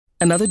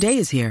Another day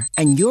is here,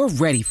 and you're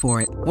ready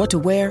for it. What to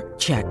wear?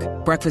 Check.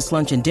 Breakfast,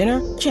 lunch, and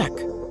dinner? Check.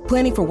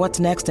 Planning for what's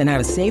next and how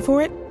to save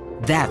for it?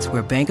 That's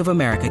where Bank of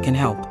America can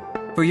help.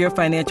 For your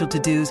financial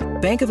to-dos,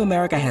 Bank of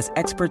America has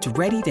experts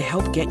ready to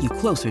help get you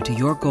closer to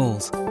your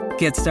goals.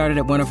 Get started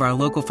at one of our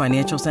local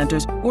financial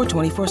centers or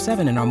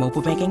 24/7 in our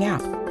mobile banking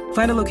app.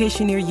 Find a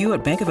location near you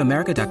at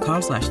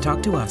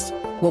bankofamerica.com/talktous.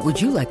 What would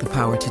you like the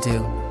power to do?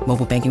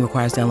 Mobile banking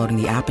requires downloading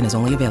the app and is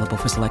only available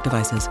for select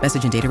devices.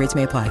 Message and data rates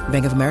may apply.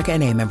 Bank of America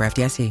N.A., member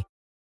FDIC.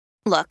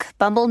 Look,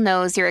 Bumble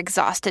knows you're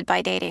exhausted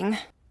by dating.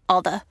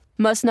 All the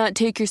must not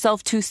take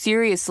yourself too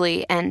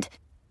seriously and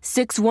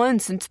 6'1"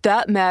 since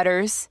that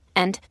matters.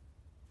 And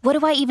what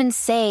do I even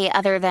say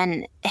other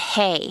than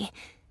hey?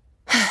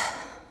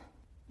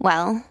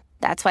 Well,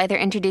 that's why they're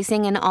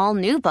introducing an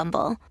all-new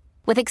Bumble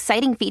with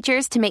exciting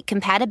features to make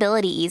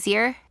compatibility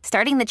easier,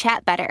 starting the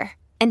chat better,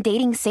 and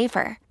dating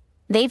safer.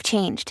 They've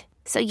changed,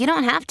 so you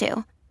don't have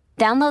to.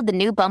 Download the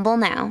new Bumble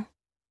now.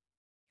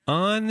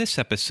 On this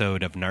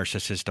episode of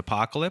Narcissist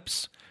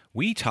Apocalypse,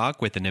 we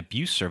talk with an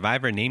abuse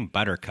survivor named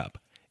Buttercup.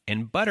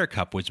 And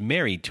Buttercup was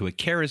married to a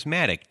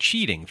charismatic,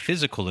 cheating,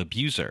 physical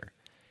abuser.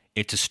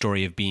 It's a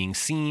story of being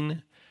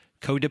seen,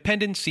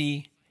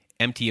 codependency,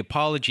 empty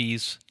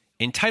apologies,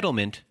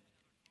 entitlement,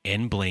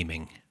 and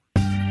blaming.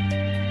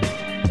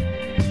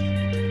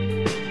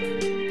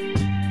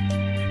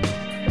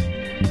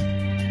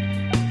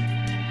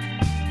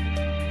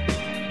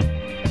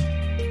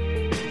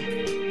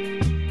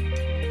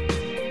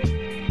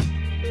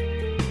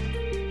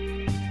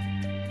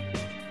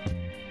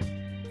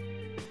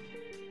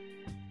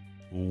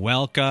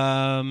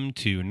 Welcome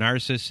to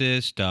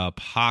Narcissist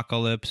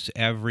Apocalypse,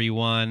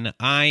 everyone.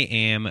 I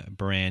am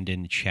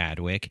Brandon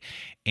Chadwick,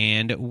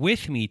 and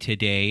with me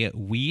today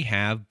we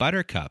have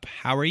Buttercup.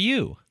 How are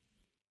you?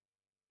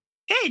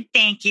 Good,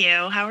 thank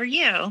you. How are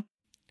you?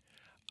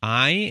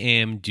 I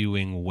am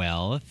doing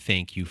well.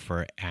 Thank you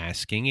for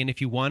asking. And if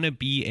you want to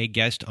be a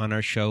guest on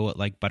our show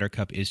like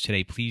Buttercup is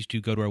today, please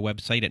do go to our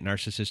website at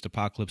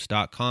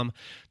narcissistapocalypse.com.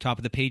 Top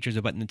of the page, there's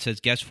a button that says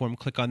guest form.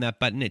 Click on that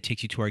button. It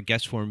takes you to our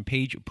guest form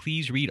page.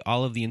 Please read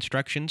all of the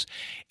instructions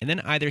and then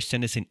either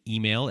send us an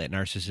email at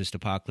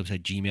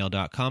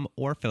narcissistapocalypse@gmail.com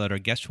or fill out our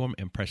guest form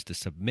and press the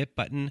submit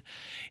button.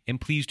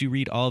 And please do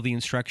read all of the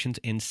instructions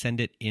and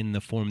send it in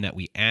the form that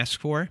we ask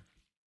for.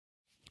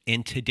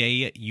 And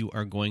today you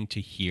are going to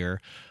hear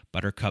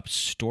Buttercup's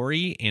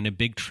story and a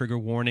big trigger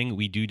warning.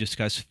 We do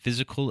discuss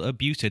physical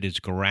abuse. It is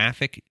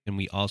graphic, and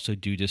we also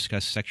do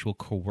discuss sexual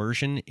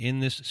coercion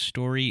in this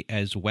story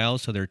as well.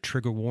 So there are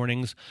trigger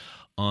warnings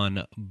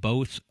on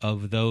both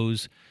of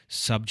those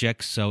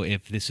subjects. So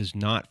if this is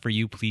not for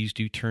you, please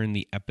do turn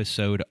the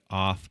episode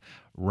off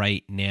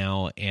right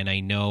now. And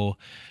I know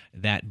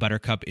that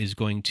Buttercup is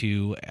going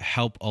to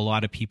help a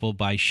lot of people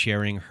by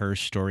sharing her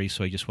story.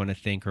 So I just want to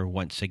thank her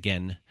once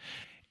again.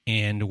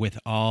 And with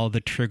all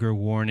the trigger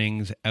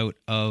warnings out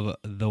of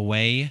the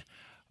way,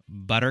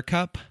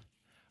 Buttercup,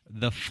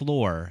 the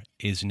floor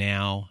is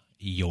now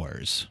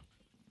yours.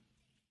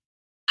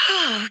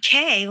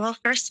 Okay. Well,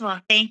 first of all,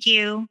 thank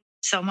you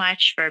so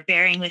much for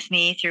bearing with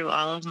me through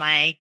all of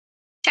my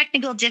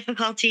technical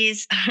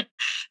difficulties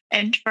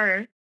and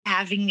for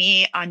having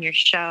me on your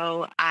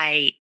show.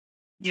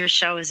 Your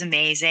show is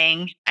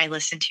amazing. I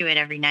listen to it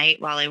every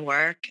night while I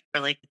work for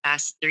like the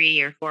past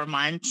 3 or 4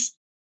 months.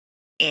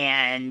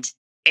 And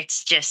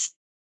it's just,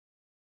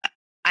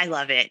 I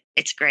love it.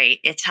 It's great.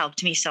 It's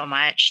helped me so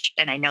much.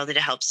 And I know that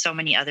it helps so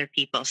many other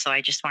people. So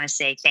I just want to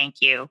say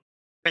thank you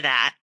for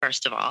that,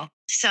 first of all.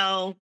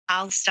 So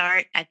I'll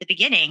start at the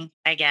beginning,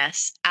 I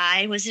guess.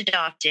 I was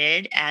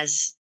adopted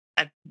as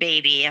a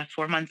baby, a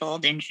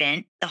 4-month-old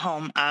infant, the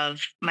home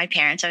of my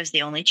parents. I was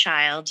the only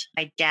child.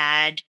 My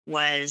dad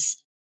was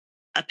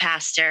a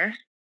pastor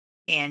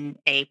in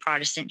a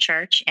Protestant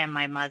church, and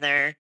my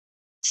mother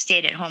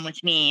stayed at home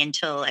with me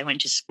until I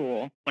went to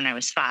school when I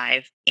was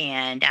 5.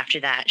 And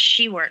after that,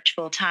 she worked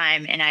full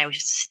time, and I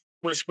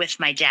was with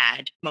my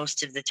dad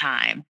most of the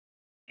time.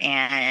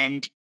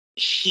 And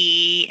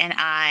he and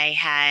I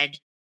had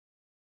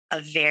a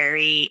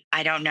very,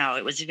 I don't know,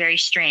 it was a very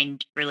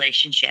strained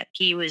relationship.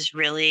 He was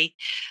really,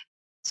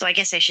 so I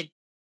guess I should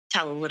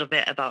tell a little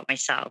bit about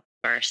myself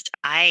first.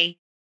 I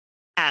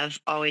have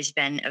always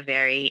been a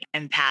very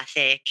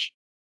empathic,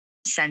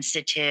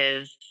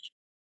 sensitive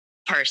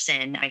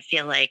person. I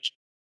feel like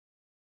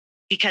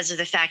because of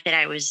the fact that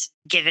I was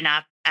given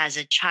up as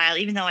a child,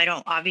 even though I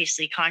don't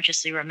obviously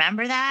consciously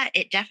remember that,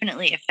 it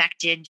definitely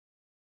affected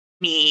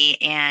me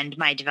and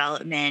my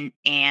development.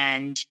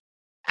 And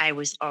I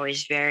was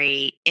always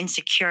very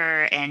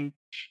insecure and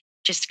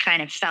just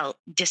kind of felt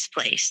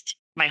displaced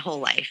my whole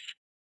life.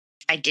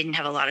 I didn't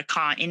have a lot of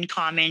in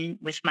common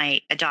with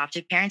my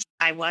adopted parents.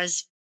 I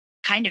was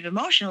kind of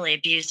emotionally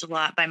abused a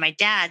lot by my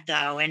dad,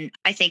 though. And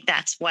I think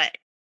that's what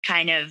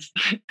kind of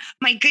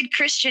my good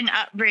Christian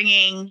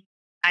upbringing,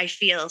 I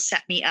feel,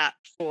 set me up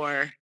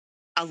for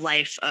a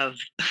life of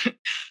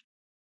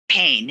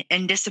pain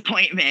and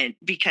disappointment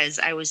because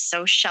I was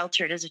so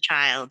sheltered as a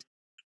child.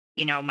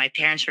 You know, my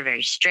parents were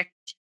very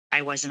strict.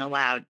 I wasn't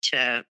allowed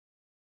to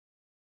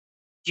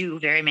do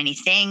very many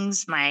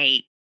things. My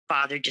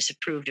father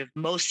disapproved of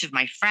most of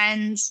my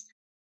friends.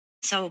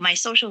 So my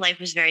social life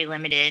was very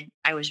limited.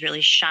 I was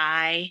really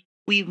shy.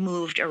 We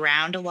moved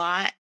around a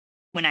lot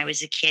when I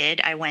was a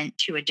kid. I went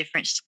to a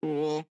different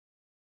school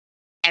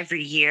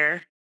every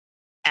year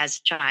as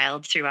a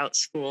child throughout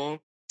school.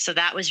 So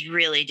that was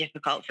really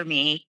difficult for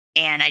me.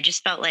 And I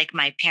just felt like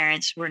my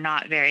parents were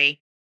not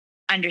very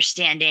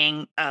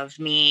understanding of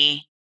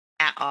me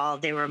at all.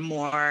 They were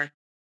more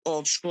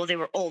old school. They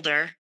were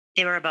older.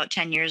 They were about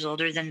 10 years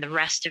older than the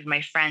rest of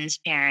my friends'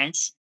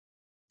 parents.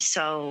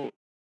 So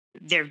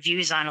their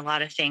views on a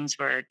lot of things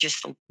were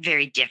just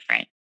very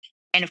different.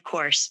 And of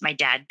course, my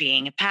dad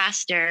being a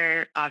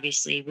pastor,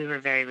 obviously, we were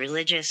very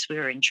religious. We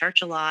were in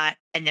church a lot,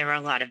 and there were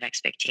a lot of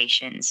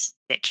expectations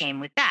that came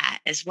with that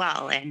as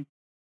well. And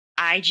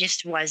I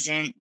just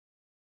wasn't,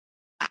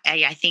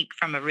 I think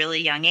from a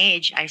really young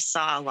age, I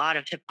saw a lot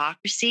of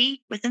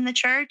hypocrisy within the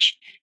church,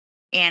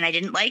 and I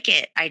didn't like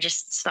it. I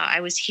just saw,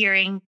 I was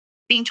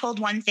being told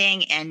one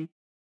thing, and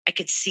I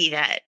could see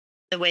that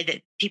the way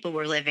that people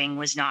were living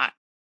was not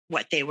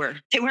what they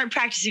weren't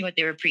practicing what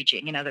they were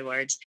preaching, in other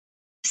words.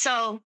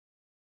 So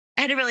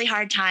I had a really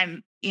hard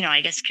time,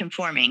 I guess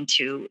conforming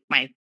to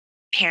my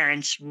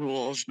parents'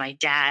 rules. My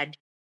dad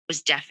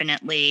was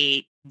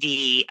definitely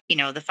the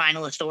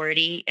final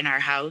authority in our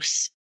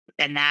house.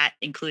 And that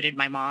included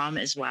my mom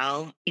as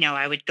well.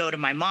 I would go to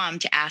my mom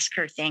to ask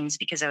her things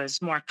because I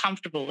was more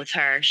comfortable with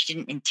her. She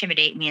didn't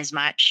intimidate me as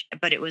much,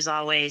 but it was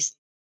always,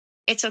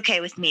 it's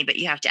okay with me, but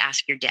you have to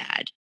ask your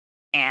dad.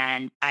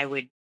 And I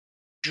would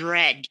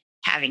dread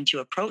having to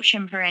approach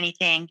him for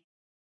anything.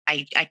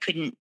 I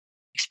couldn't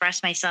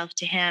express myself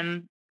to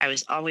him. I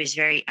was always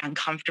very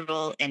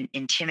uncomfortable and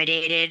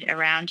intimidated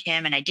around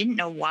him. And I didn't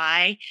know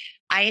why.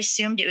 I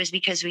assumed it was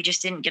because we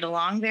just didn't get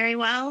along very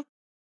well,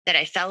 that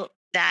I felt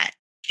that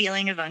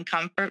feeling of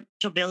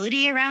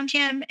uncomfortability around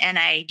him. And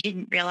I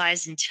didn't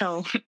realize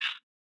until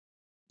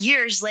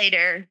years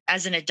later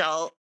as an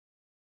adult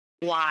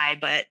why,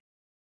 but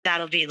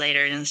that'll be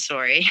later in the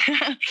story.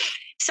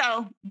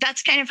 So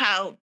that's kind of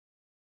how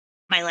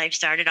my life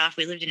started off.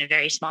 We lived in a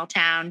very small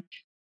town.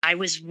 I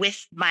was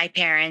with my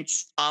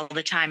parents all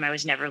the time. I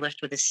was never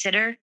left with a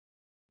sitter.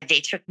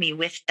 They took me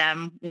with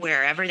them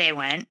wherever they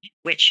went,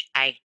 which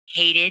I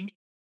hated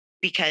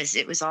because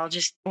it was all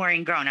just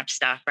boring grown-up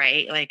stuff,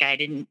 right? Like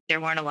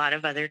there weren't a lot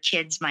of other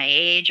kids my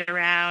age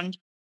around.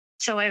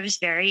 So I was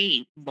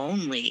very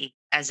lonely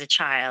as a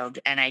child,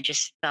 and I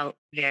just felt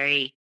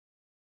very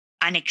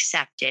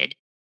unaccepted,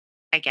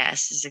 I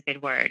guess is a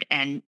good word.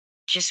 And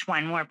just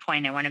one more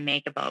point I want to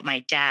make about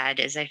my dad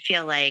is I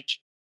feel like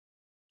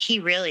he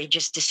really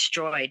just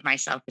destroyed my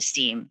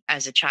self-esteem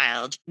as a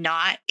child,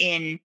 not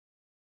in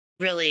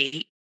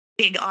really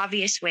big,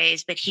 obvious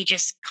ways, but he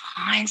just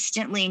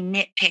constantly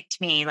nitpicked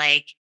me.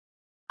 Like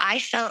I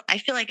feel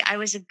like I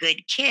was a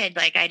good kid.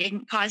 Like I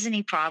didn't cause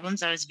any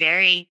problems. I was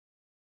very,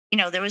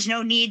 there was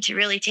no need to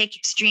really take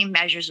extreme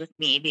measures with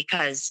me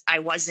because I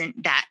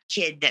wasn't that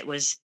kid that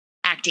was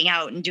acting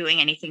out and doing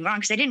anything wrong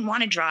because I didn't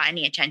want to draw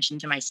any attention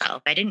to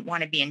myself. I didn't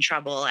want to be in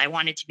trouble. I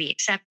wanted to be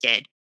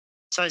accepted.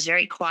 So I was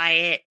very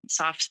quiet,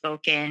 soft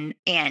spoken,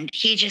 and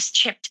he just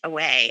chipped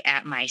away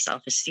at my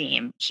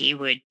self-esteem. He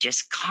would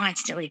just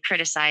constantly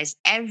criticize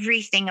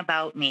everything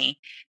about me,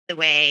 the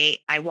way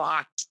I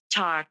walked,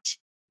 talked,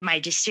 my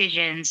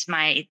decisions,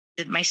 my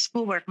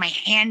schoolwork, my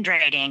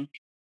handwriting,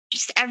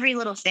 just every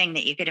little thing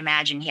that you could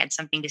imagine. He had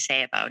something to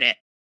say about it.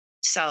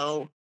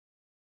 So,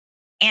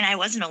 and I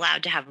wasn't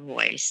allowed to have a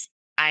voice.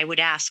 I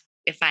would ask,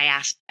 if I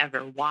asked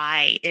ever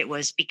why, it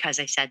was because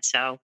I said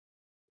so.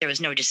 There was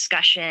no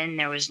discussion.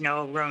 There was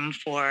no room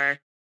for,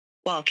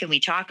 well, can we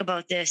talk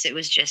about this? It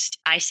was just,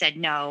 I said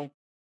no,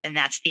 and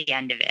that's the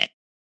end of it.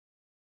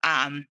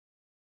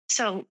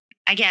 So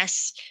I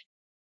guess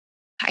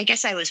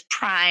I was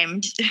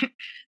primed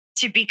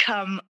to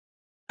become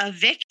a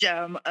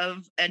victim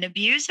of an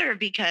abuser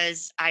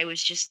because I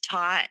was just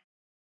taught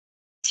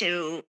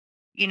to,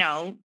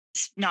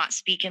 not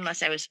speak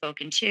unless I was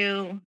spoken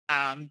to.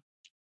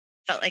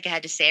 Felt like I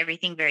had to say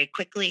everything very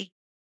quickly.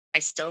 I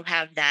still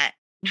have that.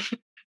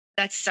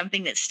 That's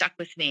something that stuck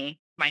with me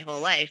my whole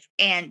life.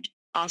 And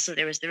also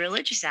there was the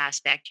religious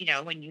aspect,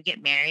 when you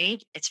get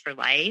married, it's for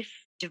life.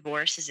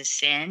 Divorce is a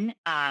sin.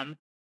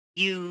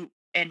 You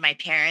and my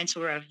parents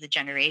were of the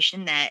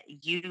generation that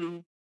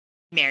you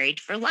married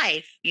for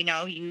life.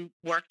 You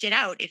worked it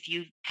out. If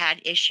you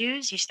had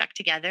issues, you stuck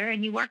together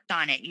and you worked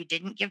on it. You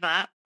didn't give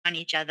up on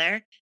each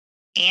other.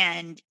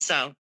 And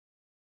so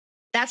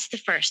that's the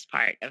first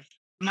part of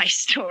my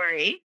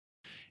story.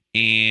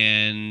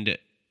 And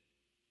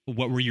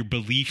what were your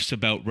beliefs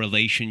about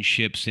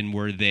relationships, and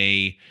were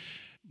they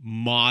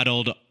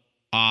modeled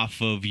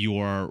off of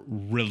your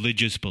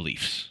religious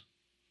beliefs?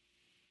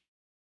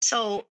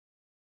 So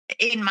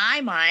in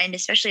my mind,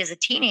 especially as a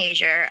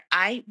teenager,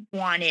 I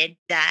wanted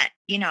that,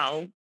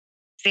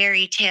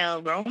 fairy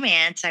tale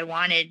romance. I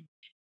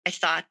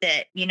thought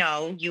that,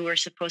 you were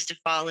supposed to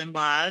fall in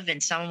love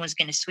and someone was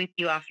going to sweep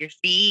you off your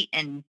feet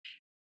and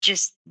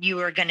just you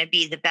were going to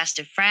be the best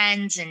of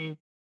friends. And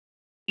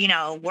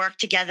work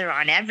together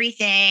on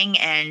everything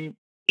and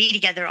be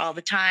together all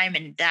the time.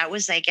 And that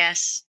was, I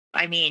guess,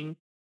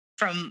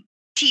 from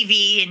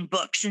TV and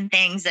books and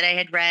things that I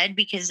had read,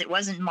 because it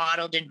wasn't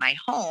modeled in my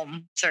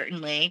home,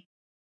 certainly.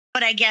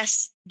 But I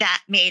guess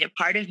that made a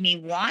part of me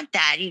want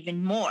that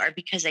even more,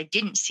 because I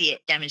didn't see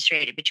it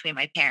demonstrated between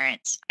my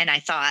parents. And I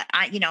thought,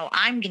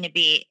 I'm going to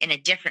be in a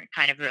different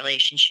kind of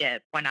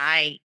relationship when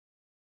I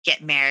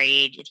get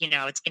married. It's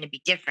going to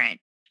be different.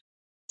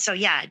 So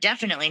yeah,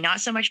 definitely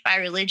not so much by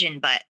religion,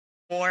 but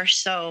more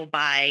so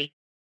by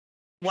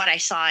what I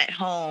saw at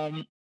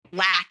home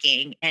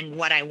lacking and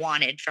what I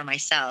wanted for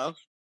myself.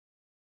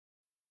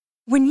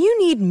 When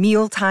you need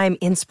mealtime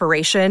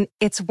inspiration,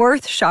 it's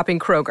worth shopping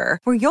Kroger,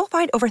 where you'll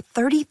find over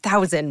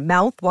 30,000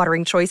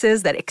 mouth-watering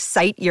choices that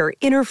excite your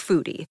inner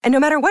foodie. And no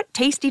matter what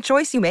tasty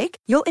choice you make,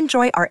 you'll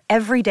enjoy our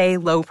everyday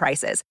low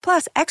prices,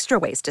 plus extra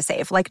ways to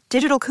save, like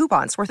digital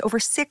coupons worth over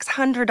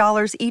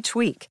 $600 each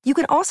week. You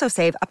can also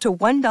save up to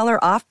 $1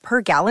 off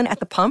per gallon at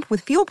the pump with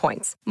fuel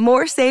points.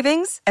 More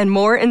savings and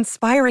more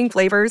inspiring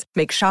flavors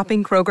make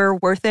shopping Kroger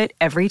worth it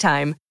every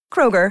time.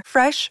 Kroger,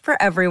 fresh for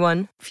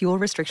everyone. Fuel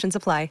restrictions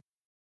apply.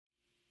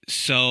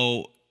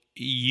 So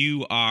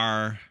you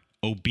are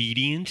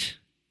obedient,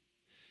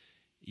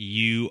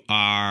 you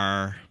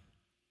are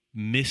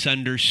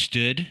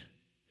misunderstood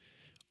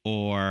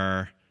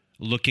or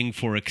looking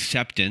for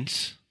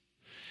acceptance,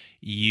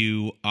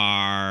 you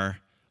are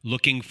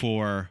looking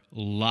for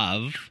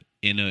love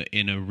in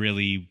a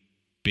really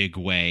big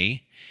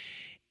way,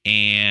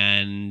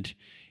 and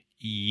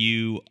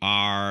you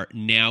are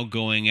now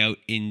going out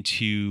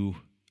into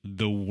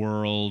the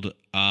world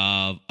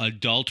of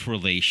adult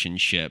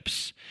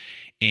relationships,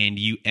 and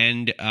you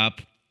end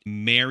up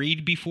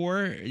married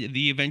before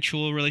the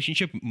eventual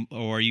relationship,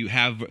 or you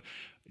have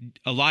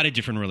a lot of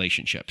different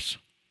relationships?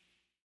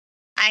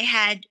 I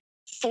had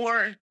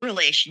 4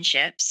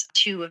 relationships.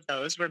 2 of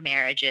those were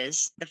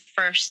marriages. The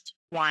first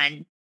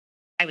one,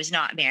 I was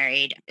not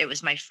married. It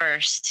was my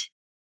first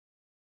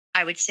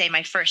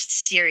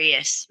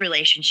serious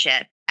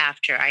relationship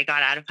after I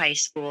got out of high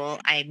school.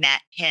 I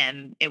met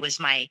him. It was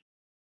my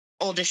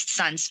oldest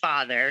son's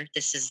father.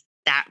 This is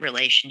that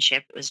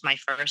relationship. It was my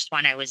first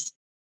one. I was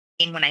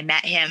in when I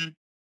met him.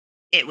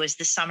 It was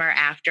the summer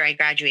after I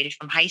graduated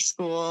from high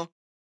school.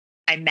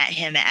 I met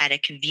him at a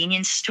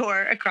convenience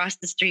store across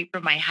the street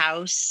from my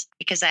house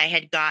because I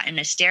had gotten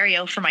a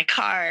stereo for my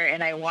car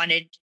and I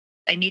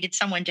needed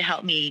someone to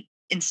help me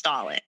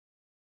install it.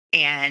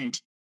 And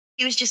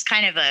he was just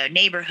kind of a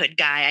neighborhood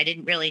guy. I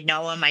didn't really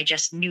know him. I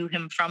just knew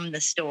him from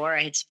the store.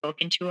 I had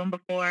spoken to him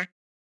before.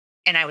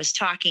 And I was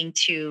talking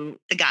to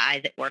the guy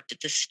that worked at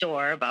the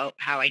store about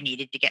how I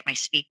needed to get my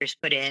speakers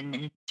put in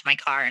and to my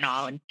car and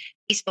all. And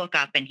he spoke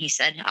up and he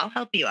said, "I'll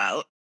help you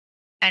out."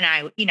 And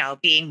I,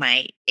 being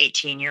my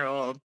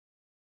 18-year-old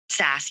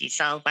sassy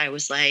self, I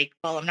was like,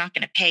 "Well, I'm not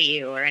going to pay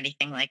you or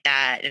anything like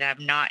that. And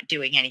I'm not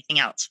doing anything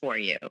else for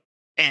you."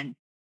 And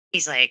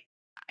he's like,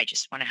 "I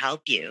just want to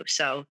help you."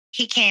 So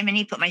he came and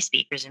he put my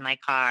speakers in my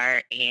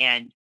car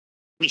and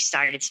we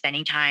started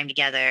spending time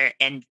together,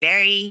 and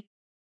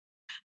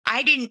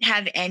I didn't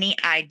have any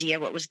idea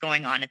what was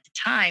going on at the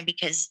time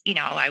because,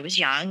 I was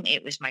young.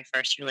 It was my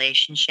first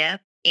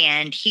relationship,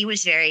 and he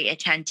was very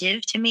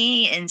attentive to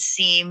me and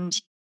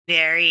seemed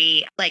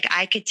very, like,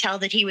 I could tell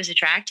that he was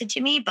attracted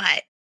to me,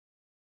 but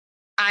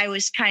I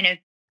was kind of,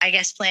 I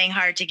guess, playing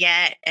hard to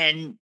get,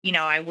 and,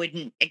 I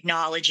wouldn't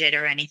acknowledge it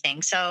or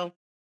anything. So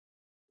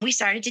we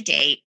started to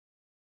date.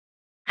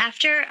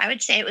 After, I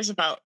would say it was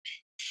about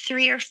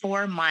 3 or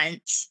 4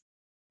 months,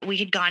 we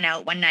had gone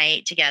out one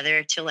night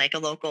together to like a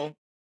local,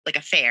 like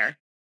a fair.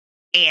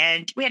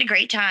 And we had a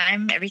great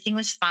time. Everything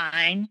was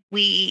fine.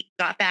 We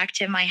got back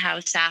to my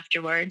house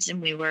afterwards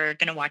and we were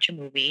going to watch a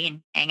movie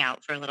and hang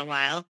out for a little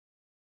while.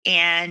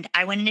 And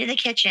I went into the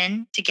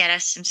kitchen to get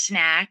us some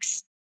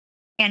snacks.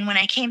 And when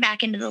I came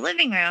back into the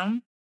living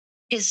room,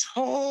 his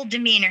whole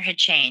demeanor had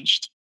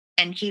changed.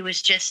 And he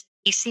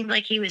seemed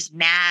like he was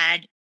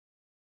mad.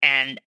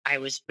 And I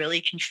was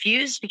really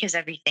confused because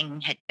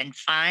everything had been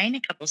fine a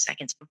couple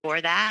seconds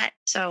before that.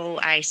 So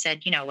I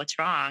said, "What's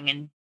wrong?"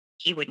 And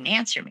he wouldn't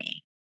answer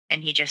me.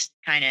 And he just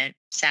kind of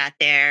sat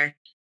there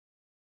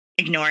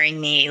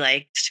ignoring me,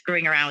 like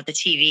screwing around with the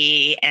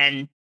TV.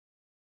 And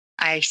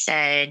I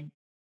said,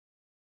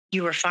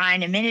 "You were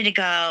fine a minute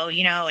ago,"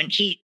 and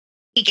he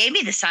gave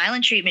me the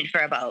silent treatment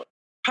for about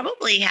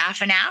probably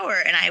half an hour.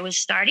 And I was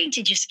starting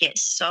to just get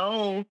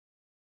so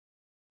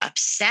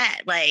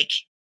upset. Like,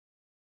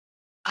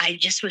 I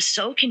just was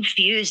so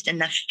confused, and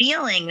the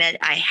feeling that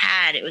I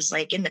had, it was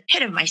like in the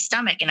pit of my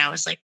stomach. And I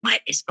was like,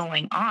 "What is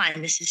going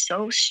on? This is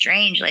so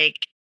strange.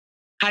 Like,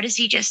 how does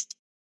he just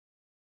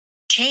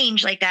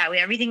change like that?"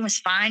 Everything was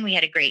fine. We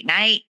had a great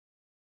night.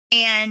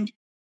 And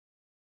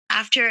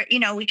after,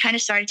 we kind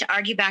of started to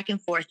argue back and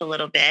forth a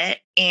little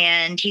bit.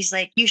 And he's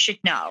like, "You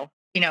should know,"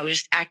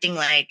 just acting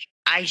like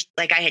I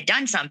had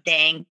done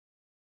something,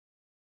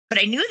 but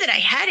I knew that I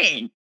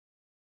hadn't.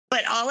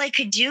 But all I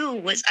could do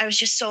was, I was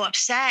just so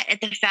upset at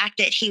the fact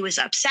that he was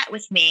upset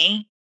with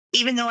me,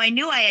 even though I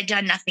knew I had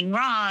done nothing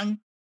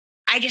wrong.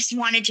 I just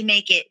wanted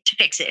to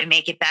fix it and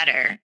make it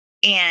better.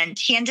 And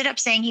he ended up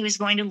saying he was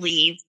going to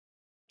leave.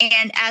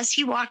 And as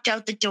he walked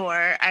out the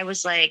door, I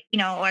was like,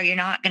 or you're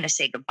not going to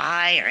say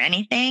goodbye or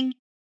anything.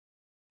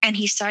 And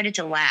he started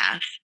to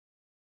laugh.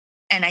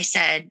 And I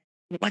said,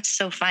 what's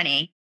so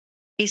funny?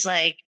 He's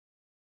like,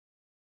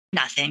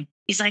 nothing.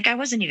 He's like, I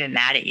wasn't even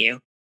mad at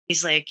you.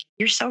 He's like,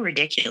 you're so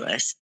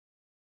ridiculous.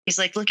 He's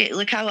like,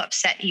 look how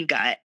upset you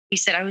got. He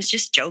said, I was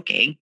just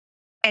joking.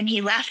 And he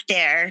left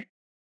there.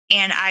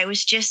 And I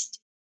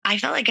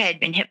felt like I had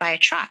been hit by a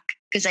truck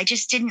because I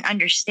just didn't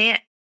understand.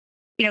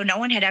 No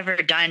one had ever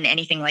done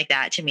anything like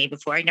that to me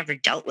before. I'd never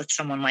dealt with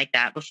someone like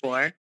that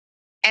before.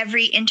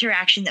 Every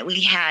interaction that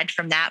we had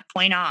from that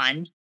point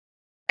on,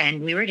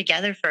 and we were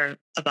together for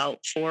about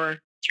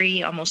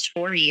almost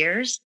 4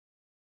 years,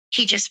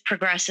 he just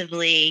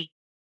progressively,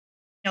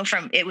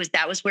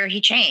 that was where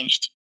he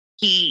changed.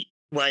 He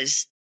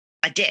was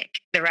a dick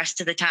the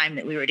rest of the time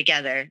that we were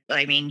together.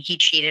 I mean, he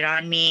cheated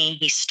on me.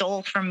 He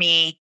stole from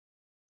me.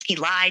 He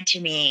lied to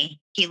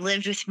me. He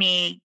lived with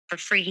me for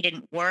free. He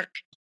didn't work.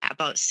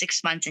 About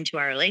 6 months into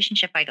our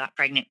relationship, I got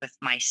pregnant with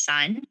my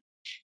son.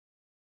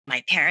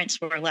 My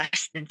parents were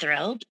less than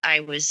thrilled.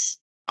 I was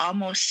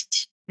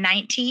almost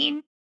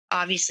 19.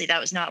 Obviously, that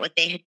was not what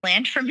they had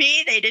planned for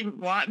me. They didn't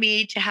want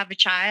me to have a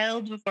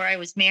child before I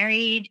was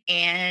married,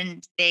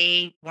 and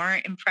they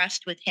weren't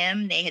impressed with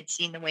him. They had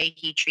seen the way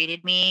he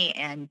treated me,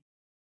 and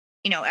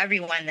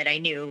everyone that I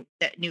knew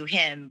that knew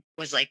him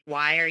was like,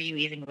 why are you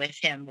even with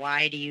him?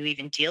 Why do you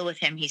even deal with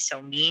him? He's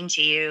so mean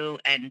to you.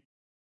 And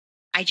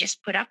I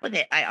just put up with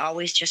it. I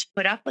always just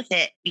put up with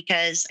it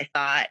because I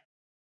thought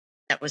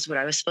that was what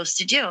I was supposed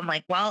to do. I'm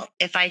like, well,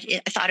 I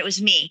thought it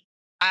was me.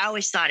 I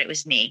always thought it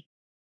was me.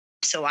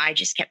 So I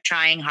just kept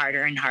trying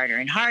harder and harder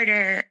and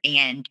harder.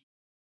 And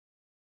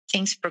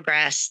things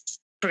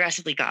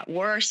progressively got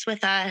worse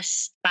with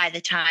us. By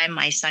the time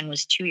my son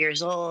was 2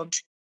 years old,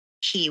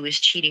 he was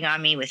cheating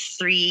on me with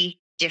 3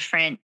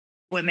 different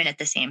women at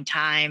the same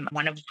time,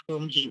 one of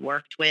whom he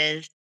worked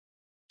with.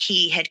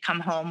 He had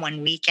come home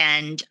one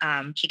weekend.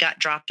 He got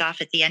dropped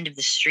off at the end of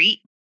the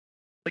street,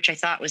 which I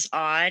thought was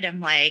odd. I'm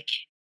like,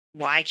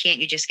 why can't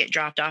you just get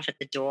dropped off at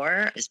the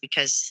door? It's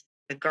because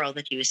the girl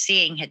that he was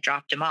seeing had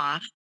dropped him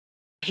off.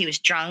 He was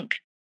drunk.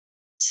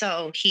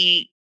 So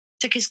he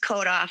took his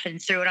coat off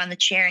and threw it on the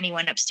chair, and he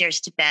went upstairs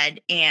to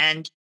bed.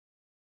 And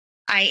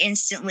I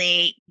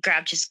instantly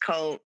grabbed his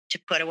coat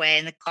to put away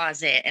in the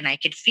closet, and I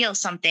could feel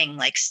something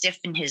like stiff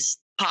in his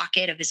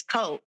pocket of his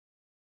coat.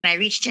 And I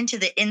reached into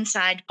the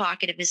inside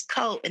pocket of his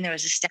coat, and there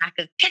was a stack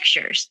of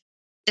pictures.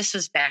 This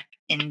was back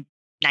in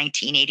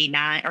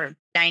 1989 or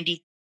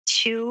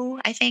 92,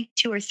 I think,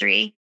 2 or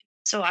 3.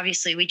 So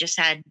obviously we just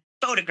had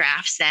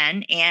photographs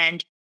then.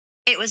 And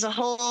it was a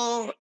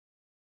whole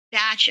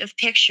batch of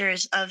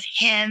pictures of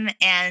him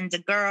and the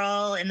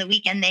girl in the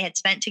weekend they had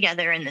spent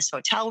together in this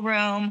hotel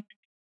room.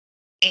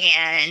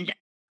 And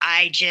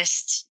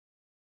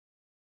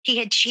he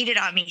had cheated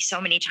on me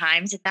so many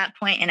times at that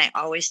point, and I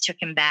always took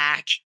him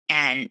back.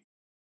 And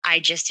I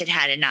just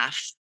had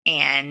enough.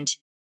 And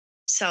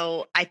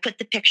so I put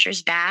the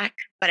pictures back,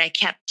 but I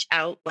kept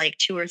out like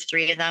 2 or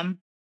 3 of them.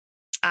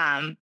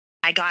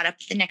 I got up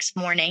the next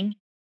morning,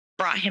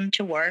 brought him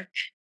to work,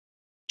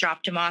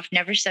 dropped him off,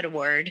 never said a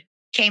word,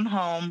 came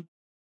home,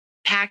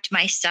 packed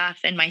my stuff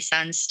and my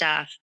son's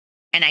stuff.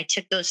 And I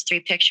took those 3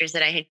 pictures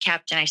that I had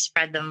kept and I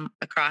spread them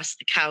across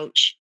the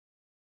couch,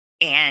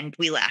 and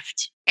we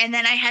left. And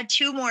then I had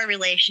 2 more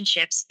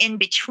relationships in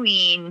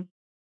between.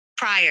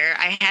 Prior,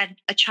 I had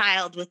a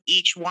child with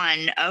each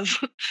one of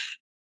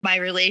my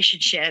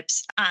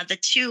relationships. The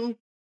 2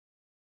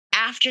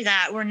 after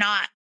that were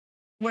not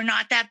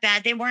that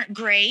bad. They weren't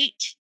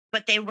great,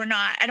 but they were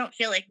not, I don't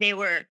feel like they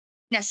were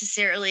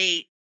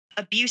necessarily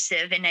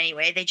abusive in any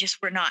way. They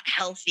just were not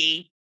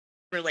healthy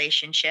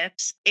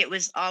relationships. It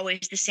was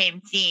always the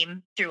same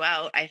theme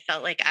throughout. I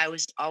felt like I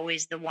was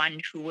always the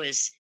one who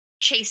was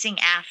chasing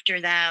after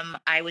them.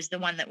 I was the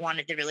one that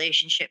wanted the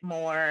relationship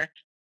more.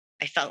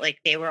 I felt like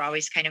they were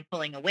always kind of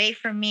pulling away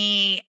from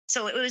me.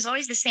 So it was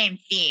always the same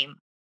theme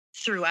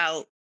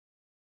throughout,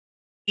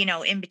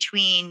 in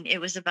between.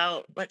 It was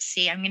about,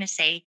 I'm going to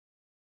say,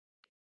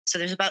 so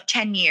there's about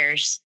 10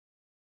 years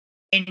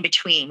in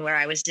between where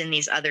I was in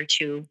these other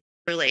 2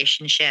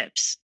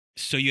 relationships.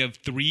 So you have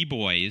 3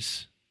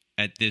 boys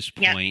at this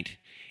point, yep.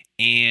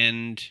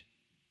 And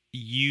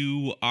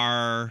you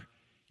are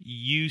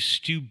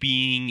used to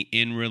being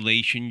in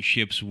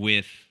relationships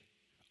with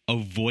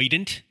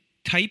avoidant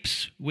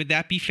types. Would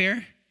that be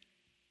fair?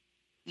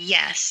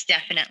 Yes,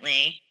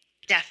 definitely.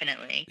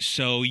 Definitely.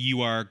 So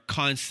you are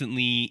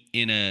constantly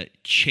in a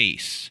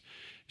chase.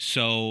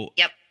 So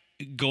yep.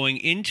 Going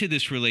into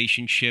this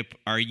relationship,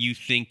 are you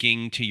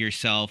thinking to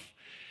yourself,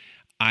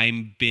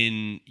 I've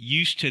been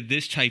used to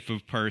this type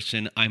of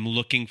person. I'm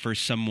looking for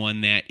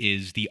someone that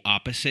is the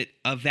opposite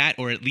of that,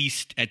 or at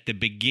least at the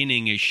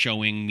beginning is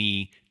showing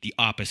me the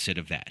opposite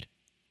of that?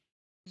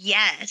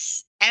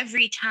 Yes,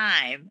 every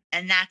time.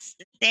 And that's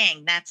the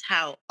thing. That's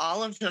how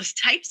all of those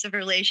types of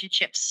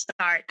relationships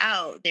start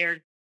out.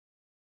 They're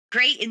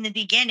great in the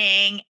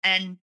beginning,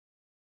 and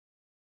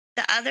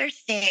the other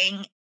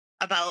thing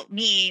about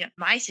me,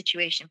 my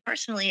situation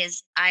personally,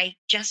 is I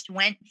just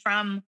went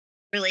from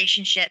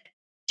relationship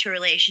to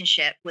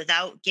relationship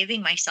without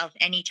giving myself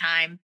any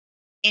time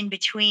in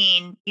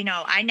between.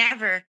 I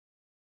never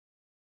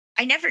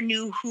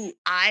knew who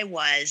I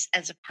was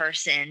as a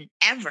person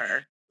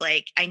ever.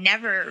 Like, I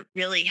never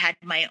really had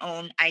my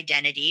own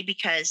identity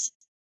because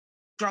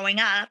growing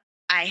up,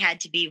 I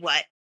had to be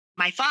what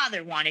my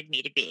father wanted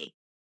me to be.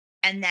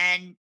 And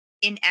then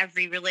in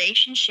every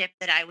relationship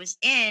that I was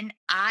in,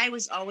 I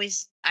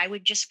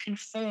would just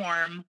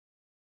conform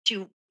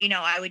to,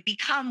 I would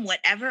become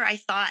whatever I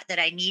thought that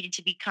I needed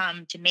to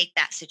become to make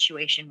that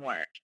situation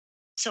work.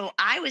 So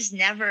I was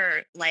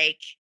never like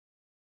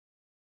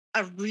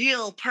a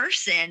real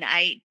person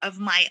of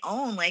my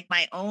own, like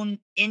my own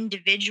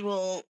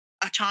individual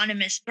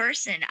autonomous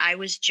person. I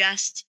was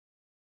just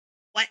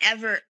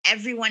whatever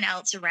everyone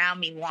else around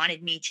me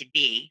wanted me to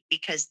be,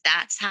 because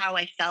that's how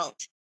I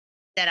felt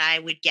that I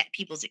would get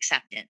people's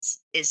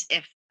acceptance, is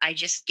if I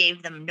just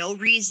gave them no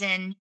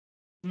reason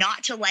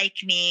not to like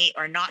me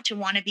or not to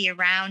want to be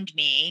around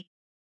me,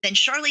 then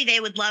surely they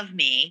would love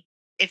me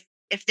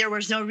if there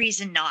was no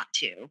reason not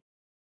to.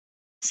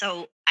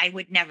 So I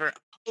would never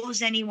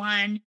oppose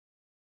anyone.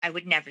 I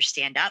would never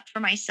stand up for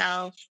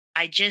myself.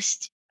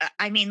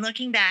 I mean,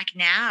 looking back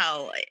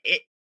now,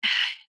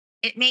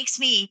 it makes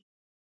me,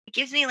 it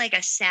gives me like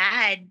a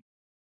sad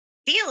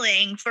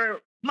feeling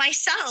for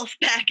myself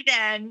back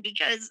then,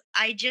 because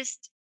I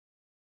just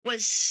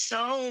was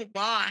so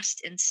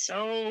lost and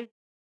so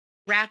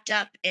wrapped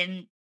up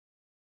in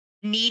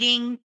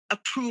needing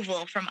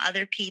approval from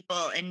other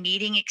people and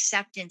needing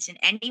acceptance in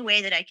any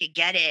way that I could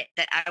get it,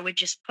 that I would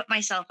just put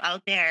myself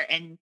out there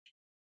and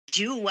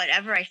do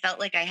whatever I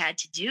felt like I had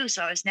to do.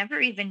 So I was never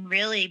even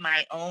really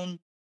my own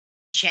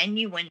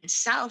genuine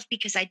self,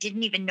 because I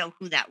didn't even know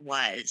who that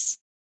was.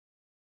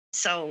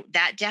 So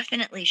that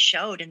definitely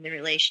showed in the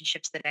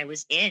relationships that I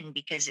was in,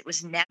 because it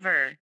was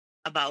never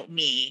about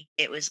me.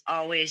 It was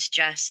always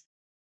just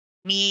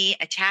me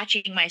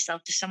attaching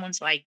myself to someone,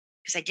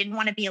 because I didn't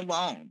want to be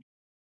alone.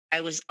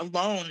 I was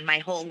alone my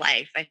whole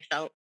life. I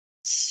felt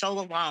so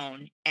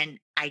alone, and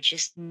I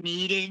just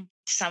needed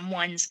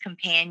someone's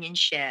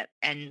companionship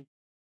and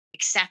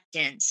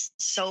acceptance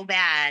so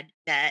bad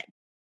that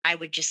I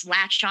would just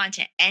latch on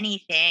to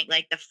anything,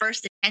 like the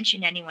first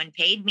attention anyone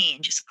paid me,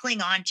 and just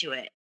cling on to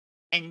it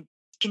and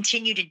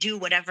continue to do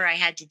whatever I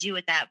had to do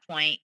at that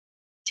point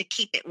to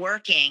keep it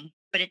working.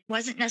 But it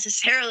wasn't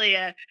necessarily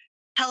a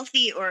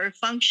healthy or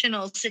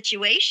functional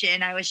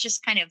situation. I was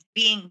just kind of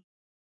being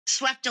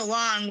swept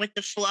along with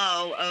the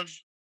flow of,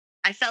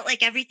 I felt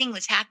like everything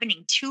was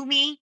happening to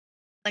me.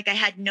 Like I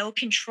had no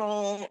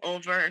control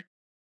over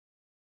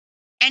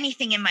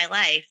anything in my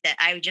life, that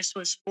I just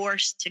was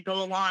forced to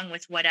go along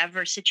with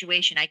whatever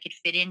situation I could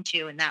fit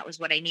into. And that was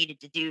what I needed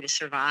to do to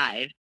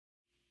survive.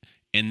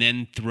 And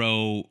then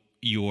throw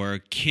your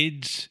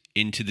kids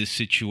into the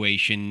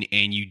situation,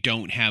 and you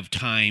don't have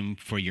time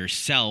for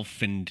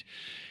yourself and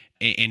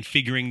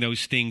figuring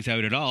those things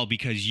out at all,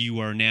 because you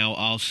are now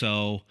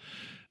also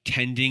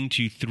tending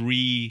to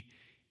 3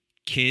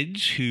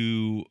 kids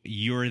who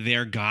you're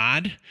their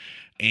god,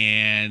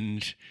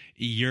 and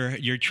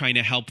you're trying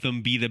to help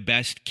them be the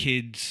best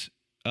kids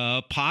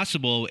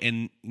possible.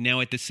 And now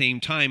at the same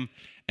time,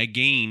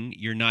 again,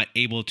 you're not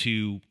able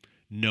to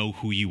know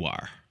who you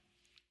are.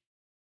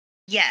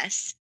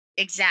 Yes,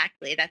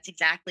 exactly. That's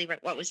exactly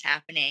what was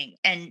happening.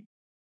 And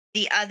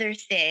the other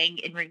thing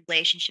in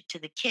relationship to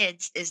the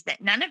kids is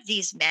that none of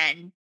these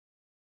men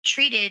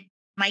treated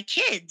my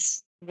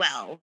kids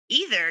well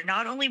either.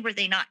 Not only were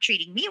they not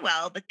treating me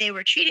well, but they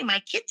were treating my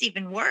kids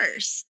even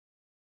worse.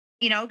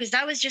 Because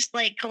that was just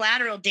like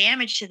collateral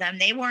damage to them.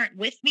 They weren't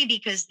with me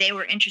because they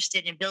were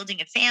interested in building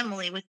a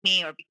family with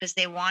me, or because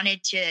they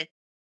wanted to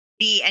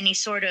be any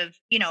sort of,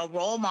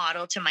 role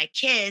model to my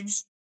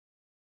kids.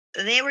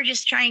 They were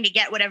just trying to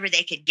get whatever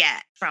they could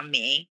get from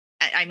me.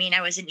 I mean,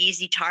 I was an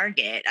easy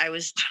target. I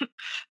was,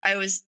 I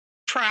was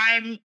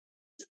prime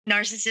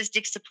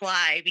narcissistic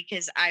supply,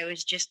 because I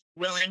was just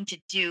willing to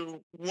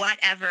do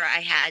whatever I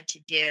had to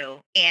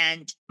do.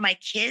 And my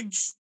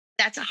kids,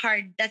 that's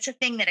a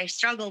thing that I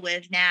struggle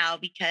with now,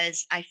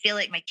 because I feel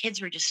like my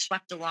kids were just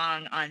swept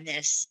along on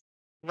this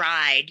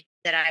ride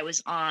that I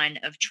was on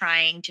of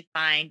trying to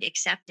find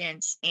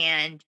acceptance,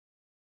 and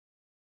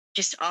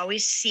just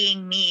always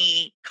seeing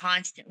me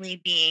constantly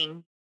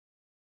being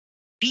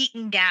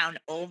beaten down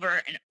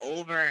over and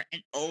over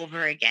and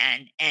over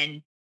again.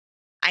 And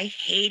I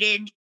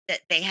hated that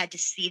they had to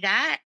see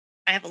that.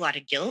 I have a lot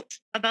of guilt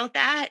about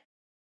that.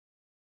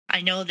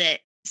 I know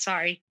that,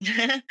 sorry.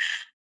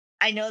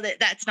 I know that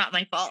that's not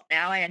my fault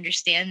now. I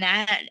understand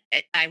that.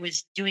 I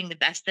was doing the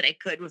best that I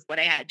could with what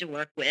I had to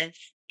work with.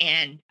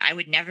 And I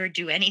would never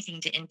do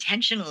anything to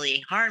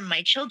intentionally harm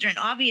my children,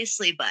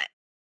 obviously, but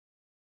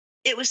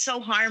it was so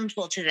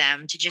harmful to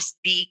them to just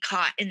be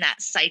caught in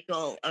that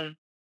cycle of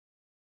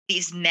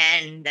these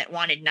men that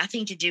wanted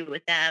nothing to do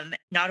with them.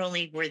 Not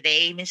only were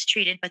they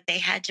mistreated, but they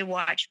had to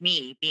watch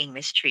me being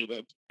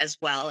mistreated as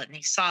well. And they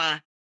saw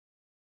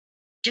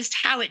just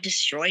how it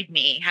destroyed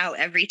me, how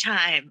every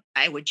time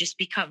I would just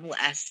become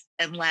less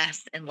and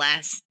less and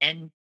less.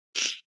 And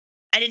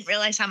I didn't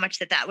realize how much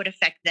that would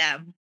affect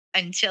them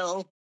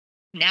until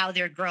now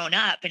they're grown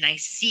up, and I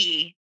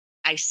see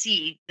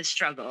the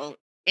struggle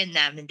in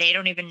them, and they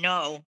don't even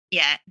know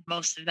yet.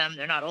 Most of them,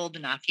 they're not old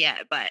enough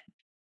yet, but.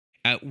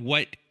 At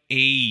what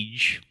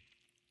age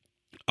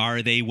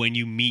are they when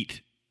you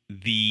meet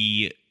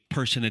the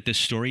person that this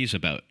story is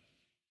about?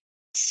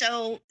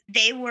 So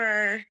they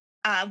were,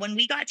 when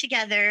we got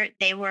together,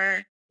 they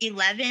were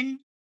 11,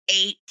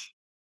 8,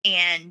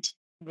 and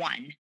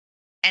 1.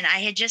 And I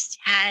had just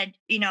had,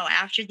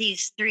 after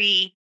these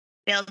 3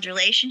 failed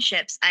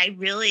relationships, I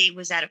really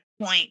was at a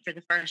point for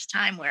the first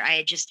time where I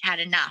had just had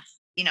enough.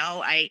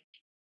 I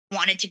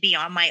wanted to be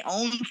on my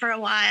own for a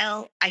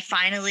while. I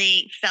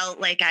finally felt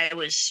like I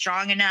was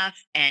strong enough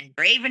and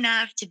brave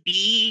enough to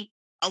be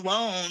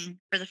alone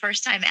for the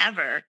first time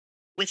ever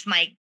with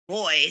my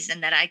boys,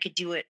 and that I could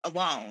do it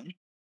alone.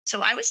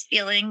 So I was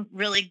feeling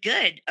really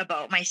good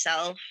about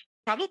myself,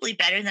 probably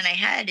better than I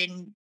had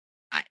in,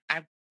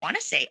 I want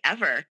to say,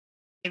 ever.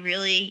 I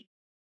really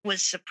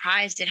was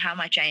surprised at how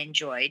much I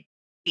enjoyed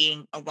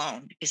being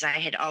alone, because I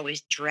had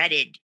always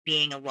dreaded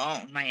being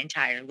alone my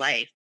entire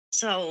life.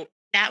 So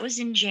that was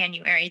in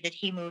January that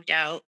he moved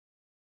out.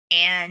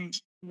 And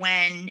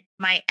when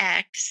my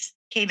ex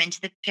came into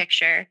the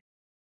picture,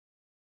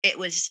 it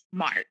was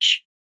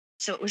March.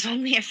 So it was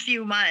only a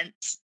few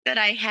months that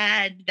I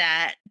had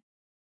that,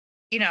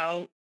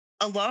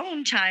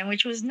 alone time,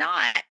 which was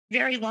not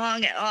very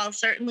long at all.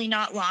 Certainly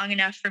not long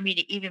enough for me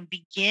to even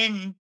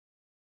begin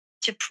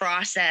to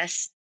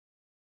process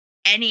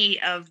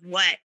any of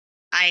what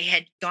I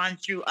had gone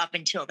through up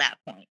until that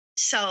point.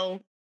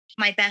 So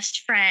my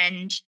best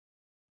friend,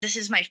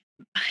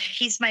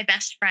 he's my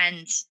best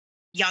friend's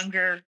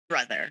younger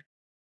brother.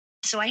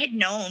 So I had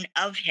known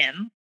of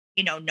him,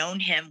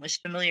 was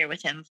familiar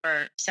with him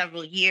for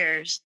several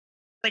years,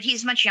 but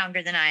he's much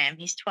younger than I am.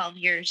 He's 12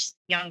 years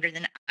younger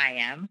than I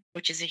am,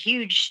 which is a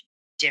huge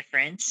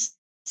difference.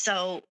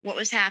 So what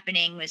was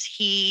happening was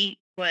he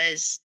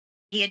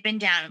had been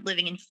down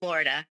living in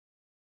Florida,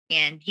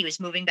 and he was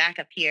moving back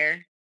up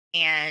here,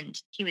 and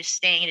he was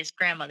staying at his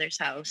grandmother's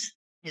house.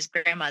 His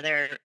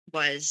grandmother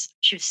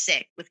she was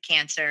sick with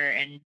cancer,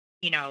 and,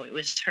 it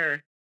was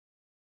her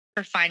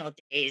final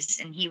days,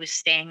 and he was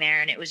staying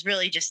there, and it was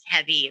really just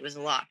heavy. It was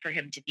a lot for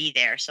him to be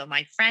there. So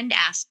my friend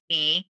asked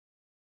me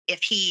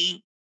if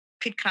he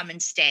could come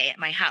and stay at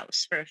my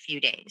house for a few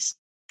days.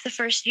 The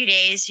first few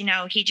days,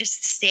 he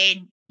just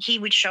stayed. He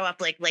would show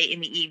up like late in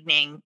the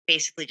evening,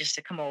 basically just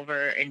to come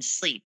over and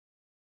sleep.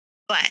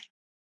 But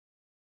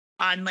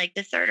on like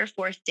the 3rd or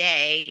 4th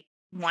day,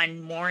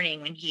 one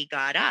morning when he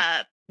got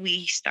up,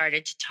 we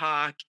started to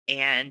talk,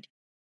 and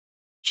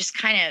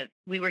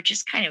we were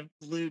just kind of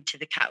glued to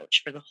the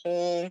couch for the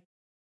whole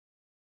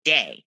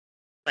day,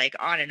 like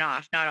on and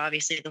off, not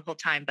obviously the whole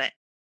time, but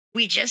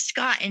we just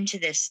got into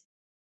this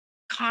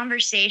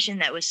conversation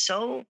that was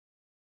so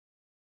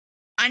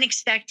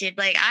unexpected.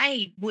 Like,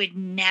 I would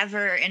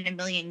never in a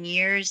million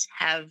years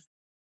have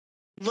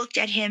looked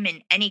at him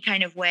in any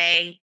kind of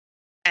way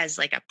as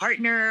like a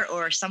partner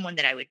or someone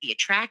that I would be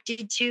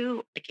attracted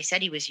to. Like I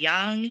said, he was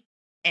young,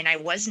 and I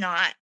was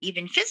not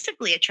even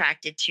physically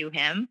attracted to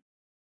him.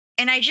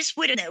 And I just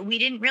we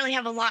didn't really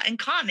have a lot in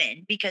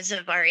common because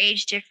of our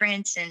age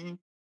difference. And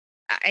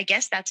I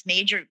guess that's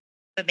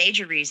a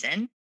major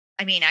reason.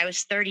 I mean, I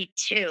was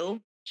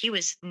 32, he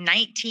was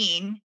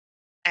 19.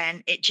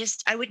 And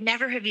I would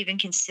never have even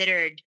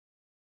considered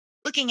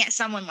looking at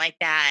someone like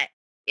that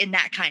in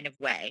that kind of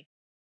way.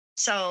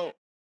 So,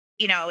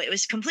 it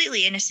was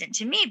completely innocent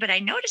to me, but I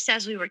noticed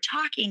as we were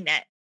talking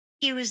that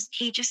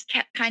he just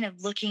kept kind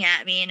of looking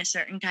at me in a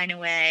certain kind of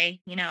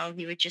way.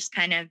 He would just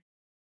kind of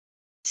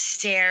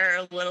stare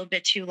a little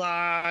bit too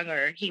long,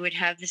 or he would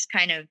have this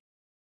kind of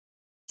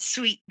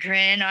sweet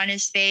grin on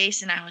his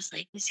face. And I was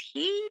like, is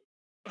he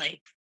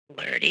like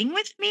flirting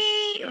with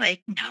me?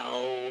 Like,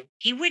 no,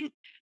 he wouldn't.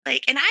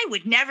 Like, and I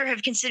would never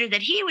have considered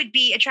that he would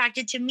be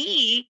attracted to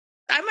me.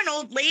 I'm an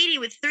old lady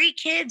with 3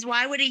 kids.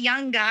 Why would a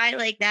young guy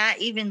like that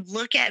even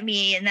look at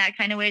me in that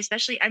kind of way?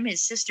 Especially, I'm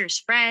his sister's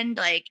friend.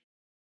 Like,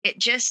 it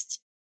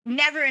just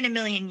never in a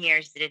million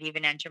years did it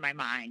even enter my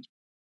mind.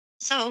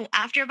 So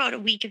after about a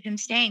week of him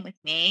staying with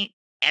me,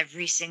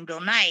 every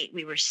single night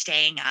we were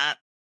staying up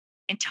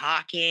and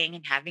talking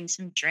and having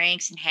some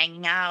drinks and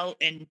hanging out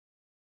and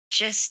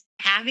just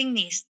having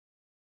these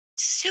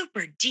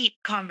super deep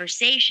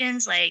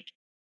conversations, like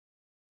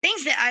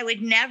things that I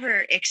would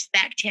never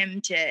expect him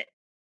to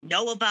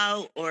know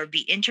about or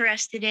be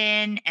interested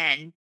in.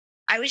 And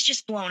I was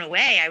just blown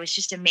away. I was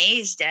just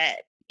amazed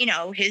at,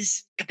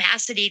 his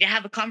capacity to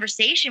have a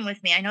conversation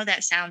with me. I know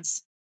that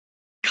sounds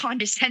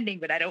condescending,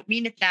 but I don't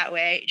mean it that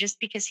way.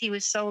 Just because he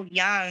was so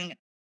young,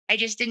 I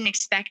just didn't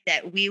expect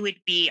that we would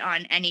be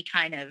on any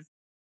kind of,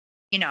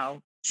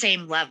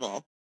 same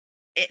level.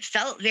 It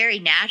felt very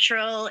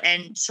natural.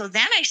 And so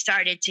then I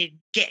started to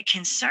get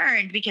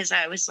concerned because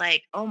I was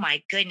like, oh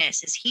my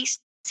goodness, is he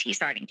Is he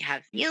starting to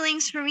have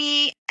feelings for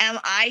me? Am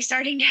I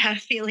starting to have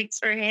feelings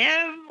for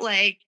him?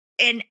 Like,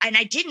 and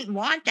I didn't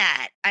want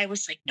that. I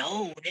was like,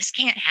 no, this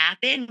can't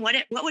happen. What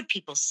would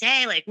people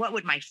say? Like, what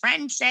would my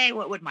friends say?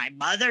 What would my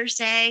mother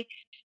say?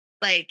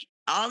 Like,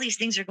 all these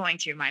things are going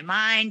through my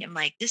mind. I'm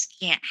like, this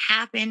can't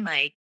happen.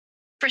 Like,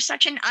 for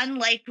such an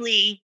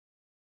unlikely,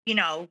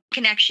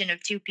 connection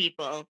of two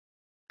people,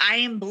 I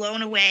am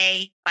blown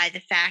away by the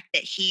fact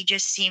that he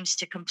just seems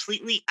to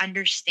completely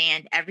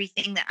understand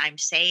everything that I'm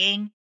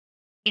saying.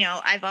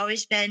 I've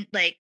always been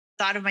like,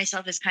 thought of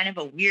myself as kind of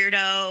a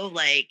weirdo,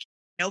 like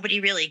nobody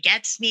really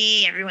gets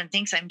me. Everyone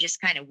thinks I'm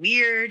just kind of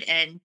weird.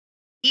 And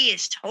he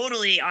is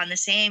totally on the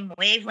same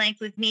wavelength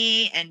with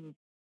me. And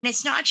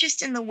it's not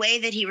just in the way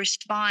that he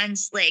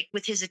responds, like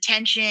with his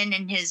attention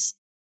and his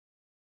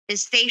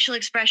facial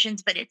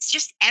expressions, but it's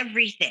just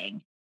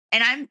everything.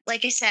 And I'm,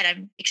 like I said,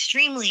 I'm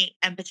extremely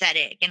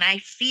empathetic and I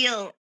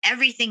feel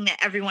everything that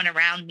everyone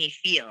around me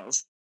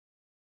feels.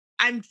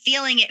 I'm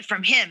feeling it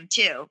from him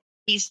too.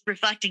 He's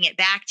reflecting it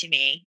back to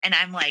me. And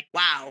I'm like,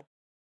 wow,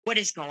 what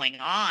is going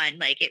on?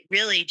 Like, it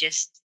really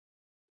just,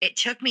 it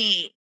took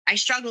me, I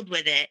struggled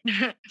with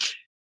it.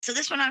 So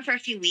this went on for a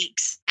few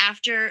weeks.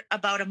 After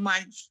about a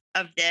month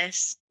of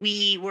this,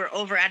 we were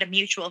over at a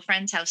mutual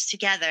friend's house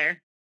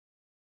together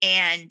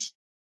and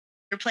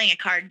we're playing a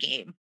card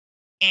game.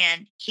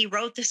 And he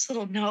wrote this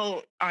little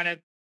note on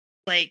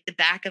the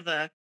back of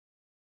a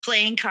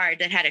playing card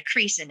that had a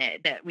crease in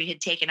it that we had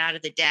taken out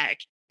of the deck.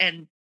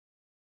 And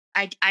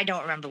I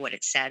don't remember what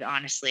it said,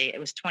 honestly. It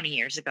was 20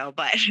 years ago,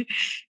 but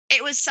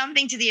it was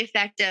something to the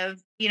effect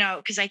of,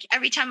 because like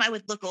every time I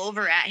would look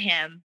over at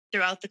him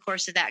throughout the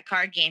course of that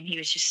card game, he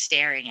was just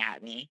staring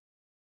at me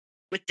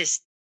with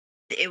this.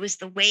 It was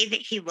the way that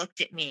he looked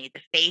at me,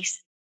 the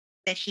face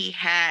that he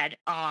had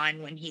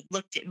on when he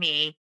looked at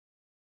me.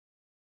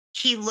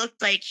 He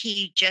looked like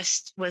he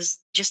just was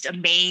just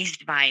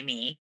amazed by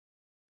me.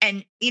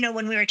 And,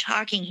 when we were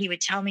talking, he would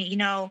tell me,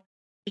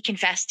 he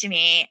confessed to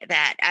me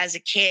that as a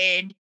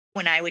kid,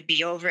 when I would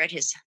be over at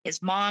his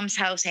mom's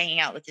house, hanging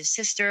out with his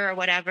sister or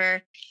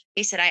whatever,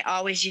 he said, I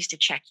always used to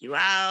check you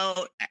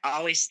out. I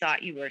always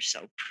thought you were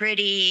so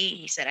pretty.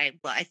 He said,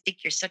 I think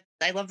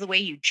I love the way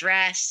you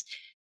dress.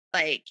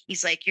 Like,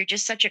 he's like, you're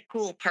just such a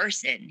cool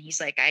person.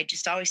 He's like, I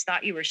just always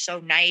thought you were so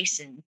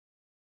nice. And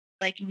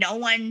like, no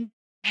one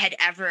had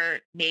ever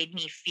made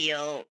me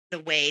feel the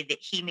way that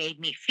he made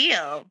me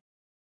feel.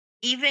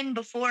 Even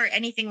before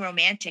anything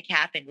romantic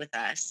happened with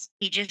us,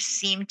 he just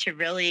seemed to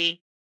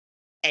really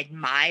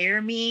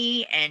admire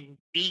me and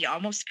be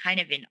almost kind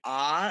of in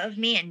awe of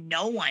me. And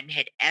no one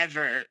had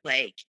ever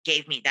like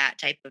gave me that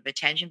type of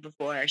attention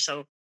before.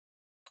 So of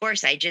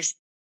course it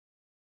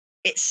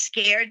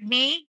scared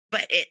me,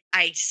 but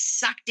I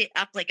sucked it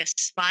up like a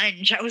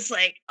sponge. I was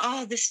like,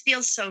 oh, this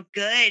feels so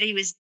good. He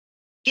was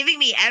giving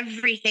me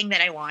everything that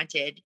I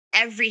wanted.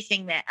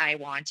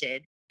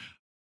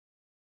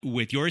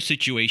 With your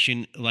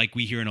situation, like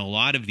we hear in a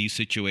lot of these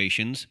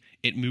situations,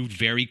 it moved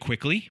very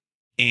quickly.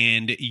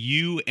 And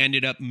you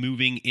ended up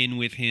moving in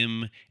with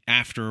him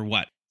after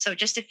what? So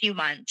just a few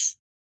months.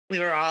 We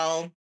were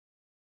all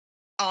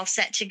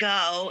set to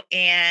go.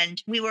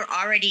 And we were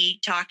already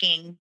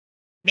talking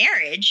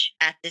marriage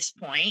at this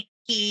point.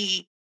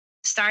 He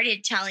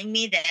started telling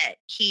me that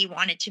he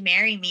wanted to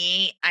marry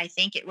me. I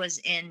think it was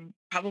in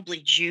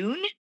probably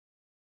June.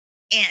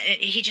 And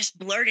he just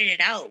blurted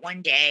it out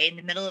one day in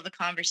the middle of a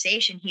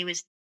conversation. He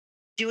was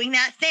doing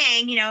that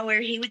thing,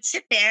 where he would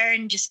sit there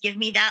and just give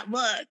me that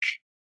look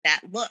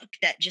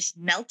that just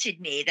melted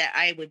me, that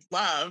I would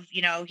love.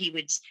 He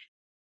would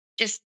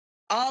just,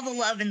 all the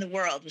love in the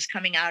world was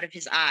coming out of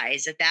his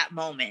eyes at that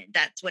moment.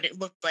 That's what it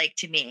looked like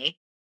to me.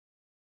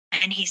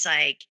 And he's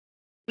like,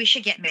 we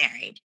should get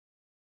married.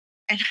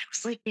 And I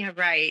was like, yeah,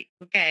 right.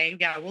 Okay.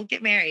 Yeah, we'll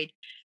get married.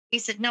 He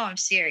said, no, I'm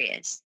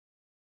serious.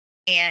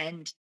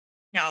 And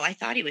no, I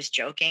thought he was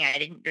joking. I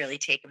didn't really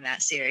take him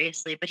that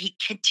seriously, but he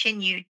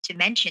continued to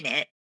mention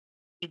it.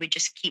 He would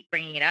just keep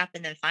bringing it up.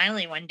 And then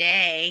finally one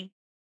day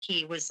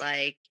he was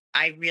like,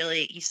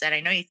 he said, I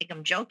know you think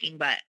I'm joking,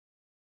 but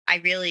I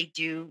really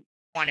do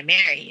want to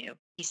marry you.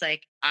 He's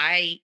like,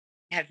 I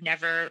have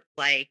never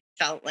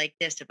felt like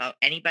this about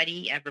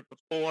anybody ever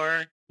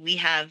before. We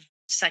have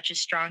such a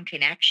strong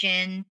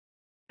connection.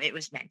 It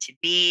was meant to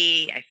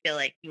be. I feel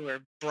like you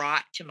were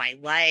brought to my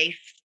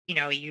life.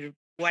 You're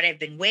what I've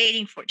been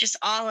waiting for, just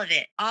all of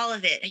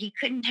it. He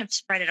couldn't have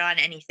spread it on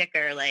any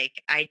thicker. Like,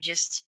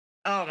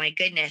 oh my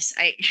goodness.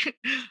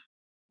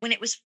 When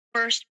it was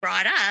first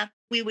brought up,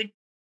 we would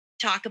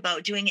talk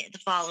about doing it the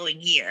following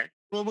year.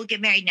 Well, we'll get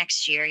married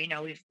next year.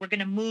 We're going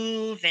to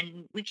move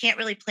and we can't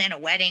really plan a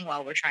wedding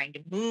while we're trying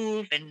to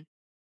move and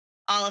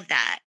all of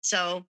that.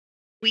 So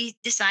we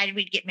decided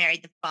we'd get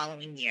married the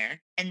following year.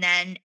 And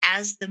then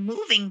as the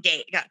moving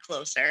date got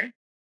closer,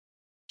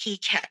 he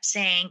kept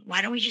saying,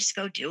 why don't we just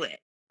go do it?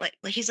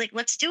 Like he's like,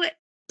 let's do it.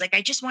 Like,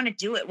 I just want to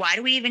do it. Why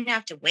do we even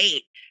have to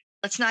wait?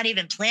 Let's not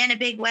even plan a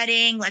big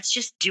wedding. Let's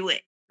just do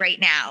it right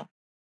now.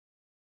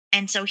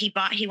 And so he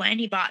bought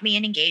me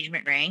an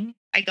engagement ring.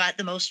 I got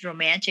the most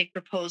romantic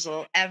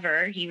proposal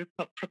ever. He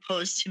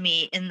proposed to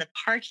me in the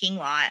parking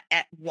lot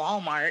at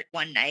Walmart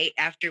one night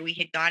after we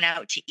had gone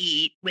out to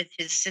eat with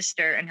his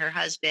sister and her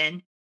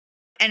husband.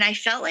 And I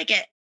felt like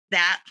at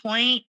that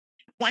point,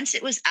 once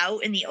it was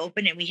out in the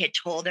open and we had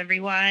told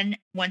everyone,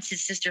 once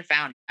his sister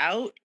found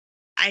out,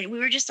 we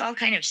were just all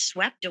kind of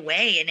swept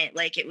away in it,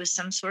 like it was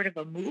some sort of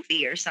a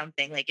movie or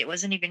something. Like it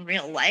wasn't even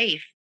real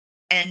life.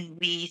 And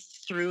we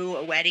threw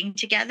a wedding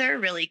together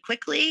really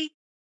quickly.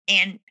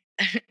 And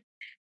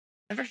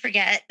never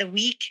forget the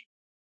week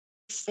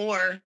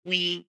before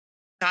we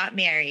got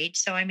married.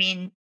 So, I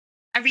mean,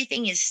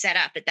 everything is set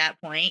up at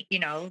that point. You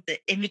know, the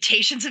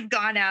invitations have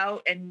gone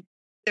out and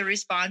the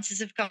responses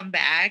have come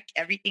back.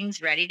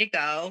 Everything's ready to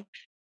go.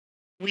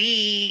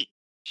 His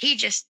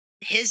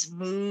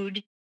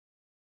mood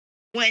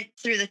went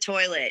through the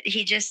toilet.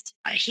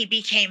 He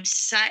became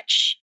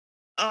such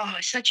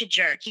a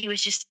jerk. He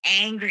was just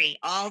angry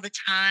all the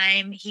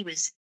time. He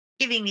was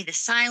giving me the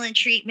silent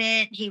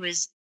treatment. He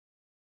was,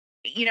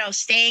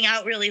 staying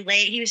out really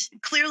late. He was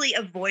clearly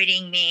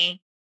avoiding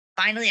me.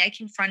 Finally, I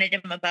confronted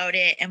him about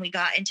it and we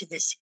got into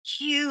this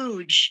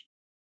huge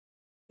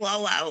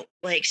blowout,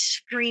 like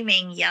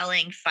screaming,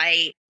 yelling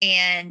fight.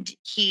 And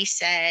he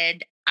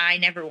said, I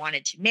never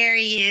wanted to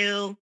marry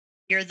you.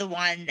 You're the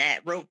one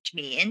that roped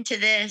me into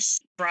this,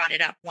 brought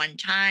it up one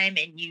time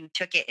and you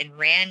took it and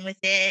ran with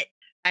it.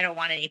 I don't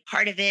want any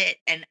part of it.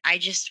 And I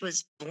just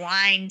was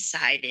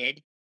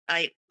blindsided.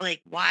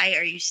 Why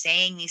are you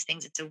saying these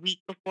things? It's a week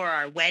before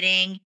our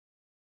wedding.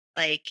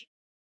 Like,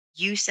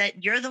 you said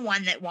you're the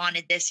one that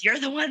wanted this. You're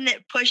the one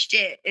that pushed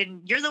it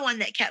and you're the one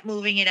that kept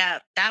moving it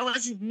up. That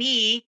wasn't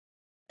me.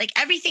 Like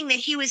everything that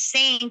he was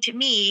saying to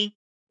me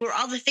were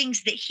all the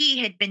things that he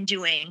had been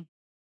doing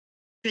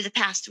through the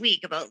past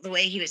week about the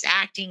way he was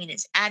acting and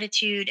his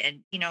attitude.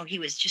 And, he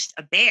was just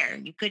a bear.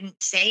 You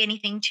couldn't say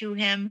anything to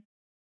him.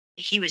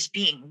 He was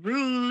being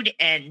rude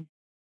and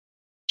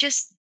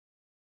just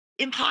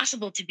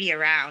impossible to be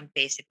around,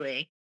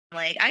 basically.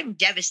 Like, I'm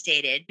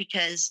devastated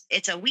because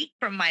it's a week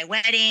from my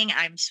wedding.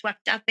 I'm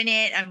swept up in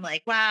it. I'm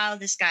like, wow,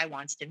 this guy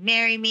wants to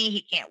marry me.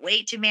 He can't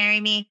wait to marry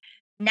me.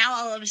 Now,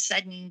 all of a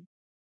sudden,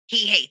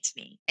 he hates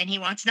me and he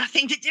wants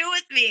nothing to do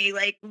with me.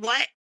 Like,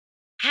 what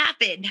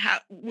happened?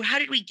 How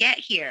did we get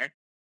here?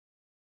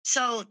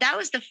 So that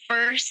was the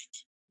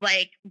first,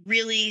 like,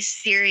 really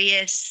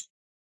serious,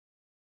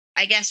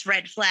 I guess,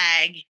 red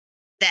flag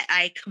that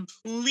I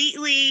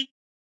completely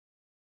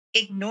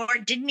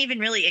ignored, didn't even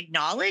really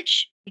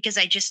acknowledge because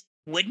I just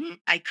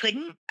I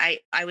couldn't.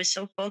 I was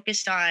so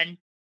focused on,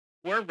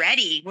 we're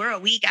ready. We're a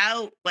week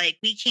out. Like,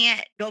 we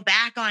can't go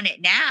back on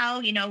it now.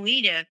 We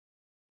need to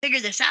figure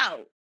this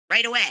out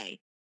right away.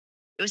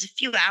 It was a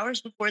few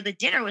hours before the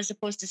dinner was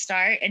supposed to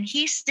start and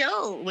he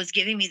still was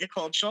giving me the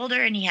cold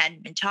shoulder and he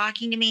hadn't been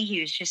talking to me.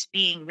 He was just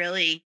being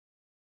really,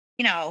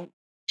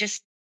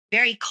 just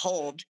very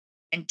cold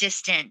and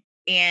distant.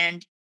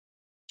 And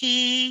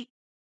he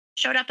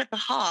showed up at the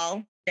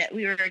hall that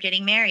we were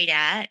getting married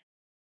at.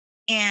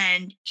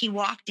 And he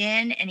walked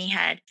in and he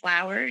had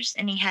flowers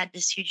and he had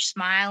this huge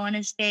smile on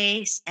his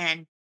face.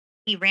 And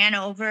he ran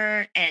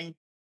over and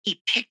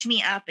he picked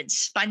me up and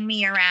spun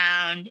me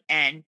around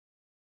and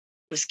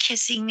was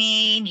kissing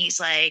me. And he's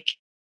like,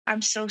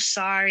 I'm so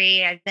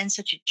sorry. I've been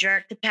such a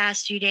jerk the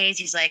past few days.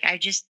 He's like,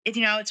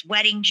 it's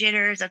wedding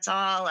jitters. That's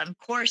all. Of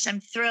course, I'm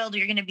thrilled.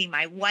 You're going to be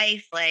my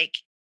wife. Like,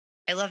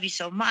 I love you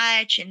so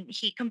much. And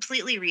he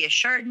completely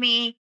reassured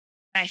me.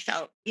 I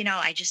felt,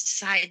 I just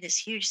sighed this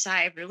huge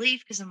sigh of relief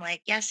because I'm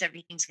like, yes,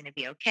 everything's going to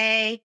be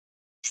okay.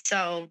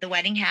 So the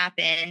wedding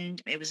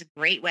happened. It was a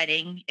great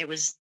wedding. It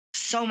was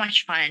so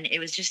much fun. It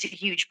was just a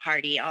huge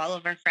party. All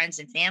of our friends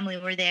and family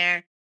were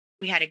there.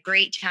 We had a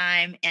great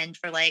time. And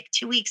for like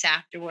 2 weeks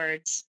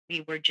afterwards,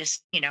 we were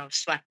just,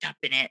 swept up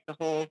in it. The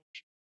whole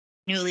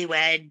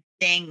newlywed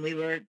thing, we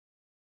were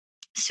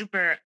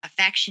super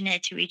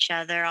affectionate to each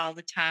other all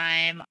the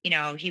time.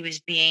 He was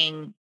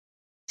being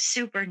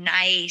super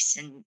nice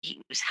and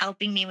he was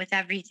helping me with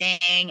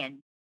everything. And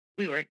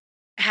we were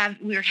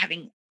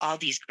having all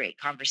these great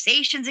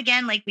conversations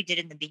again, like we did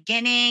in the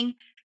beginning.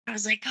 I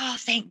was like, oh,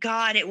 thank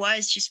God it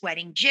was just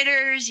wedding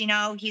jitters.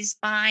 He's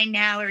fine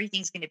now.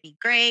 Everything's going to be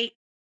great.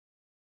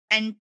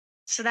 And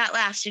so that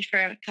lasted for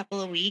a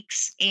couple of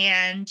weeks.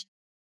 And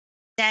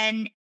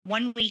then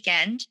one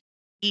weekend,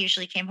 he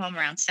usually came home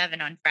around 7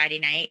 on Friday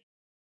night.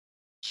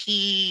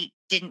 He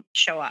didn't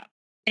show up.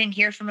 I didn't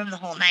hear from him the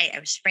whole night. I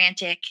was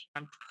frantic.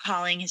 I'm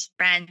calling his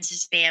friends,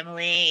 his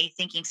family,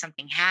 thinking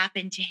something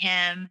happened to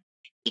him.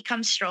 He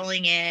comes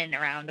strolling in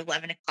around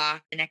 11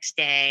 o'clock the next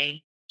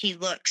day. He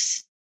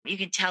looks, you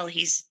can tell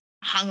he's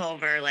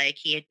hungover, like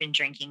he had been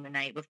drinking the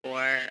night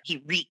before.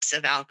 He reeks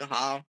of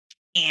alcohol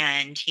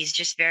and he's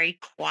just very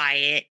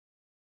quiet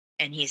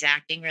and he's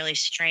acting really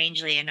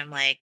strangely. And I'm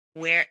like,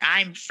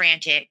 I'm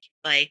frantic.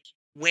 Like,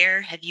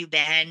 where have you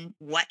been?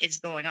 What is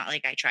going on?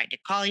 Like, I tried to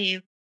call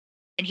you.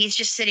 And he's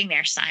just sitting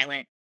there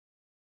silent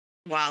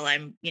while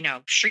I'm,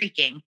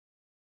 shrieking.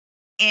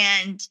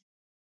 And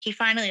he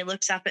finally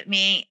looks up at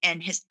me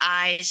and his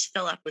eyes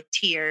fill up with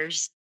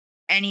tears.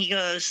 And he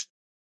goes,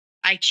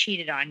 I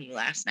cheated on you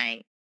last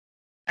night.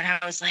 And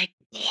I was like,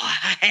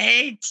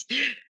 what?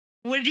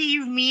 What do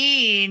you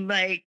mean?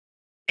 Like,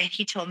 and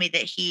he told me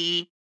that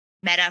he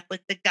met up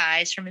with the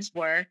guys from his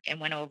work and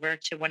went over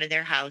to one of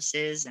their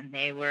houses, and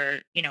they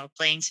were,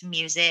 playing some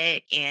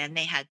music and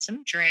they had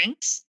some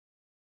drinks.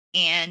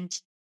 And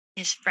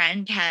his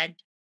friend had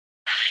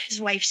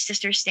his wife's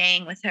sister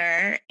staying with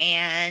her,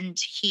 and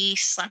he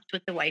slept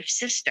with the wife's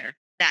sister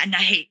that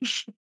night.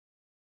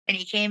 And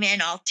he came in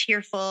all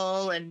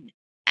tearful and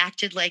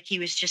acted like he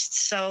was just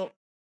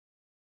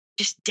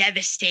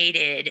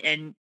devastated,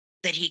 and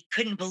that he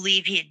couldn't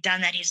believe he had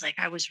done that. He's like,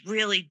 I was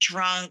really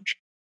drunk.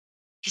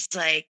 He's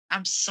like,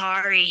 I'm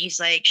sorry. He's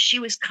like, she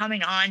was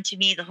coming on to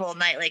me the whole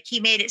night. Like, he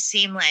made it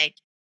seem like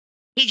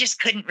he just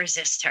couldn't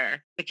resist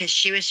her because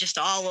she was just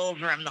all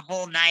over him the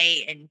whole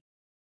night, and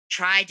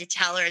tried to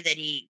tell her that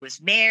he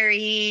was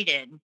married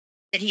and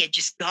that he had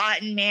just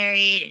gotten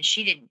married, and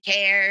she didn't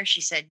care.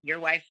 She said, your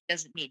wife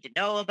doesn't need to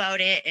know about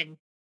it. And,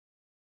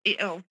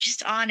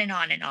 just on and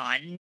on and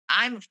on.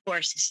 I'm, of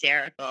course,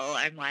 hysterical.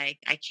 I'm like,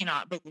 I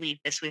cannot believe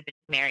this. We've been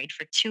married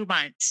for 2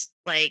 months.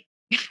 Like,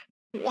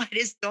 what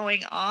is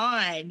going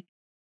on?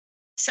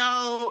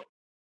 So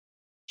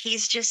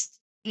he's just,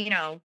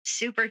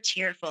 super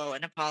tearful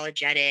and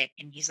apologetic.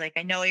 And he's like,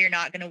 I know you're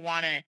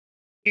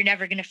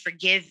never going to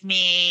forgive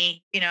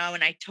me,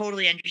 and I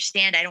totally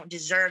understand. I don't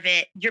deserve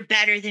it. You're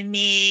better than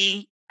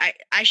me.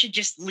 I should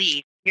just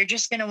leave. You're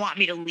just going to want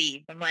me to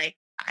leave. I'm like,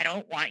 I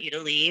don't want you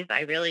to leave.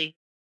 I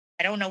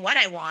don't know what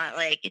I want.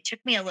 Like, it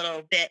took me a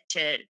little bit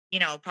to,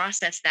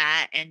 process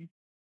that. And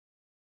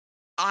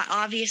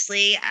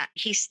obviously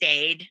he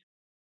stayed.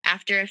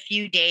 After a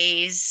few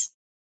days,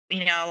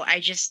 I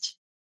just,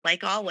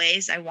 like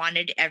always, I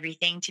wanted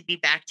everything to be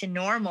back to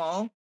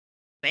normal.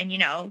 And,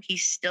 he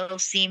still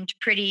seemed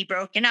pretty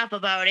broken up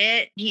about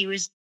it. He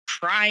was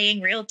crying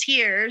real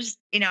tears,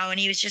 and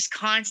he was just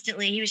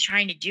he was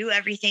trying to do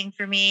everything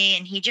for me.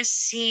 And he just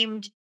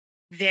seemed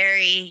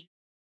very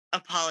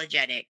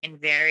apologetic and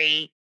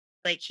very,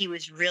 like, he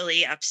was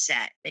really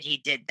upset that he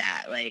did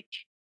that. Like,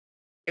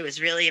 it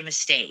was really a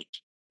mistake.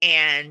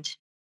 And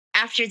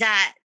after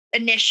that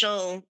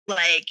initial,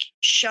 like,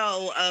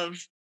 show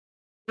of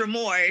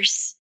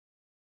remorse,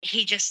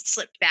 he just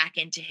slipped back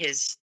into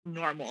his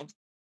normal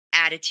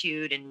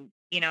attitude. And,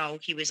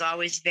 he was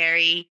always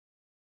very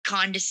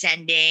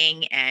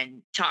condescending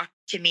and talked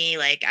to me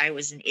like I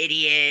was an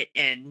idiot,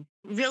 and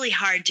really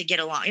hard to get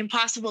along,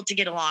 impossible to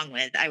get along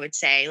with, I would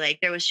say. Like,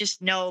 there was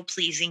just no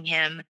pleasing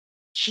him.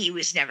 He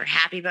was never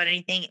happy about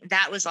anything.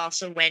 That was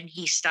also when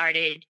he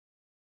started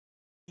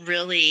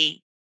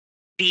really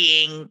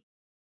being,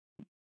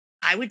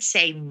 I would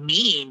say,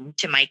 mean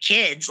to my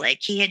kids. Like,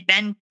 he had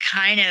been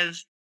kind of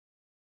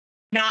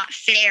not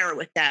fair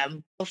with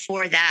them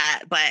before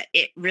that, but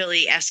it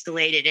really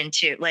escalated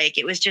into, like,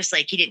 it was just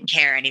like he didn't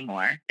care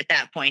anymore. At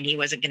that point, he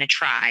wasn't going to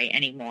try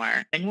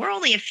anymore. And we're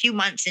only a few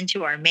months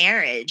into our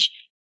marriage,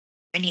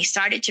 and he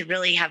started to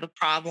really have a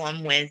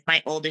problem with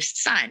my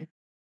oldest son.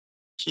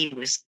 He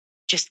was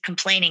just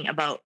complaining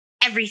about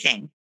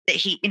everything that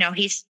he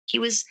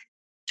was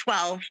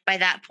 12 by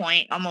that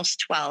point, almost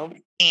 12.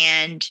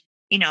 And,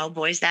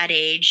 boys that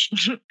age,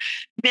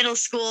 middle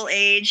school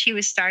age, he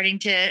was starting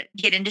to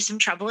get into some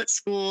trouble at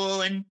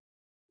school, and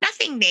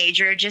nothing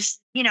major.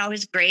 Just,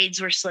 his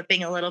grades were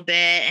slipping a little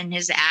bit, and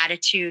his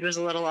attitude was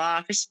a little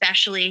off,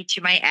 especially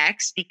to my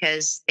ex,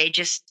 because they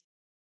just,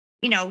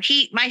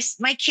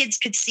 my kids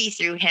could see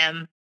through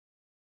him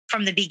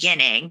from the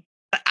beginning,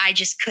 but I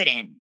just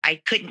couldn't.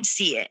 I couldn't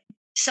see it.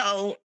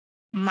 So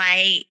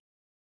my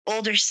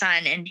older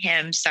son and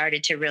him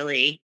started to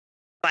really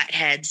butt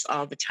heads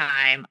all the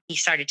time. He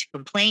started to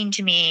complain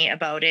to me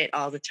about it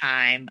all the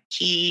time.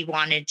 He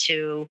wanted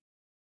to,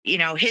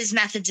 his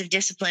methods of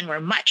discipline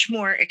were much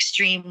more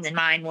extreme than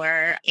mine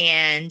were.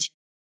 And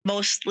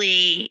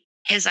mostly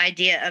his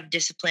idea of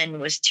discipline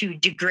was to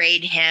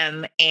degrade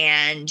him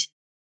and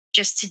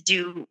just to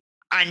do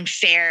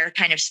unfair,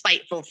 kind of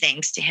spiteful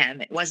things to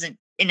him. It wasn't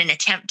in an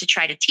attempt to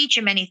try to teach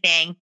him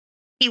anything.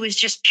 He was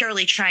just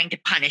purely trying to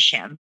punish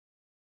him.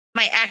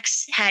 My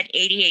ex had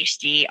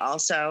ADHD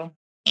also,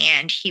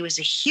 and he was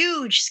a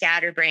huge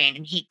scatterbrain,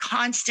 and he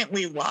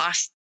constantly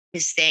lost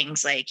his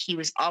things. Like, he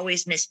was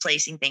always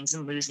misplacing things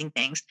and losing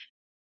things,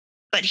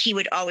 but he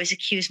would always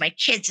accuse my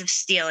kids of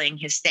stealing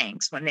his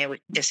things when they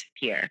would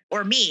disappear,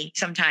 or me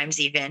sometimes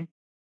even.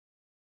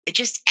 It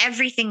just,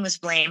 everything was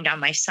blamed on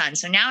my son.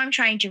 So now I'm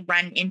trying to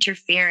run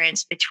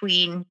interference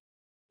between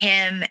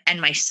him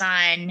and my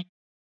son.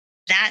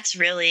 That's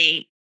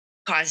really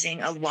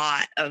causing a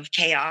lot of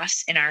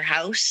chaos in our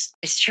house.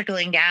 It's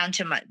trickling down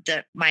to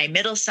my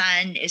middle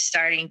son is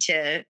starting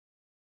to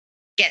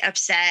get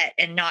upset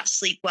and not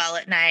sleep well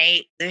at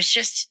night.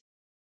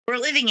 We're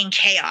living in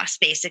chaos,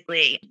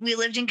 basically. We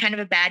lived in kind of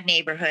a bad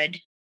neighborhood,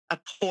 a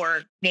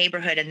poor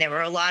neighborhood, and there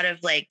were a lot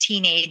of, like,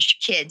 teenage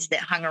kids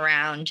that hung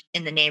around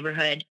in the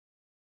neighborhood.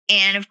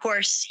 And of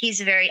course, he's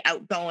a very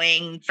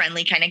outgoing,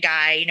 friendly kind of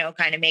guy,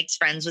 kind of makes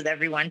friends with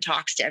everyone,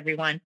 talks to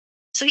everyone.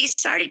 So he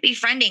started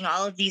befriending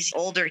all of these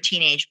older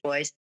teenage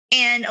boys.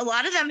 And a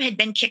lot of them had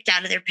been kicked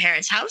out of their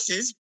parents'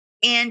 houses,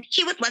 and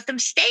he would let them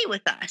stay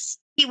with us.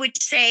 He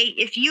would say,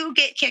 if you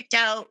get kicked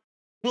out,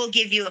 we'll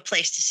give you a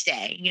place to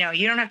stay. You know,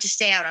 you don't have to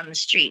stay out on the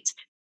streets.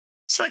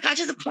 So it got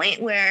to the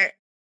point where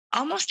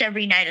almost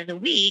every night of the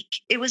week,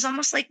 it was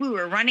almost like we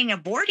were running a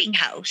boarding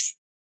house.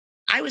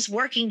 I was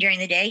working during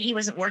the day. He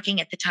wasn't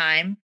working at the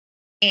time.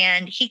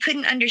 And he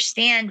couldn't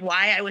understand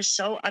why I was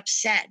so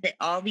upset that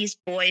all these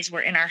boys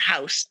were in our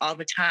house all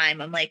the time.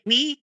 I'm like,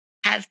 we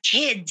have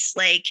kids.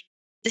 Like,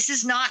 this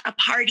is not a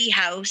party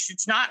house.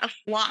 It's not a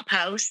flop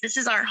house. This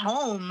is our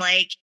home.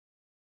 Like,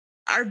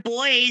 our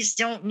boys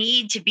don't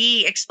need to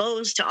be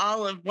exposed to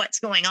all of what's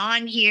going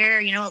on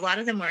here. You know, a lot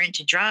of them were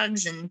into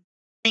drugs and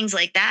things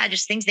like that,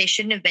 just things they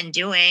shouldn't have been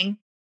doing.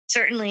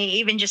 Certainly,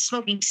 even just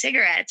smoking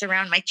cigarettes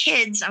around my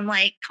kids. I'm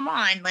like, come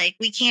on, like,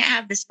 we can't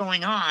have this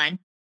going on.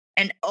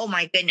 And oh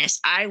my goodness,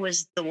 I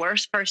was the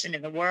worst person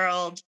in the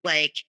world.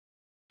 Like,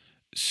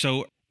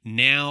 so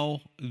now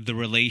the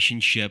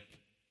relationship,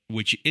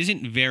 which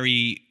isn't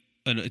very,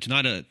 it's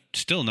not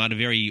still not a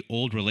very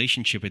old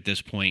relationship at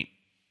this point,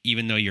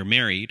 even though you're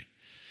married,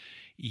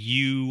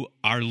 you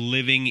are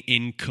living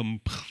in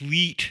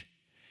complete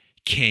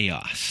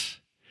chaos.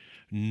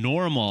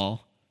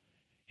 Normal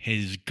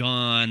has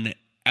gone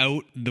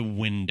out the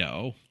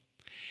window.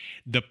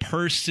 The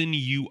person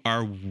you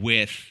are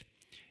with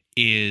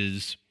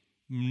is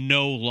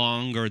no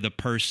longer the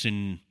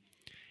person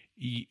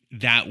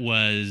that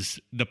was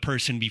the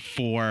person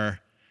before.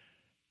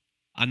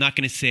 I'm not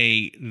going to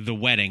say the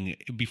wedding,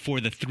 before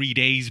the 3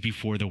 days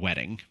before the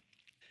wedding.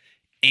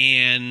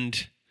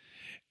 And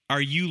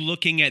are you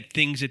looking at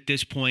things at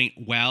this point?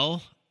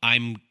 Well,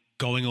 I'm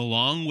going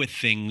along with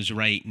things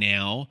right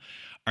now.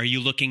 Are you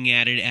looking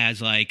at it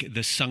as like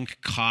the sunk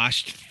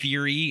cost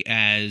theory,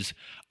 as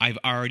I've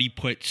already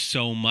put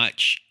so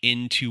much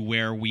into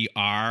where we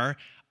are,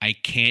 I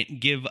can't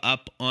give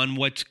up on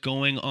what's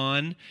going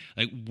on?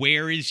 Like,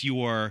 where is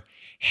your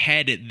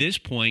head at this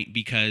point?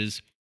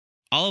 Because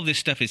all of this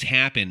stuff has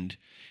happened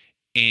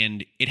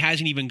and it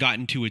hasn't even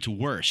gotten to its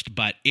worst,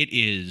 but it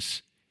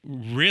is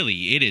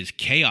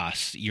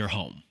chaos, your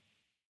home.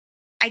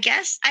 I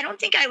guess I don't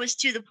think I was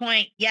to the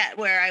point yet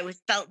where I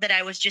felt that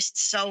I was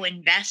just so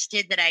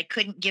invested that I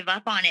couldn't give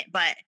up on it.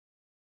 But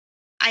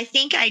I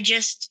think I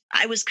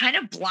was kind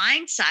of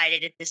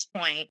blindsided at this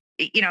point.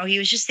 You know, he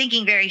was just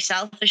thinking very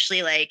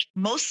selfishly, like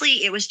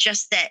mostly it was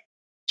just that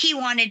he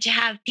wanted to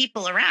have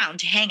people around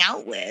to hang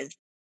out with.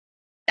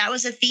 That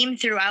was a theme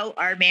throughout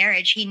our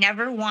marriage. He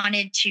never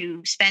wanted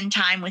to spend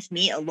time with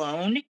me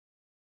alone.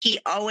 He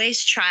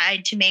always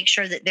tried to make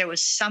sure that there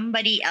was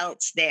somebody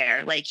else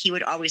there. Like, he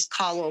would always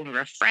call over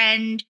a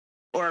friend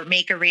or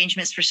make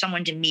arrangements for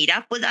someone to meet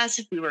up with us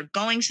if we were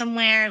going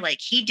somewhere. Like,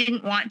 he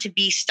didn't want to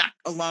be stuck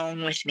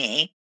alone with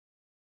me.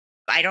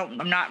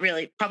 I'm not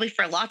really, probably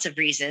for lots of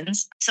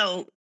reasons.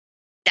 So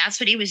that's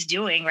what he was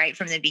doing right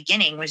from the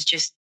beginning, was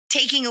just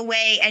taking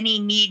away any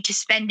need to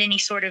spend any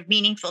sort of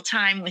meaningful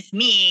time with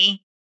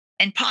me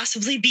and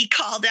possibly be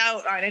called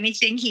out on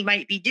anything he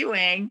might be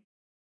doing,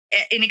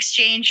 in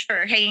exchange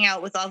for hanging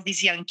out with all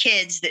these young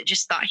kids that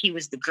just thought he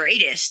was the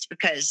greatest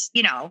because,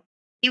 you know,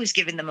 he was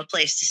giving them a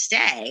place to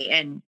stay.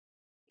 And,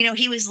 you know,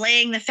 he was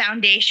laying the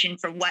foundation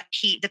for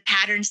the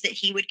patterns that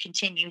he would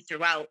continue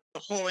throughout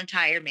the whole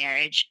entire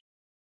marriage.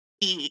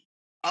 He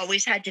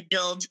always had to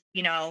build,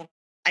 you know,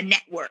 a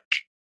network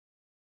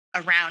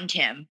around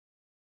him.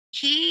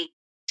 He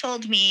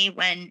told me,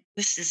 when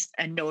this is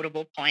a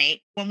notable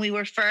point, when we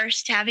were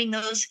first having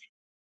those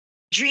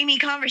dreamy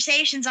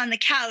conversations on the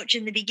couch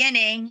in the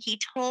beginning, he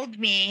told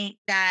me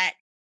that,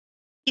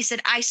 he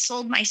said, I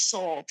sold my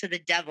soul to the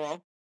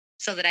devil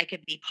so that I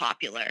could be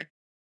popular.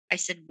 I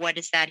said, what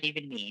does that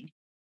even mean?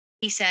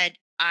 He said,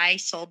 I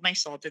sold my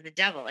soul to the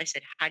devil. I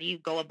said, how do you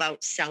go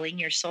about selling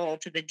your soul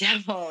to the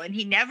devil? And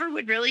he never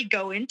would really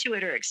go into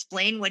it or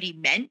explain what he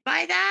meant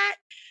by that.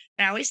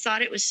 And I always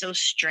thought it was so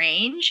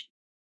strange,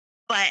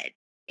 but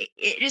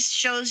it just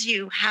shows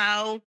you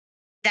how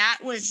that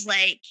was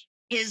like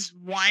his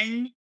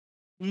one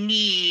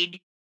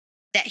need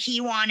that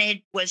he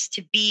wanted, was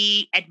to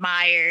be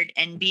admired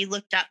and be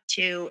looked up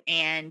to.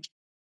 And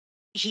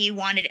he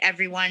wanted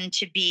everyone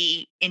to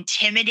be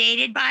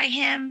intimidated by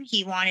him.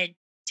 He wanted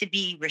to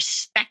be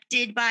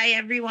respected by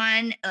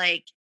everyone.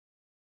 Like,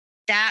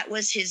 that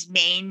was his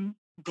main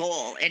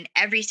goal. In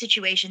every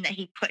situation that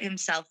he put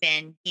himself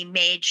in, he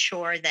made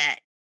sure that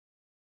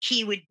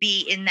he would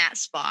be in that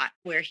spot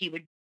where he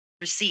would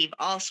receive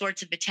all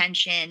sorts of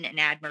attention and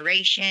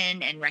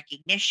admiration and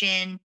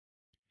recognition.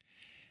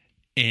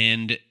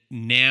 And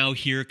now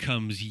here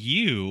comes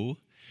you,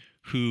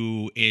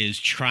 who is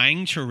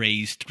trying to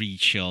raise 3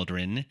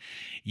 children.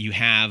 You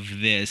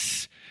have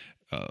this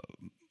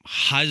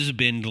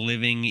husband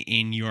living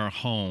in your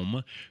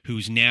home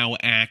who's now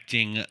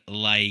acting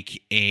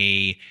like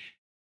a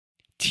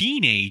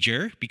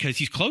teenager, because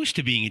he's close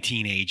to being a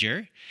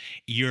teenager.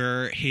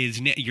 You're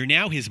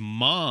now his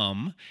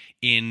mom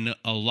in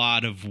a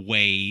lot of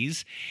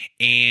ways,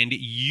 and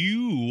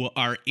you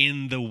are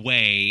in the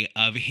way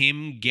of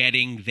him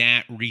getting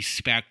that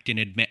respect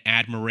and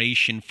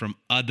admiration from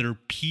other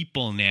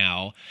people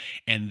now,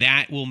 and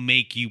that will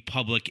make you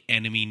public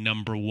enemy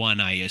number one,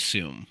 I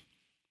assume.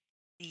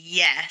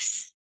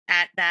 Yes,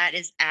 that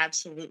is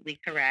absolutely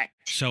correct.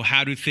 So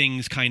how do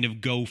things kind of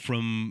go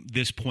from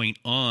this point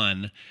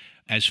on,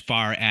 as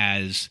far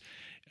as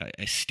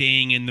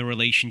staying in the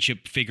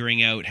relationship,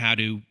 figuring out how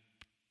to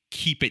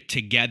keep it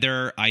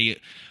together? I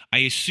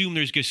assume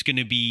there's just going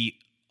to be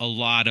a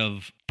lot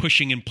of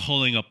pushing and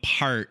pulling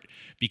apart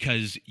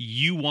because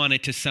you want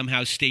it to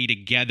somehow stay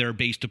together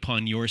based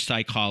upon your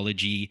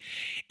psychology,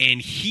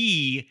 and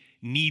he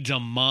needs a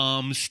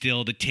mom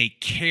still to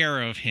take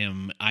care of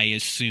him, I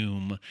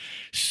assume.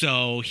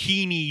 So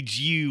he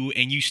needs you,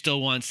 and you still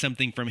want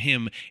something from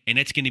him, and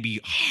it's going to be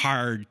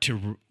hard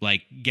to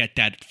like get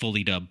that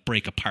fully to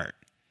break apart.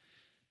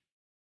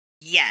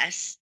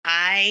 Yes,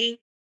 at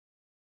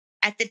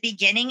the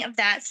beginning of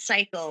that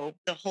cycle,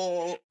 the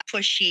whole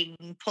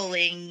pushing,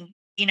 pulling,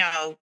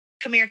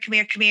 come here,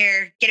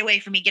 get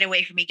away from me, get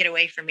away from me, get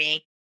away from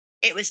me.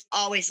 It was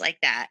always like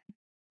that.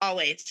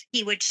 Always.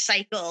 He would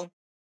cycle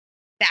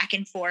back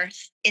and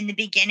forth. In the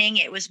beginning,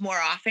 it was more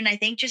often, I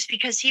think, just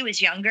because he was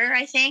younger,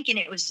 I think, and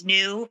it was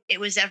new. It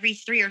was every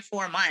 3 or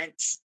 4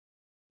 months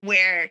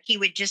where he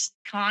would just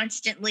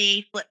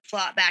constantly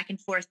flip-flop back and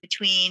forth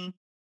between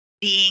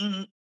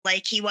being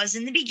like he was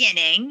in the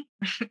beginning,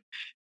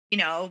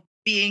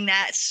 being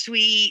that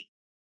sweet,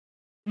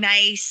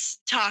 nice,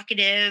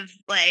 talkative,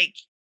 like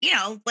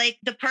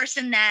the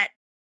person that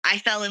I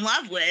fell in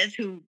love with,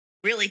 who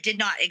really did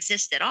not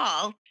exist at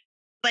all.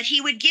 But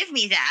he would give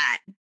me that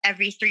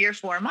every 3 or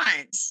 4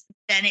 months.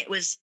 Then it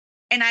was,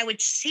 and I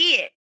would see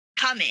it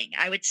coming.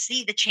 I would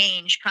see the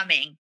change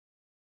coming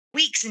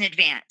weeks in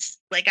advance.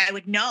 Like I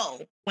would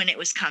know when it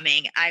was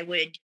coming. I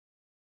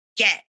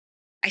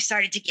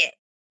started to get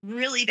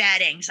really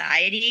bad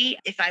anxiety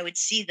if I would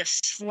see the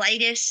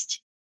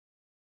slightest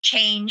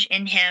change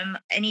in him,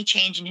 any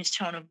change in his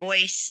tone of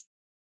voice,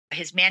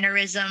 his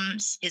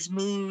mannerisms, his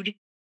mood,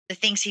 the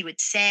things he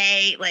would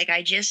say. Like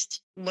I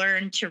just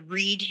learned to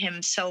read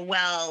him so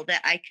well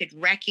that I could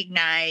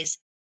recognize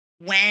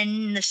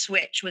when the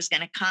switch was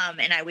going to come,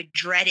 and I would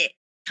dread it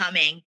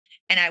coming,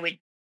 and I would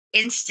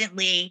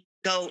instantly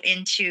go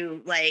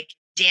into like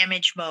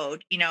damage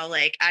mode,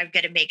 like I've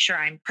got to make sure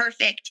I'm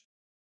perfect.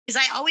 Because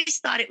I always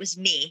thought it was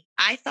me.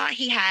 I thought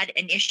he had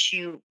an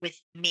issue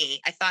with me.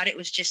 I thought it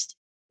was just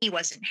he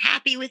wasn't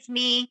happy with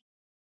me,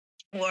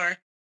 or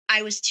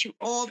I was too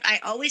old. I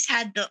always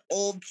had the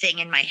old thing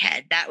in my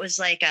head. That was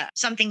like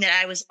something that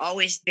I was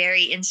always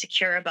very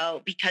insecure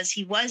about because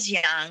he was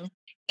young.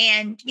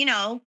 And,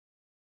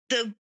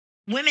 the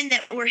women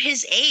that were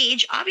his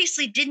age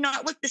obviously did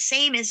not look the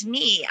same as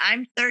me.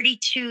 I'm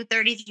 32,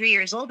 33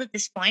 years old at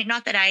this point.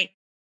 Not that I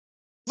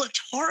looked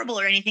horrible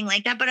or anything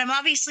like that, but I'm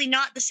obviously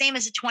not the same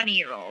as a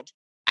 20-year-old.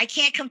 I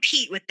can't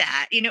compete with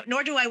that,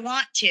 nor do I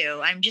want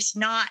to. I'm just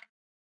not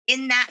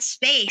in that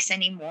space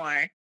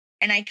anymore.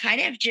 And I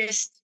kind of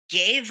just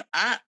gave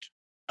up,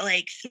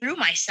 like threw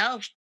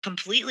myself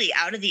completely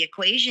out of the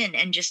equation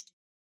and just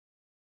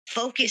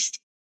focused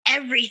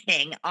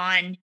everything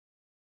on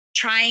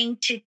trying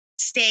to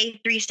stay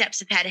 3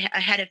 steps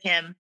ahead of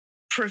him,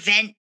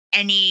 prevent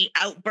any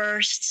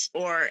outbursts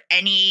or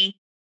any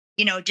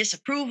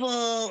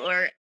disapproval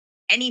or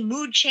any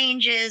mood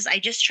changes. I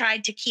just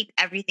tried to keep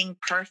everything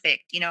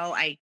perfect.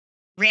 I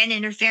ran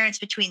interference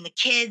between the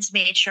kids,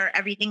 made sure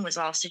everything was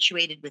all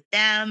situated with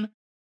them.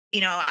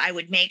 I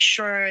would make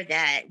sure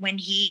that when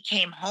he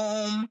came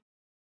home,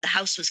 the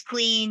house was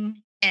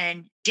clean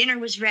and dinner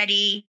was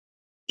ready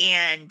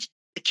and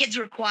the kids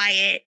were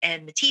quiet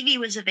and the TV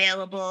was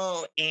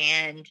available,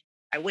 and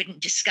I wouldn't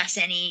discuss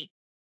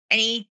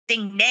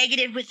anything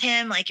negative with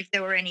him. Like if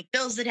there were any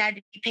bills that had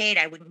to be paid,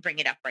 I wouldn't bring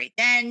it up right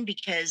then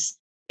because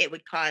it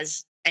would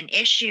cause an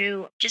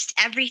issue. Just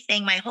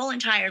everything, my whole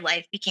entire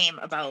life became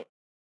about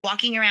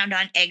walking around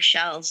on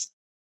eggshells,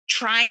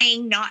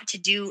 trying not to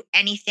do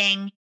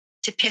anything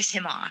to piss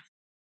him off,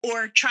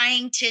 or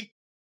trying to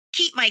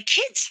keep my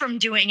kids from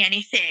doing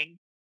anything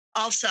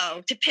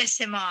also to piss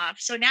him off.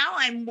 So now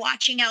I'm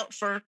watching out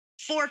for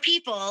 4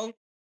 people,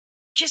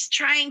 just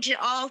trying to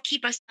all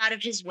keep us out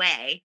of his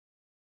way.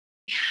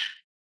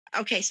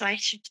 Okay, so I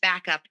should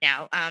back up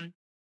now.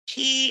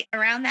 He,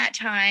 around that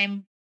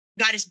time,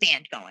 got his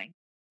band going.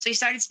 So he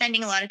started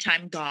spending a lot of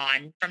time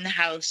gone from the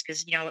house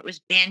because, it was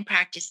band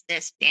practice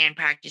this, band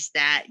practice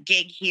that,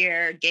 gig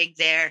here, gig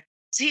there.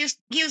 So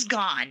he was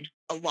gone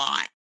a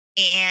lot.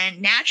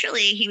 And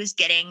naturally, he was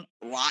getting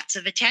lots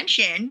of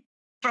attention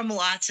from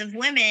lots of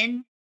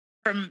women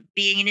from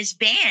being in his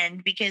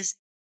band because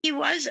he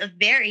was a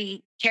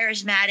very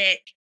charismatic,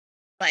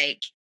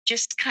 like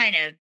just kind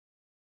of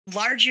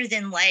larger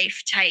than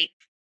life type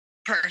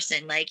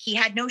person. Like he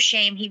had no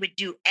shame. He would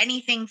do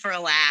anything for a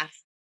laugh.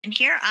 And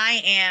here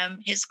I am,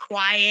 his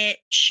quiet,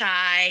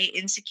 shy,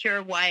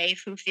 insecure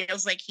wife who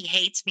feels like he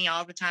hates me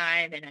all the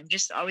time. And I'm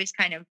just always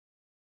kind of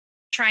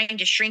trying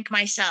to shrink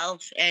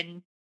myself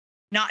and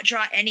not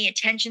draw any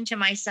attention to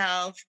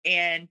myself.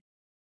 And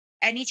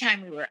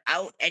anytime we were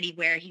out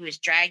anywhere, he was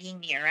dragging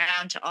me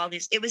around to all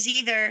these. It was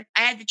either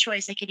I had the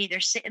choice. I could either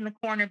sit in the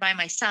corner by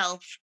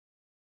myself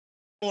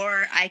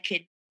or I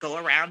could go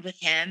around with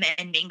him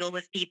and mingle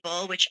with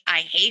people, which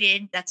I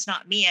hated. That's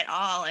not me at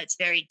all. It's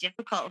very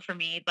difficult for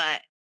me,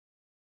 but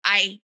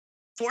I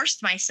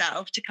forced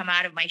myself to come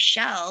out of my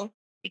shell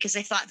because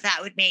I thought that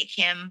would make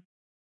him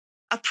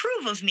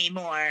approve of me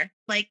more.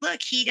 Like,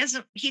 look, he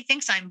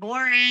thinks I'm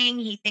boring.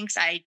 He thinks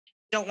I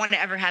don't want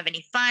to ever have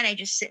any fun. I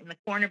just sit in the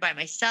corner by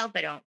myself.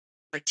 I don't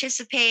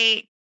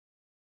participate.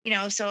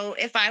 So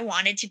if I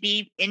wanted to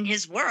be in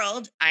his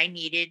world, I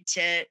needed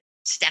to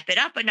step it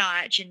up a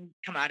notch and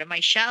come out of my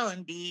shell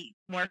and be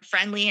more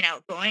friendly and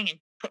outgoing and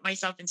put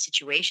myself in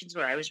situations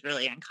where I was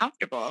really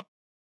uncomfortable.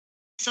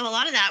 So a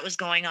lot of that was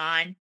going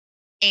on.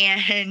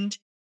 And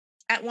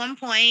at one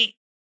point,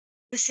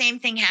 the same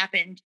thing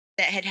happened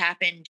that had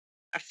happened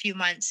a few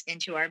months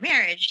into our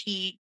marriage.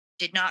 He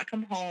did not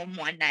come home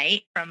one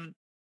night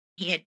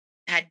he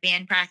had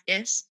band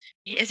practice,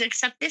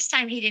 except this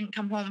time he didn't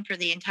come home for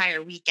the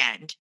entire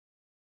weekend.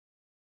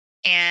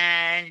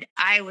 And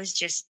I was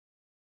just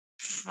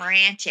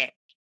frantic.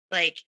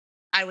 Like,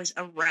 I was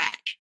a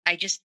wreck. I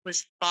just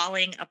was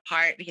falling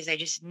apart because I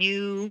just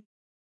knew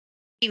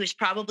he was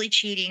probably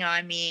cheating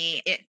on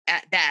me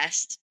at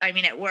best. I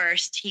mean, at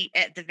worst,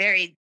 at the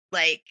very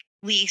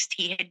least,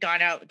 he had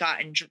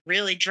gotten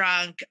really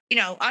drunk.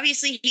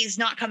 Obviously he's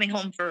not coming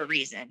home for a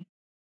reason.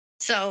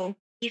 So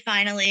he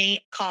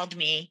finally called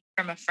me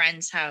from a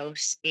friend's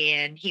house,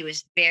 and he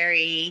was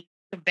very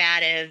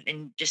combative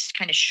and just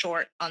kind of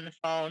short on the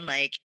phone.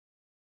 Like,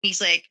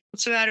 he's like,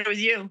 "What's the matter with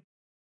you?"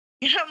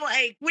 And I'm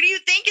like, "What do you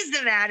think is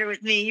the matter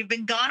with me? You've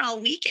been gone all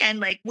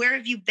weekend. Like, where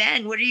have you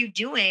been? What are you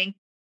doing?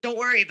 Don't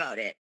worry about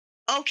it."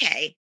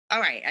 Okay. All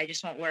right. I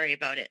just won't worry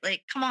about it.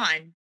 Like, come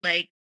on.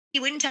 Like, he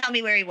wouldn't tell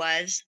me where he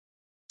was.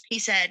 He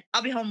said,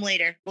 "I'll be home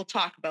later. We'll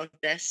talk about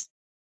this."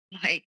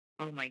 Like,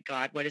 oh my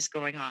God, what is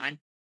going on?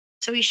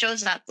 So he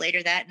shows up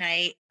later that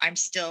night. I'm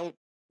still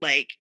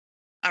like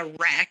a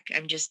wreck.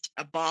 I'm just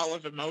a ball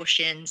of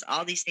emotions.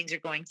 All these things are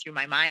going through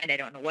my mind. I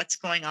don't know what's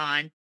going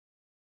on.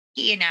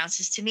 He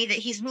announces to me that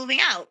he's moving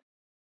out.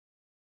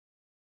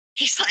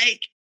 He's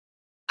like,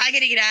 "I got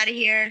to get out of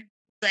here.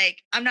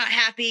 Like, I'm not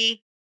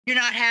happy. You're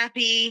not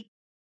happy.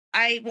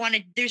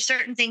 There's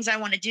certain things I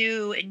want to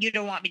do, and you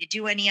don't want me to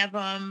do any of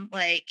them.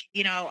 Like,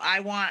 I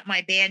want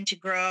my band to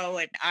grow,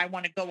 and I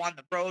want to go on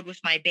the road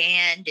with my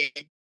band,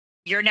 and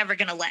you're never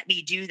going to let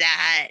me do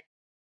that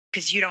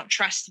because you don't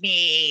trust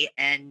me.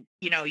 And,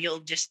 you'll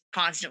just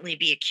constantly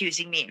be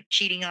accusing me of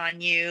cheating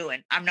on you,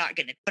 and I'm not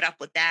going to put up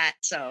with that.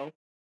 So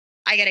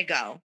I got to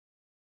go."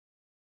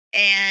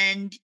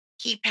 And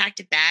he packed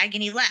a bag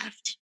and he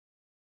left.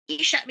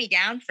 He shut me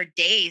down for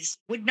days,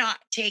 would not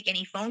take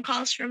any phone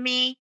calls from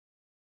me,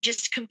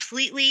 just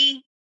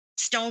completely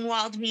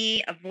stonewalled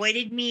me,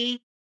 avoided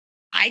me.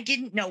 I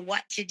didn't know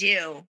what to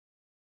do.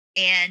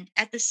 And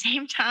at the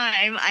same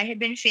time, I had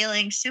been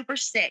feeling super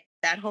sick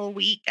that whole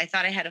week. I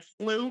thought I had a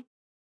flu.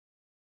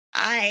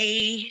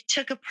 I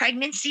took a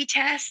pregnancy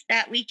test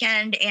that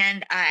weekend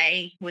and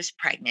I was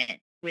pregnant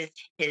with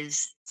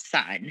his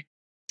son.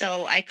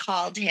 So I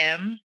called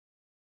him.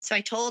 So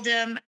I told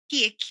him,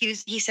 he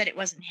said it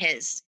wasn't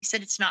his. He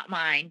said, "It's not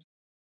mine."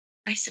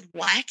 I said,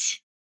 "What?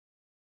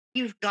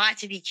 You've got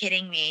to be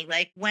kidding me.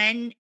 Like,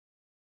 when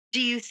do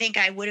you think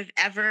I would have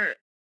ever,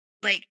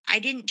 I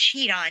didn't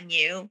cheat on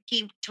you."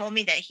 He told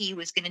me that he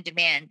was going to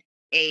demand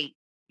a,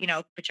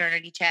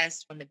 paternity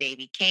test when the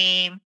baby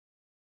came.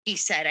 He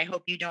said, "I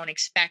hope you don't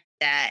expect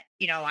that,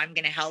 I'm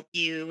going to help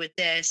you with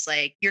this.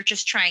 Like, you're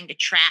just trying to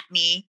trap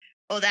me.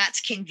 Oh,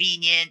 that's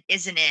convenient,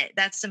 isn't it?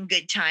 That's some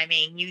good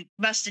timing. You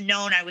must have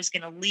known I was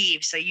going to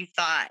leave, so you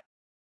thought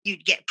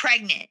you'd get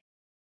pregnant.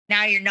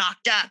 Now you're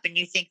knocked up and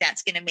you think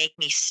that's going to make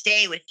me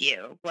stay with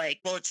you. Like,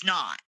 well, it's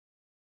not.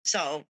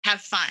 So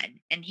have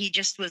fun." And he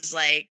just was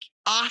like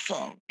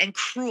awful and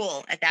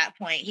cruel at that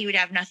point. He would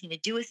have nothing to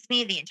do with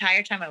me the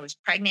entire time I was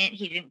pregnant.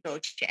 He didn't go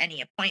to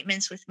any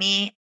appointments with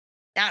me.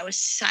 That was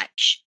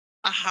such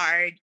a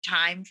hard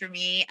time for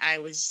me. I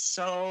was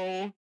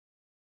so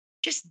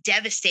just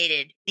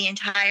devastated the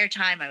entire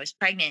time I was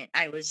pregnant.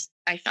 I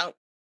felt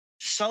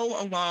so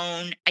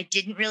alone. I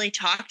didn't really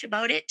talk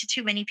about it to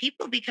too many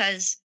people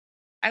because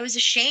I was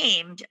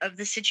ashamed of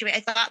the situation.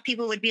 I thought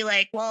people would be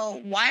like, "Well,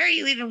 why are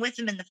you even with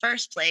him in the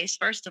first place?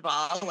 First of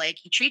all, like,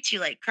 he treats you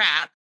like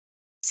crap.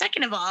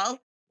 Second of all,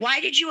 why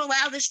did you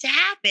allow this to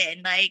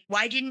happen? Like,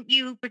 why didn't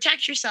you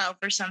protect yourself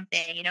or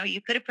something?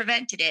 You could have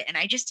prevented it." And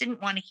I just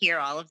didn't want to hear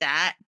all of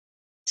that.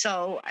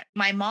 So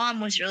my mom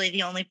was really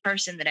the only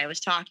person that I was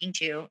talking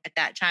to at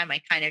that time. I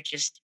kind of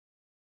just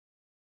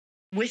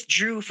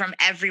withdrew from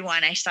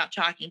everyone. I stopped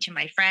talking to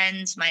my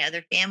friends, my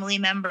other family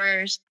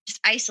members, just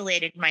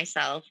isolated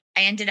myself.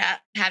 I ended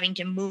up having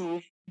to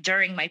move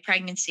during my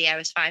pregnancy. I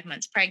was 5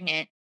 months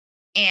pregnant.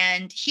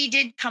 And he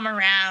did come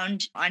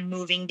around on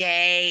moving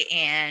day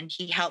and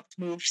he helped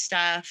move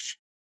stuff,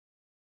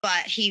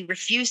 but he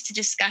refused to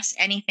discuss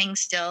anything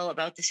still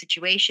about the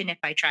situation. If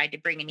I tried to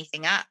bring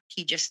anything up,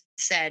 he just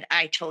said,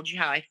 I told you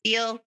how I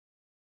feel.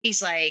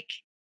 He's like,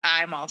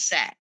 I'm all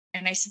set.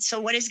 And I said, so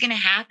what is going to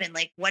happen?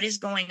 Like, what is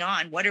going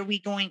on? What are we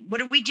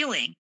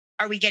doing?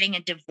 Are we getting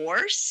a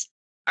divorce?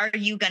 Are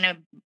you going to,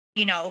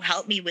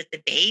 help me with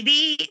the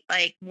baby?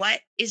 Like, what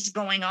is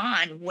going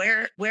on?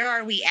 Where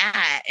are we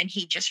at? And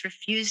he just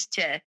refused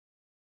to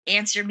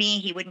answer me.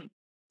 He wouldn't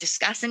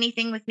discuss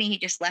anything with me. He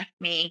just left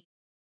me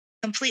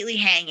completely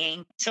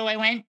hanging. So I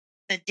went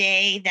the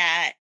day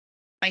that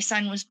my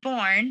son was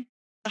born.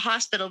 The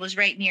hospital was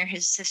right near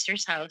his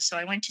sister's house. So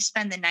I went to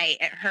spend the night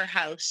at her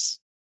house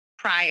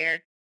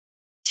prior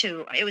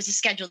to, it was a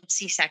scheduled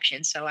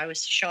C-section. So I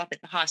was to show up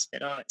at the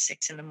hospital at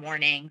 6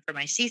 a.m. for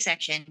my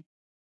C-section.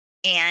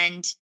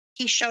 And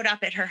he showed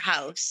up at her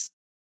house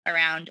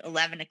around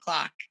 11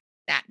 o'clock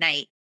that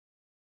night.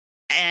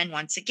 And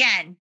once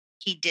again,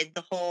 he did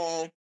the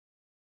whole,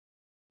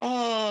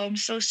 oh, I'm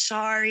so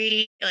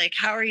sorry. Like,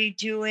 how are you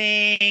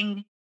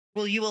doing?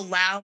 Will you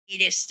allow me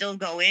to still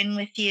go in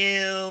with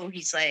you?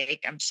 He's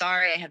like, I'm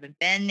sorry, I haven't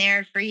been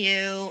there for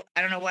you.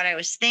 I don't know what I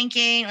was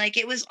thinking. Like,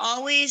 it was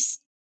always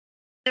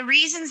the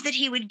reasons that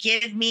he would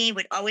give me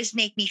would always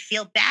make me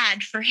feel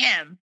bad for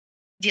him,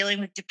 dealing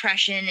with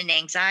depression and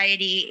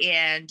anxiety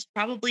and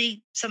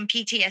probably some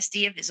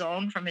PTSD of his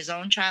own from his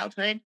own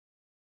childhood.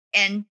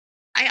 And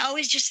I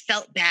always just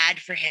felt bad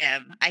for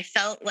him. I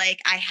felt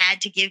like I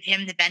had to give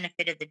him the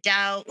benefit of the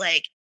doubt.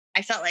 Like,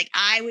 I felt like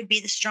I would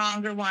be the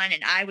stronger one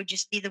and I would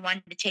just be the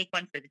one to take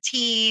one for the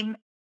team,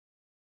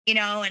 and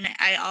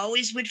I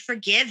always would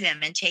forgive him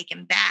and take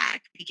him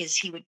back because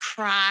he would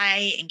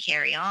cry and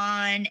carry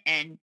on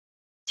and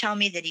tell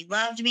me that he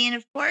loved me. And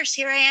of course,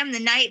 here I am the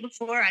night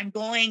before I'm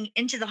going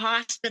into the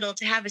hospital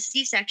to have a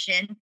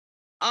C-section.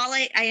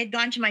 I had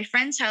gone to my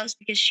friend's house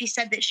because she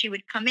said that she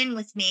would come in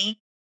with me.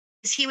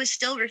 He was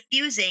still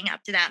refusing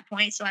up to that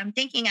point. So I'm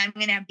thinking I'm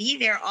going to be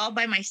there all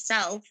by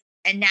myself.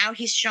 And now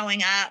he's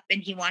showing up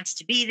and he wants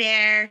to be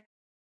there.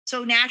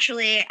 So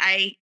naturally,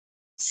 I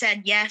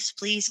said, yes,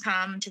 please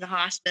come to the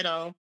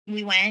hospital.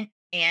 We went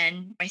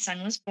and my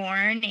son was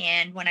born.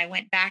 And when I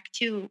went back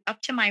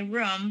up to my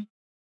room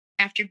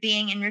after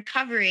being in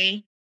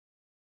recovery,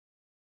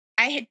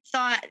 I had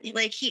thought,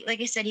 like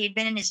I said, he had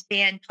been in his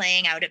band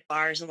playing out at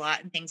bars a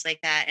lot and things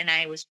like that. And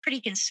I was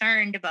pretty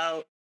concerned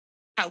about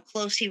how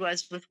close he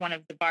was with one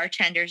of the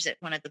bartenders at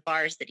one of the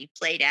bars that he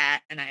played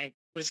at. And I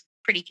was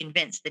pretty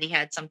convinced that he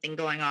had something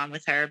going on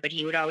with her, but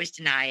he would always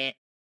deny it.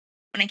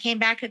 When I came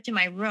back up to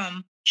my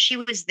room, she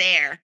was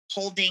there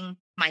holding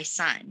my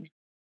son.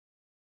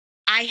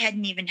 I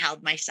hadn't even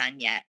held my son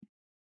yet.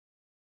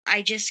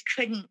 I just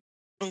couldn't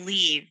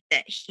believe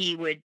that he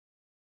would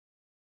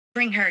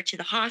bring her to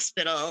the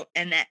hospital,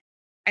 and that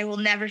I will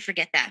never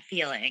forget that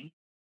feeling.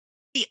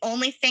 The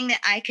only thing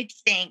that I could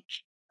think,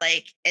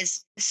 like,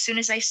 as soon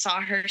as I saw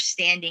her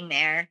standing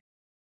there,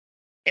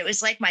 it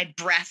was like my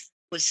breath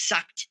was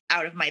sucked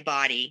out of my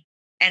body.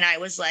 And I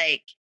was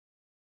like,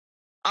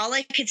 all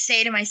I could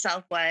say to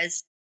myself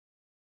was,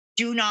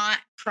 do not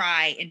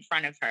cry in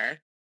front of her.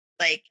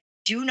 Like,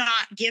 do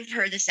not give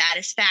her the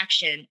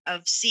satisfaction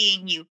of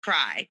seeing you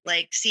cry,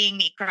 like seeing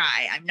me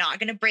cry. I'm not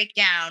going to break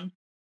down.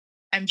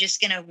 I'm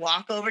just going to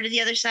walk over to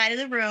the other side of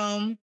the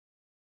room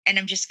and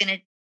I'm just going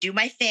to do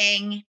my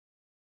thing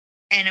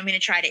and I'm going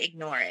to try to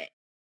ignore it.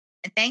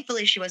 And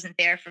thankfully she wasn't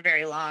there for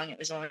very long. It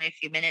was only a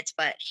few minutes,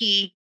 but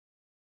he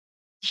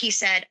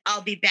said,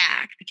 I'll be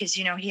back, because,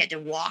 he had to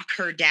walk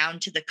her down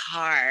to the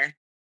car.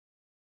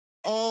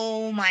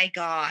 Oh my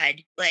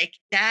God. Like,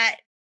 that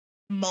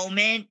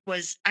moment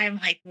was, I'm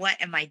like, what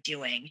am I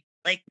doing?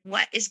 Like,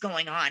 what is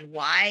going on?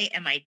 Why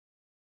am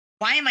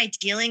I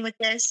dealing with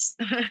this?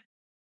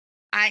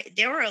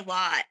 There were a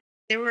lot.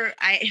 There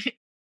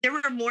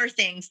were more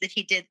things that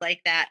he did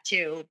like that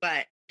too,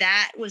 but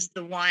that was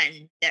the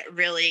one that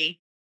really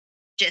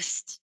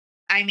just,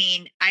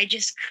 I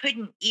just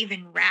couldn't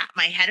even wrap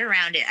my head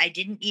around it. I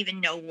didn't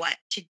even know what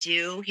to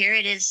do. Here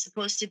it is,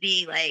 supposed to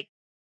be like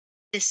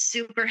this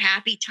super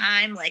happy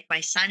time. Like,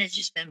 my son has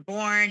just been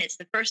born. It's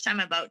the first time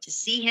I'm about to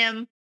see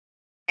him.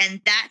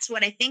 And that's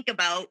what I think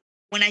about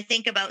when I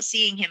think about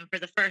seeing him for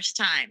the first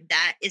time.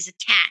 That is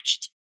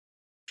attached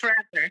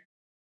forever.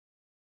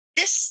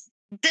 This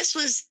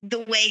was the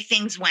way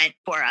things went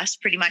for us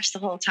pretty much the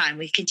whole time.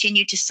 We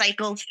continued to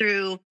cycle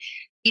through,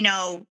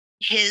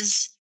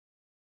 his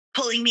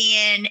pulling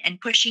me in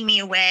and pushing me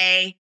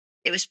away.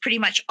 It was pretty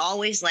much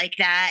always like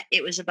that.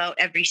 It was about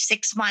every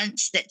 6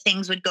 months that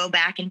things would go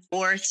back and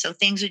forth. So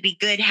things would be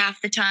good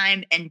half the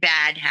time and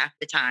bad half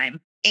the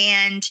time.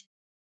 And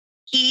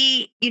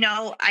he,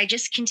 I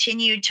just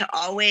continued to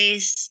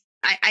always,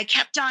 I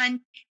kept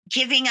on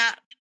giving up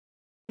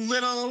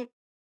little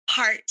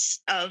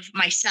parts of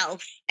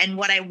myself and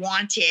what I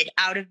wanted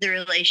out of the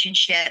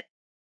relationship,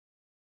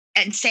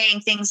 and saying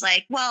things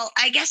like, well,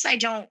 I guess I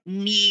don't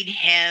need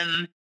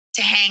him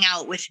to hang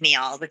out with me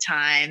all the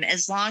time,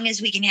 as long as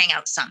we can hang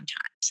out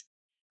sometimes.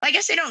 I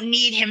guess I don't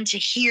need him to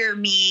hear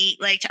me,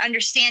 like to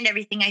understand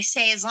everything I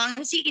say, as long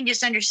as he can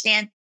just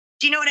understand.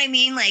 Do you know what I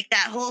mean? Like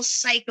that whole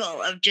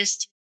cycle of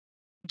just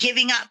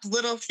giving up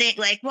little things,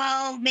 like,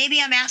 well,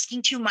 maybe I'm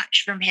asking too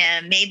much from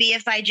him. Maybe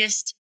if I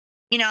just,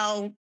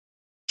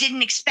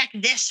 didn't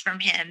expect this from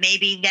him,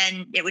 maybe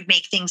then it would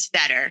make things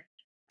better.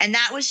 And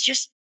that was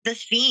just the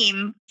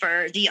theme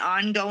for the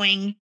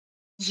ongoing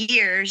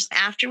years.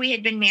 After we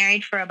had been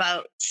married for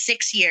about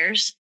 6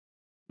 years,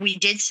 we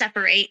did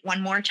separate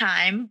one more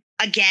time,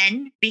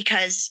 again,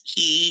 because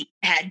he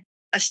had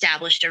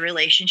established a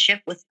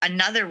relationship with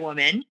another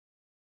woman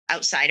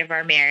outside of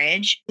our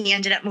marriage. He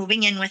ended up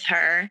moving in with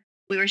her.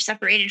 We were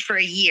separated for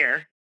a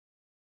year.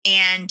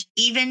 And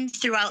even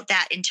throughout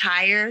that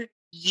entire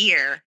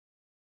year,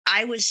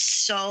 I was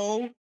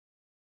so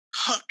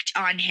hooked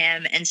on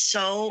him and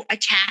so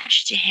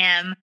attached to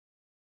him.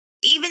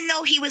 Even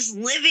though he was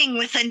living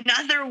with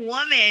another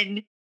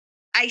woman,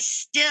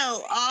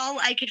 all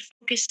I could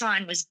focus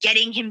on was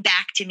getting him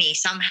back to me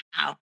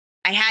somehow.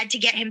 I had to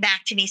get him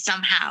back to me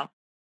somehow.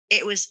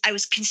 I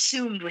was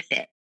consumed with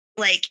it.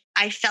 Like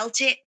I felt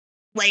it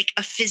like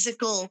a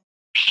physical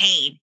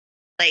pain.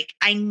 Like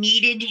I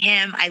needed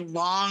him. I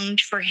longed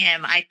for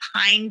him. I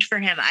pined for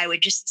him. I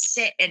would just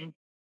sit, and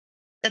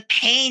the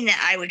pain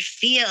that I would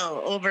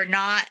feel over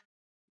not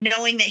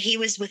knowing that he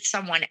was with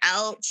someone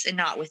else and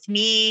not with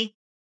me,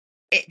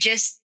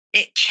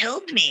 it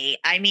killed me.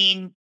 I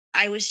mean,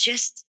 I was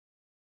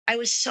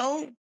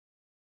so,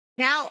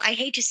 now I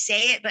hate to say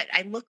it, but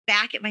I look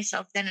back at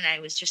myself then and I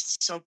was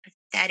just so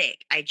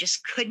pathetic. I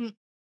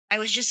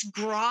was just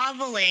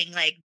groveling,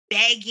 like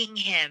begging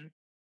him,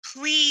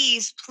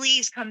 please,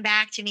 please come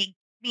back to me.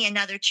 Give me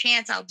another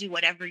chance. I'll do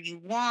whatever you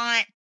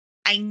want.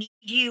 I need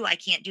you. I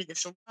can't do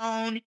this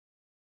alone.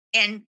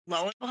 And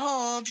lo and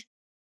behold,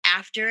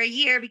 after a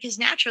year, because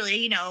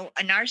naturally,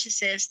 a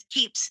narcissist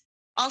keeps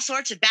all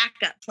sorts of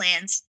backup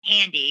plans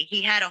handy.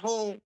 He had a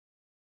whole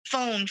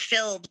phone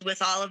filled with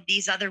all of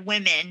these other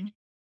women.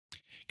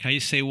 Can I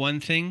just say one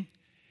thing?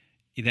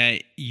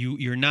 That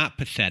you're not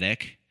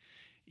pathetic.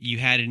 You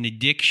had an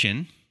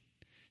addiction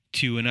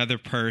to another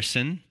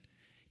person.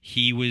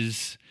 He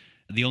was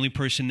the only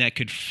person that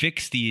could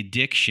fix the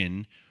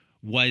addiction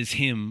was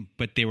him,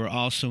 but they were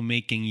also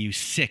making you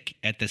sick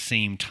at the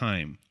same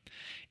time.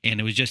 And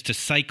it was just a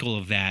cycle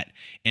of that.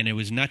 And there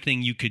was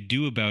nothing you could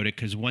do about it,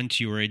 because once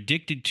you were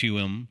addicted to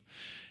him,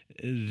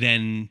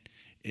 then,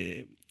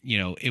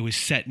 it was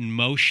set in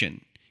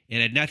motion. It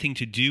had nothing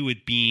to do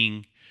with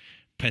being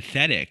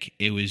pathetic.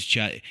 It was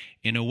just,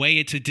 in a way,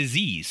 it's a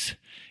disease.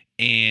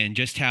 And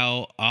just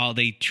how all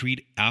they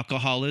treat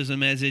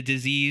alcoholism as a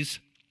disease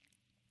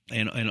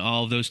and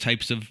all those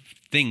types of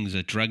things,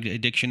 a drug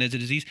addiction as a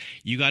disease,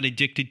 you got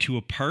addicted to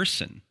a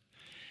person.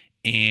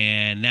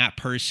 And that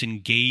person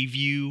gave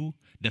you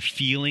the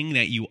feeling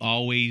that you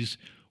always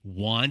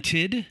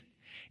wanted,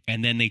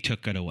 and then they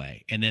took it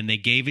away. And then they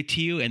gave it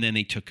to you, and then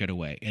they took it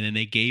away. And then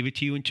they gave it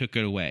to you and took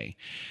it away.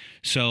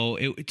 So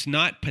it's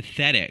not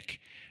pathetic.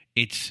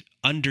 It's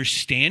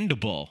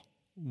understandable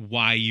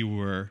why you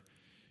were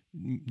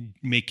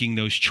making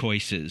those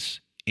choices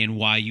and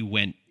why you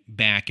went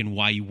back and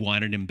why you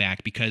wanted him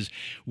back. Because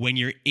when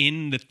you're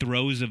in the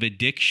throes of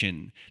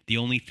addiction, the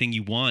only thing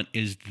you want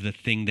is the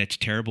thing that's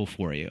terrible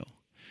for you.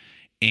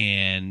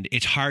 And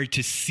it's hard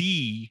to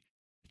see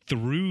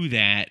through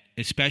that,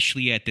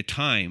 especially at the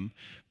time,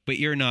 but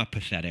you're not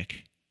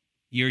pathetic.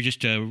 You're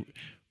just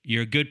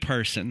you're a good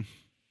person.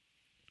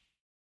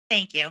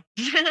 Thank you.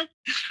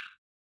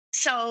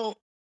 So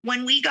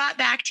when we got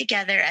back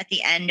together at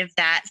the end of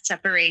that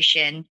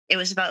separation, it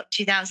was about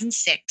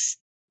 2006.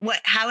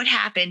 How it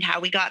happened, how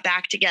we got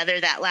back together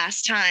that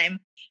last time,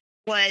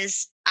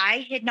 was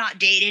I had not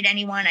dated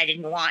anyone. I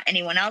didn't want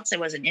anyone else. I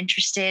wasn't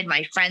interested.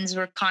 My friends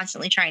were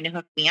constantly trying to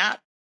hook me up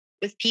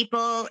with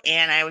people,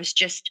 and I was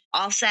just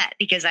all set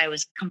because I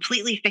was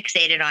completely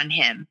fixated on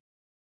him.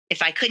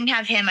 If I couldn't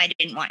have him, I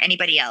didn't want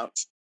anybody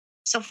else.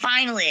 So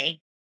finally,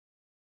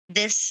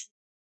 this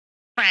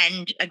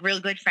friend, a real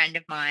good friend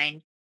of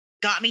mine,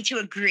 got me to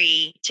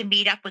agree to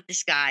meet up with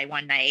this guy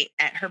one night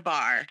at her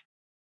bar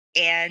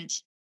and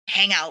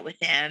hang out with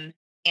him.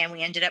 And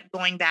we ended up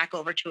going back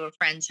over to a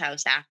friend's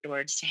house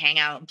afterwards to hang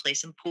out and play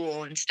some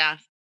pool and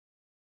stuff.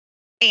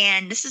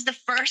 And this is the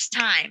first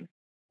time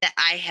that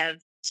I have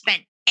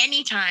spent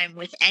any time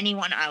with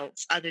anyone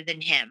else other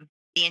than him.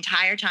 The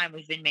entire time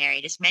we've been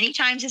married, as many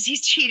times as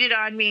he's cheated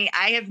on me,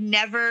 I have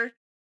never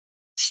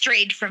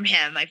strayed from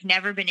him. I've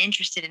never been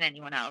interested in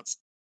anyone else.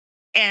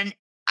 And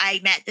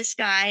I met this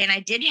guy and I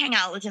did hang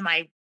out with him.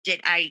 I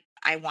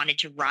wanted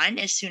to run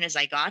as soon as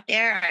I got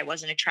there. I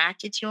wasn't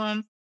attracted to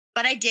him,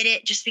 but I did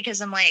it just because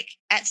I'm like,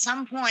 at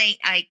some point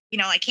I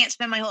can't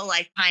spend my whole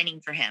life pining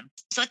for him.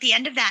 So at the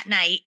end of that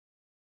night,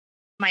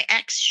 my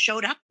ex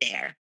showed up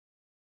there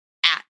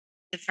at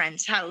the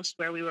friend's house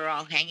where we were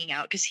all hanging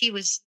out, because it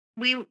was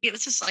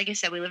just, like I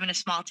said, we live in a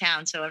small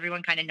town, so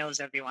everyone kind of knows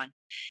everyone.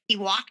 He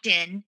walked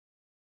in.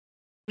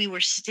 We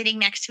were sitting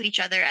next to each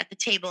other at the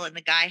table, and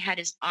the guy had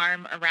his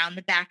arm around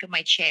the back of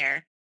my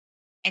chair.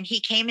 And he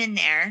came in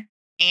there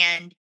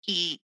and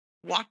he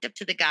walked up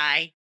to the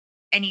guy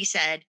and he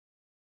said,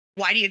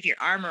 "Why do you have your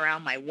arm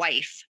around my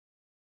wife?"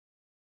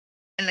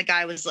 And the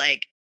guy was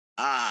like,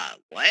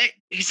 what?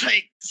 He's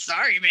like,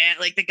 "Sorry, man."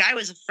 Like, the guy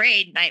was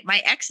afraid. And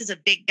my ex is a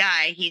big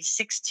guy. He's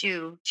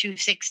 6'2",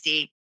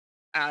 260.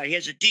 He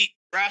has a deep,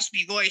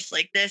 raspy voice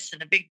like this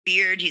and a big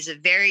beard. He's a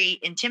very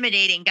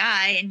intimidating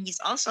guy. And he's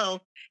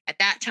also, at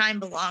that time,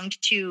 belonged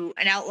to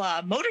an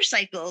outlaw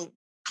motorcycle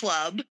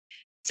club.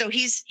 So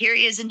here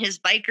he is in his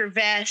biker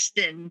vest,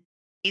 and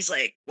he's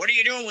like, "What are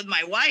you doing with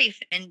my wife?"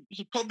 And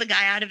he pulled the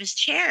guy out of his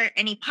chair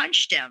and he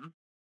punched him.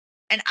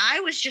 And I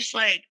was just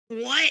like,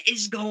 what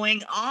is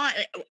going on?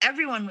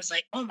 Everyone was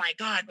like, "Oh my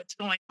God, what's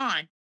going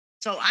on?"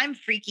 So I'm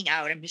freaking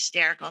out. I'm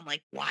hysterical. I'm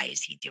like, why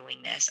is he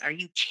doing this? Are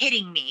you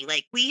kidding me?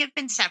 Like, we have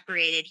been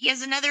separated. He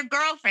has another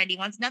girlfriend. He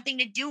wants nothing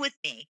to do with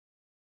me.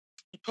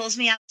 He pulls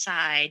me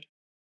outside,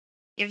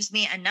 gives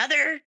me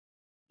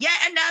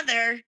yet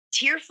another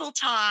tearful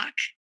talk,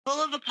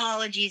 full of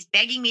apologies,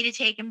 begging me to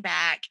take him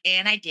back.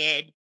 And I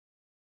did.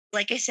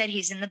 Like I said,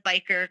 he's in the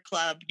biker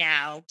club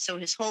now. So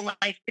his whole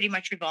life pretty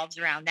much revolves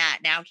around that.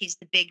 Now he's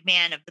the big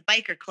man of the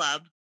biker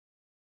club,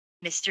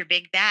 Mr.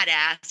 Big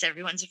Badass.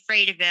 Everyone's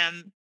afraid of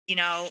him,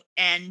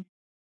 and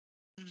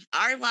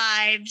our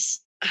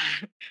lives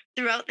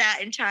throughout that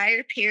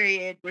entire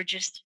period were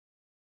just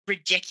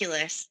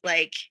ridiculous.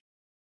 Like,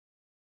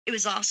 it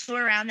was also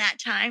around that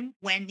time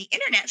when the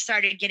internet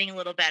started getting a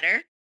little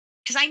better,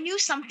 because I knew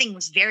something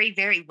was very,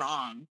 very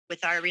wrong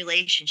with our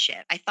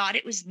relationship. I thought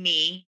it was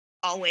me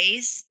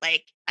always.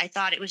 Like, I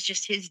thought it was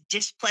just his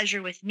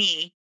displeasure with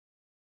me,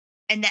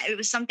 and that it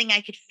was something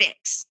I could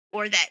fix,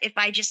 or that if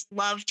I just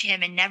loved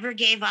him and never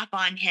gave up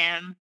on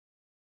him,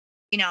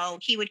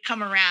 he would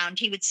come around.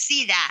 He would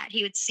see that.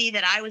 He would see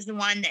that I was the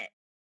one that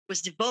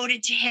was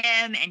devoted to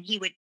him, and he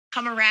would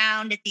come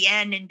around at the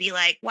end and be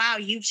like, "Wow,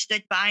 you've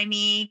stood by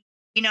me.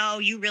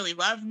 You really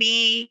love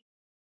me."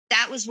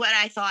 That was what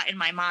I thought in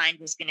my mind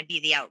was going to be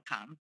the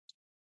outcome.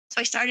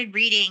 So I started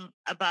reading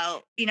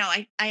about,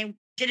 I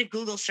did a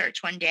Google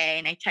search one day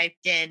and I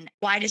typed in,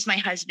 "Why does my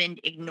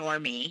husband ignore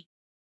me?"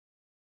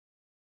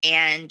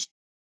 And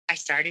I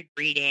started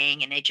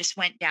reading, and I just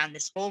went down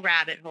this whole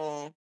rabbit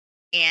hole,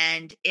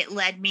 and it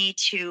led me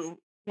to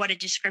what a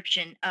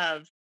description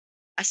of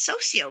a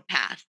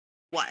sociopath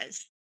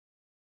was.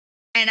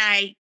 And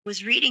I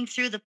was reading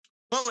through the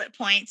bullet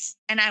points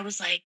and I was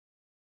like,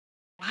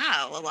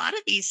 wow, a lot of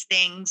these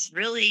things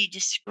really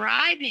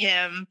describe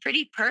him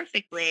pretty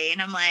perfectly.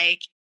 And I'm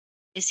like,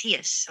 is he a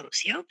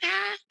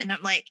sociopath? And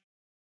I'm like,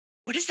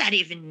 what does that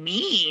even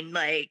mean?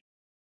 Like,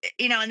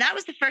 and that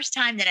was the first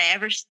time that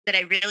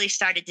I really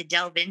started to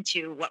delve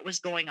into what was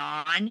going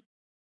on.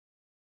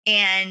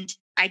 And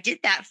I did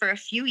that for a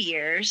few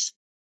years,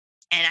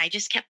 and I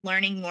just kept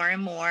learning more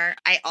and more.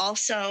 I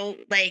also,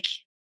 like,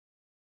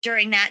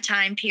 during that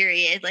time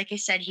period, like I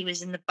said, he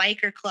was in the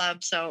biker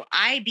club. So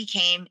I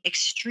became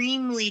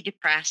extremely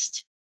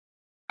depressed.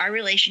 Our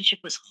relationship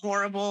was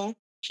horrible.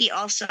 He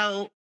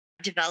also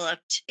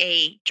developed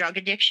a drug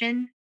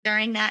addiction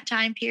during that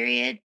time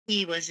period.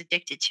 He was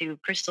addicted to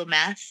crystal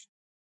meth.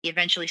 He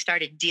eventually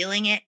started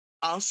dealing it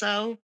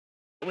also,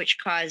 which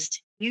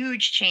caused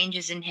huge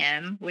changes in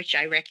him, which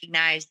I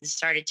recognized and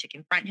started to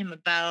confront him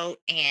about.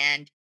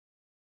 And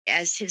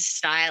as his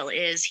style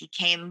is, he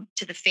came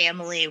to the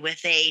family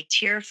with a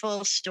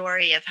tearful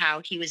story of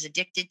how he was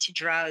addicted to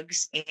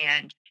drugs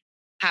and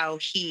how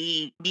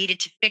he needed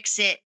to fix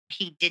it.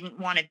 He didn't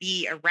want to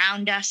be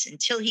around us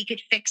until he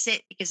could fix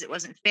it because it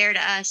wasn't fair to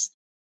us.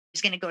 He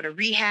was going to go to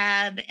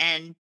rehab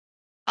and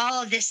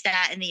all of this,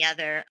 that, and the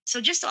other.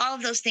 So just all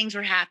of those things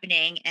were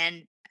happening.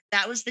 And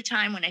that was the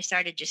time when I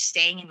started just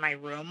staying in my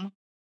room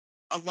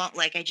alone.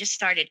 Like, I just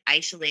started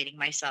isolating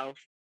myself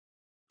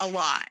a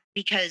lot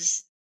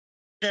because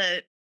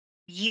the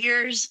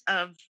years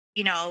of,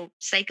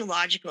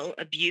 psychological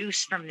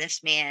abuse from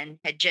this man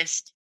had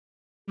just,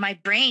 my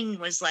brain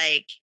was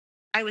like,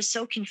 I was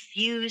so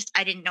confused.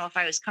 I didn't know if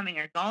I was coming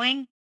or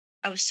going.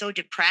 I was so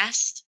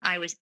depressed. I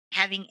was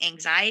having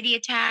anxiety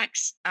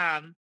attacks.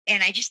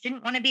 And I just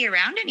didn't want to be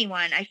around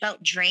anyone. I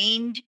felt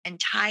drained and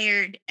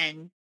tired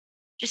and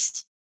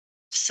just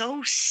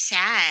so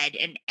sad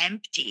and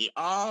empty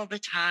all the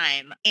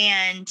time.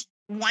 And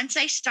once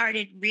I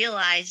started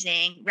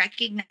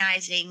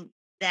recognizing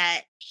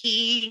that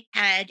he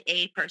had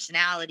a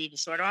personality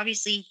disorder,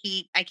 obviously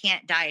I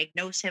can't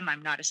diagnose him.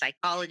 I'm not a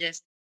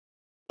psychologist,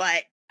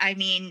 but I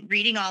mean,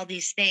 reading all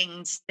these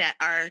things that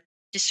are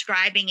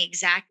describing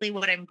exactly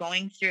what I'm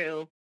going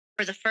through,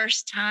 for the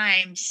first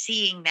time,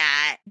 seeing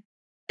that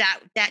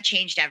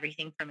changed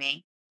everything for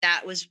me.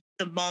 That was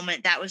the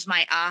moment. That was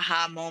my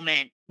aha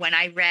moment when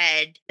I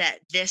read that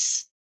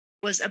this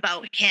was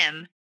about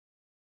him.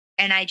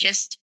 And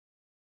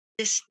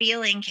this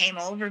feeling came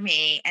over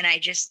me, and I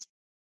just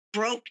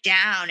broke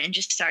down and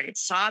just started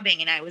sobbing.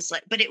 And I was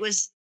like, but it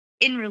was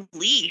in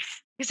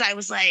relief, because I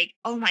was like,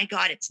 oh my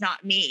God, it's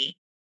not me.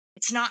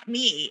 It's not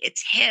me.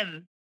 It's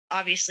him.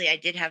 Obviously, I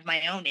did have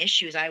my own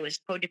issues. I was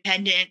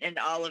codependent and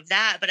all of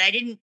that, but I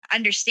didn't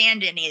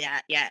understand any of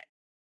that yet.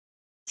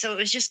 So it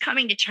was just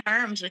coming to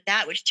terms with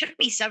that, which took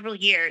me several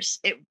years.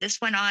 This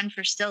went on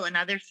for still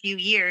another few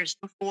years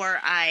before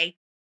I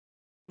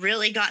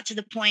really got to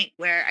the point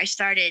where I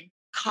started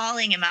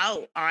calling him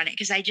out on it,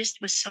 because I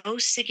just was so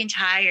sick and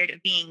tired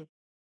of being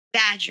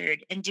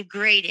badgered and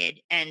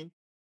degraded, and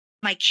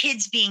my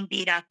kids being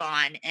beat up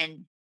on,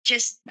 and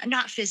just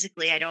not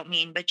physically, I don't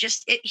mean, but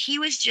just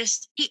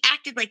he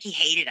acted like he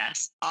hated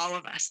us,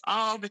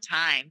 all the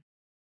time.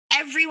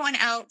 Everyone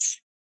else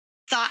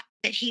thought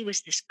that he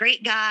was this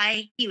great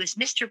guy. He was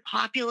Mr.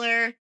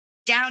 Popular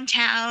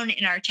downtown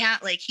in our town.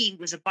 Like, he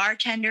was a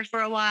bartender for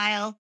a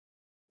while.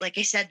 Like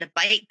I said, the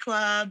bike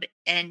club,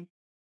 and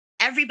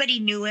everybody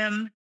knew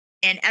him,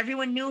 and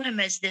everyone knew him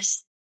as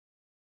this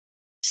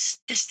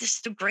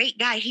great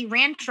guy. He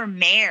ran for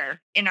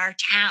mayor in our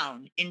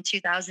town in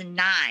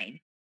 2009.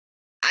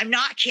 I'm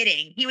not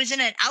kidding. He was in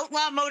an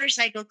outlaw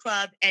motorcycle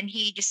club, and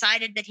he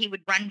decided that he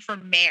would run for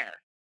mayor.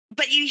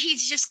 But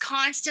he's just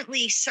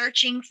constantly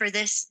searching for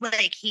this,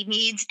 like, he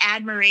needs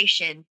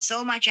admiration,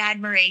 so much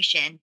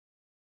admiration.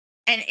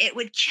 And it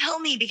would kill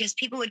me, because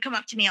people would come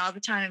up to me all the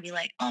time and be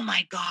like, "Oh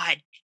my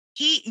God,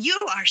 you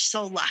are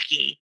so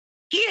lucky.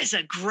 He is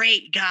a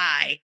great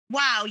guy.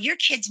 Wow, your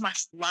kids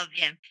must love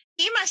him.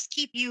 He must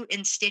keep you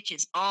in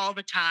stitches all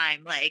the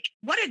time. Like,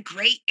 what a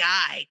great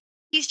guy.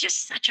 He's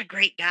just such a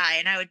great guy."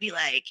 And I would be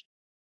like,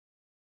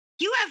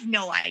 "You have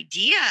no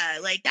idea.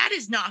 Like, that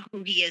is not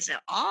who he is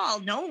at all.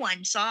 No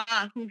one saw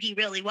who he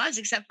really was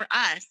except for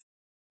us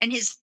and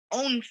his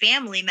own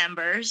family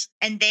members.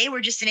 And they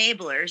were just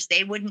enablers.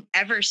 They wouldn't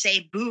ever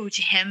say boo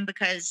to him,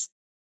 because,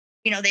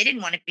 they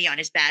didn't want to be on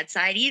his bad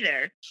side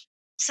either."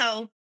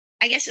 So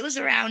I guess it was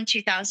around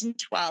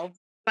 2012.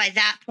 By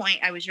that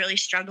point, I was really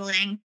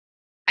struggling.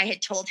 I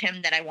had told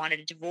him that I wanted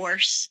a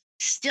divorce.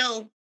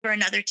 Still, for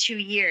another 2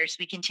 years,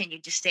 we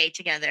continued to stay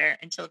together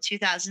until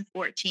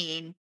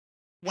 2014,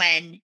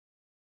 when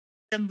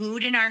the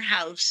mood in our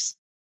house,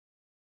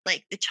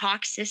 like the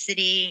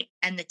toxicity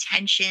and the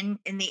tension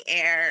in the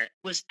air,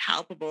 was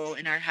palpable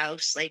in our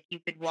house. Like, you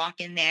could walk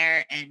in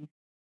there and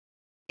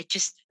it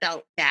just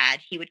felt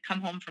bad. He would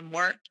come home from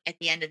work at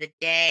the end of the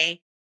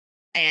day,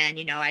 and,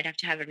 I'd have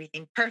to have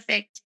everything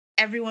perfect.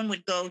 Everyone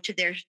would go to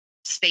their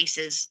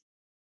spaces.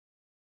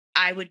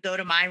 I would go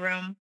to my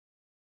room,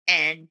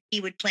 and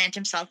he would plant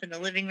himself in the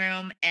living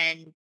room.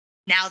 And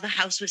now the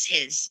house was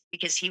his,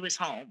 because he was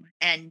home.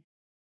 And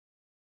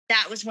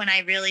that was when I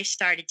really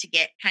started to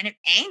get kind of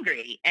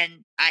angry,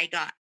 and I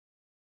got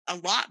a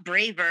lot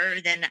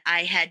braver than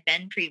I had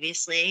been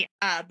previously.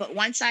 But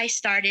once I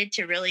started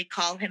to really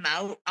call him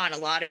out on a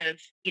lot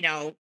of,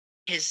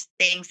 his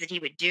things that he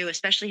would do,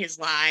 especially his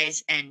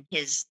lies and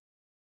his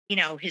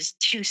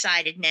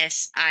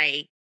two-sidedness,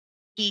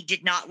 he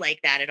did not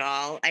like that at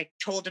all. I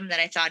told him that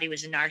I thought he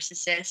was a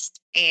narcissist,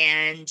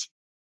 and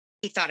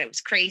he thought it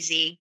was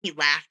crazy. He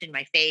laughed in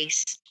my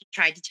face. He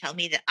tried to tell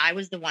me that I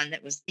was the one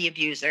that was the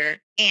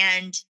abuser.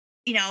 And,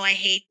 I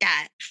hate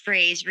that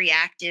phrase,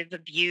 reactive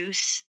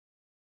abuse,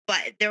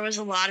 but there was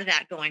a lot of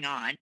that going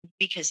on,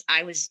 because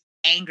I was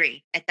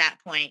angry at that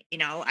point.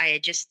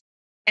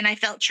 And I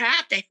felt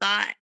trapped. I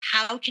thought,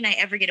 how can I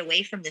ever get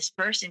away from this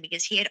person?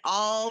 Because he had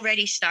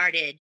already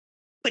started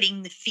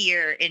putting the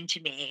fear into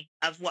me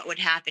of what would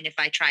happen if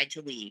I tried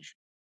to leave.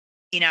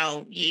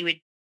 He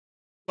would,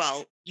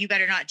 "Well, you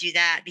better not do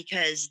that,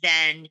 because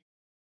then,"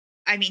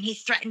 he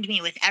threatened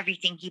me with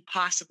everything he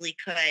possibly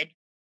could,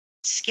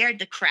 scared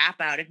the crap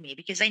out of me,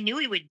 because I knew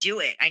he would do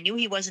it. I knew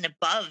he wasn't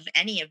above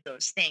any of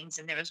those things.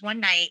 And there was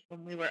one night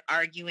when we were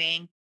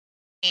arguing,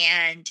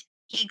 and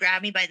he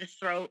grabbed me by the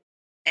throat,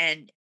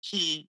 and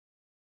he,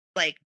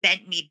 like,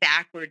 bent me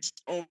backwards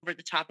over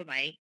the top of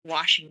my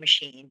washing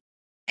machine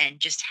and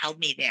just held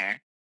me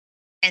there.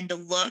 And the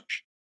look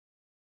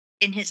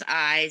in his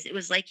eyes, it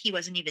was like he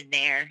wasn't even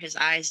there. His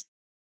eyes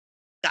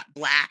got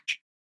black.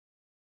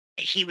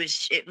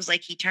 It was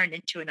like he turned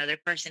into another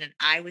person, and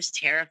I was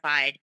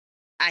terrified.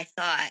 I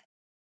thought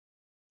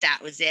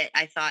that was it.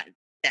 I thought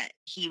that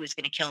he was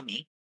going to kill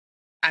me.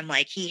 I'm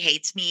like, he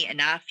hates me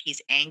enough.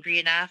 He's angry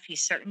enough.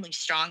 He's certainly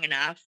strong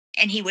enough.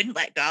 And he wouldn't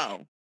let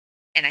go.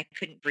 And I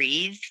couldn't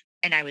breathe.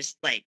 And I was,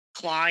 like,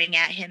 clawing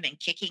at him and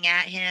kicking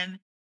at him.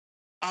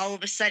 All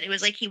of a sudden, it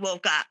was like he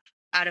woke up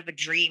out of a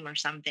dream or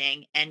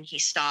something, and he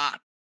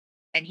stopped,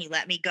 and he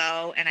let me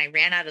go. And I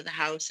ran out of the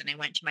house, and I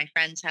went to my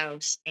friend's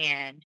house,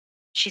 and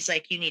she's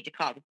like, "You need to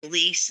call the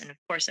police." And of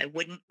course, I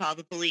wouldn't call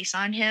the police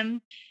on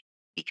him,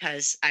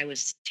 because I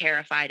was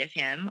terrified of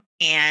him.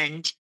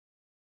 And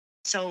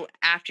so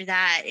after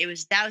that,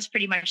 that was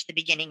pretty much the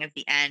beginning of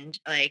the end.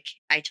 Like,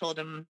 I told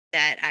him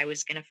that I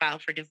was going to file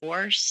for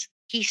divorce.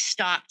 He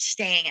stopped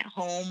staying at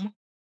home.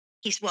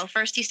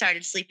 First he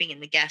started sleeping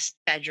in the guest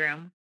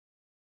bedroom.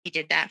 He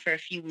did that for a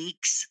few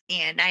weeks.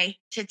 And I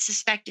had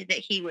suspected that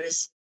he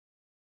was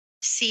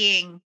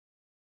seeing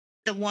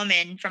the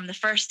woman from the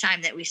first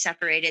time that we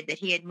separated, that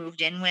he had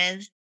moved in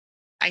with.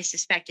 I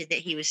suspected that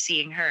he was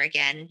seeing her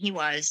again, and he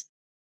was.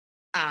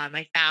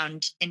 I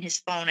found in his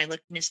phone, I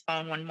looked in his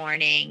phone one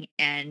morning,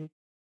 and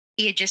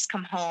he had just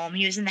come home.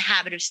 He was in the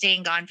habit of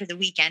staying gone for the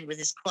weekend with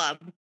his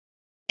club.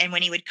 And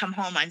when he would come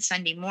home on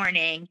Sunday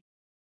morning,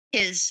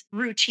 his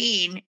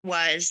routine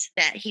was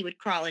that he would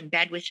crawl in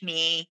bed with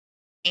me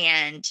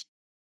and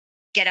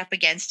get up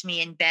against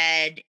me in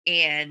bed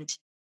and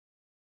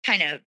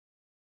kind of,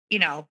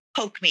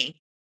 poke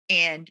me.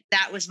 And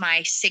that was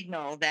my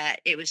signal that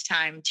it was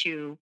time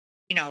to,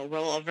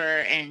 roll over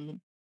and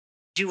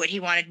do what he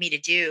wanted me to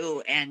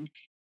do. And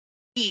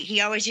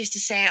he always used to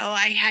say, "Oh,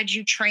 I had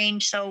you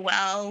trained so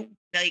well.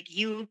 Like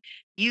you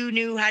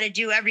knew how to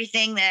do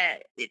everything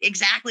that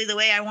exactly the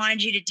way I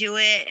wanted you to do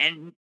it."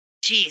 And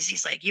geez,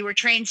 he's like, "You were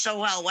trained so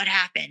well. What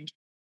happened?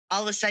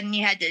 All of a sudden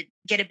you had to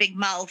get a big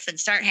mouth and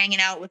start hanging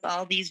out with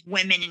all these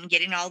women and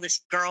getting all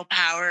this girl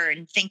power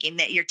and thinking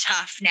that you're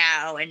tough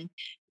now. And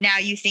now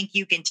you think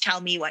you can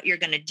tell me what you're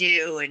going to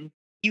do. And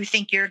you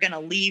think you're going to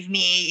leave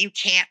me. You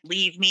can't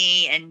leave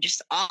me." And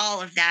just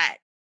all of that.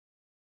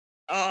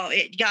 Oh,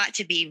 it got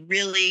to be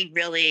really,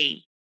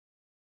 really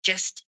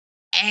just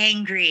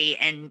angry.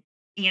 And,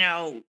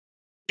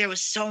 there was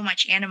so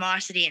much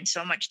animosity and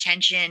so much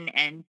tension.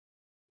 And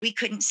we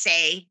couldn't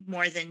say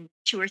more than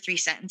 2 or 3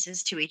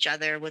 sentences to each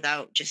other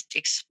without just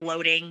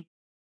exploding.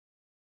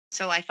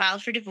 So I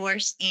filed for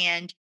divorce.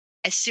 And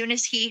as soon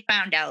as he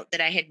found out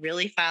that I had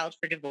really filed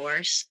for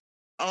divorce,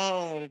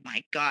 oh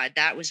my God,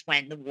 that was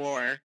when the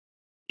war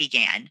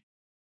began.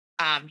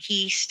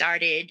 He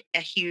started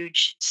a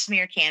huge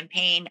smear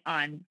campaign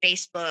on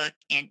Facebook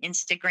and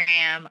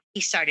Instagram.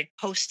 He started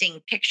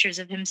posting pictures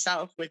of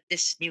himself with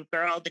this new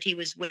girl that he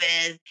was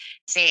with,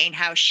 saying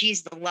how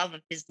she's the love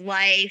of his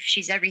life.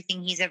 She's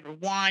everything he's ever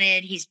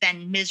wanted. He's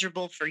been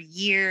miserable for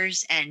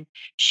years, and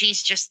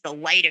she's just the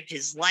light of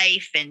his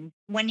life. And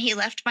when he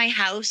left my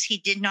house, he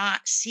did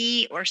not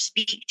see or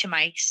speak to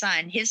my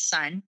son, his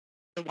son,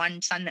 the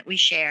one son that we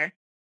share,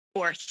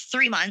 for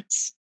 3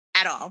 months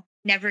at all.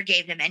 Never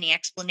gave him any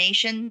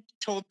explanation,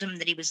 told him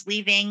that he was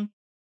leaving,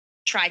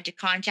 tried to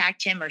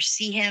contact him or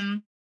see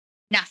him,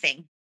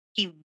 nothing.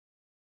 He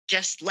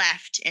just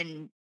left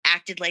and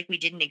acted like we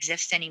didn't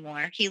exist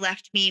anymore. He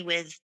left me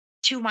with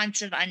 2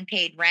 months of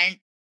unpaid rent,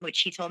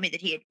 which he told me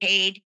that he had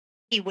paid.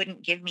 He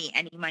wouldn't give me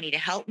any money to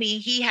help me.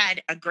 He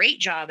had a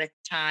great job at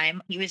the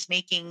time. He was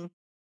making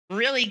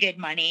really good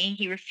money.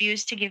 He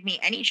refused to give me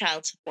any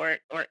child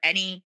support or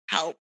any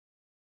help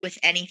with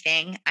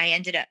anything. I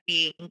ended up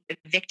being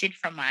evicted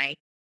from my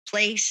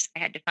place. I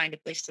had to find a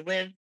place to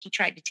live. He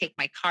tried to take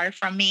my car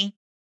from me.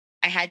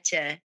 I had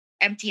to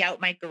empty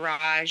out my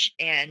garage,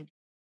 and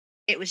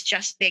it was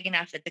just big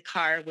enough that the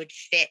car would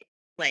fit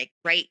like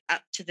right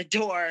up to the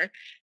door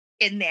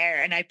in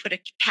there. And I put a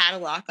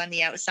padlock on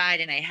the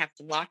outside, and I have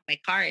to lock my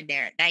car in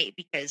there at night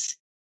because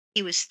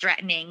he was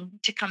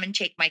threatening to come and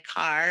take my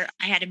car.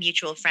 I had a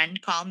mutual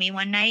friend call me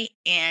one night,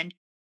 and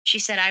she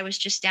said, "I was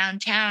just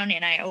downtown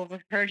and I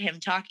overheard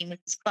him talking with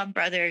his club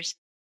brothers."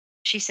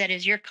 She said,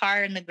 "Is your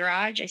car in the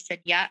garage?" I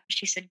said, "Yeah."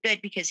 She said,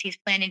 "Good, because he's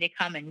planning to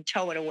come and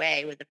tow it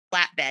away with a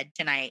flatbed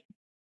tonight."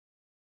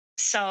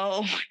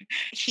 So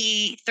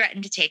he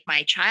threatened to take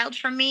my child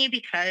from me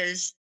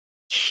because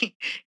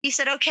he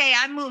said, "Okay,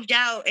 I moved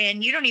out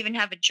and you don't even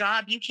have a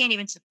job. You can't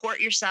even support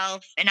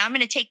yourself. And I'm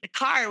going to take the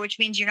car, which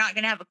means you're not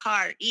going to have a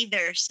car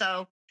either.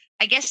 So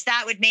I guess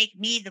that would make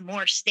me the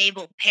more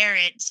stable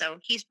parent. So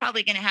he's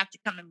probably going to have to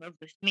come and live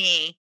with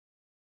me."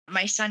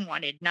 My son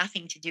wanted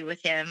nothing to do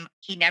with him.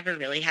 He never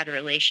really had a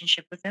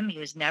relationship with him. He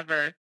was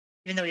never,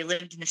 even though he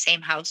lived in the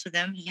same house with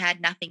him, he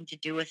had nothing to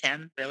do with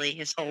him really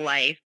his whole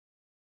life.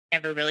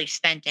 Never really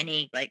spent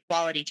any like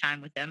quality time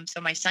with him. So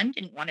my son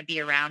didn't want to be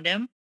around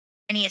him.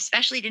 And he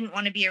especially didn't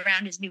want to be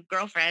around his new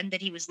girlfriend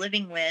that he was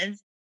living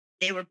with.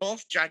 They were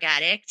both drug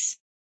addicts.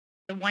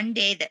 The one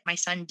day that my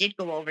son did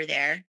go over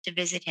there to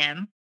visit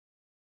him,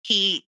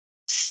 he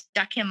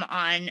stuck him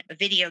on a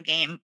video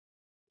game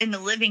in the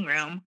living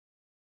room.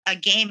 A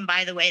game,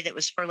 by the way, that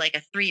was for like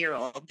a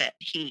 3-year-old that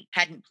he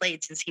hadn't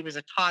played since he was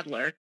a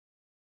toddler.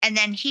 And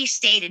then he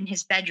stayed in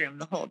his bedroom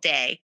the whole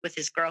day with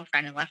his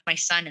girlfriend and left my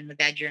son in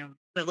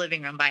the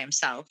living room by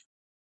himself.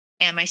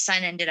 And my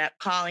son ended up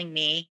calling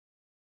me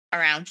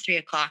around 3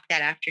 o'clock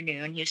that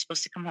afternoon. He was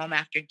supposed to come home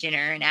after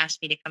dinner and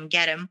asked me to come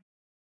get him.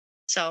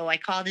 So I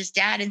called his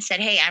dad and said,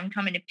 "Hey, I'm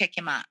coming to pick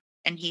him up."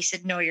 And he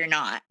said, "No, you're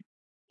not.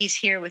 He's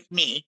here with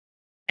me."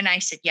 And I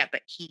said, "Yeah,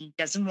 but he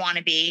doesn't want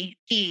to be."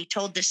 He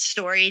told this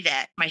story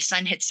that my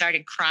son had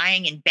started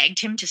crying and begged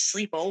him to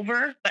sleep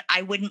over, but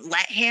I wouldn't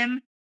let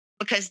him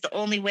because the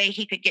only way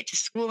he could get to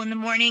school in the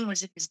morning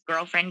was if his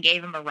girlfriend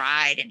gave him a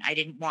ride, and I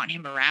didn't want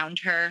him around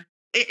her.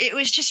 It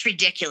was just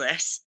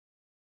ridiculous,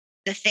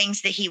 the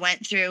things that he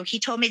went through. He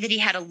told me that he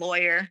had a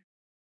lawyer.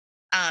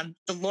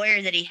 The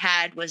lawyer that he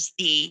had was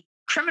the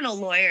criminal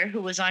lawyer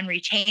who was on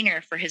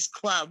retainer for his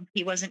club.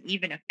 He wasn't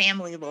even a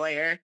family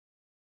lawyer.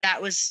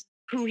 That was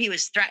who he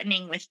was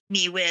threatening with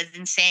me with,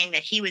 and saying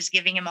that he was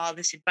giving him all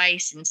this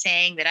advice and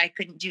saying that I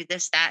couldn't do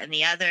this, that, and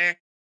the other.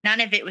 None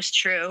of it was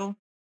true.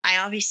 I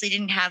obviously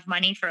didn't have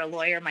money for a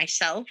lawyer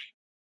myself.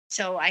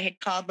 So I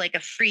had called like a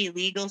free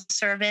legal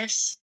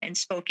service and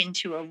spoken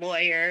to a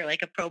lawyer,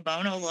 like a pro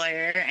bono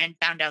lawyer, and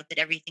found out that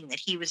everything that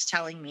he was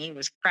telling me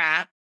was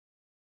crap.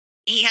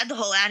 He had the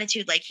whole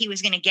attitude like he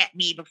was going to get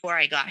me before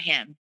I got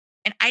him.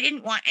 And I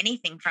didn't want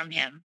anything from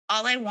him.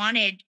 All I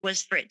wanted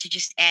was for it to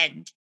just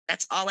end.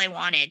 That's all I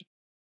wanted.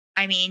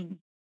 I mean,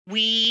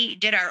 we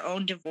did our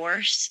own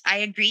divorce. I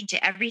agreed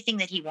to everything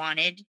that he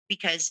wanted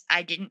because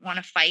I didn't want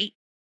to fight.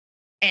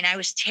 And I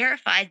was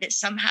terrified that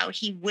somehow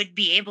he would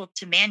be able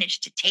to manage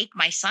to take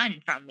my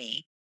son from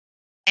me.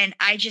 And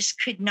I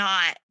just could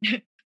not,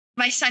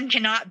 my son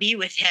cannot be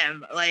with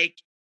him. Like,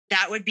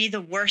 that would be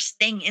the worst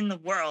thing in the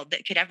world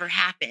that could ever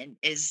happen,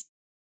 is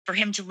for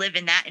him to live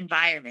in that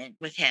environment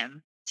with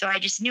him. So I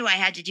just knew I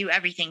had to do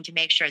everything to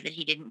make sure that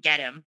he didn't get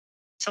him.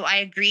 So I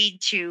agreed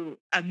to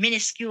a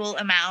minuscule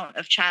amount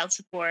of child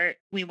support.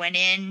 We went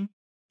in,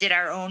 did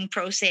our own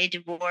pro se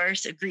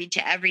divorce, agreed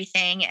to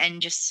everything,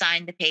 and just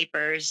signed the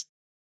papers.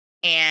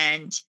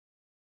 And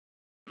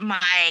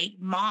my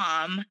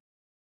mom,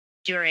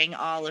 during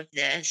all of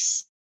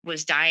this,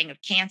 was dying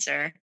of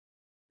cancer.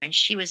 And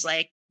she was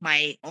like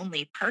my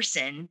only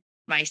person,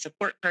 my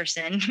support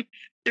person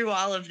through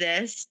all of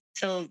this.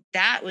 So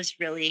that was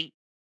really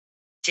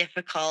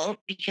difficult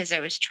because I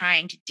was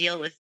trying to deal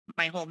with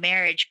my whole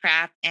marriage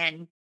crap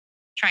and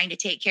trying to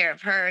take care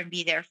of her and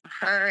be there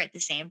for her at the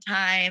same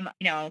time,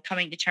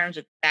 coming to terms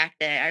with the fact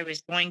that I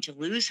was going to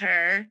lose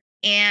her.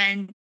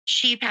 And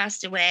she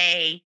passed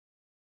away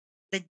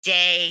the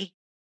day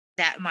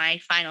that my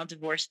final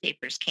divorce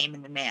papers came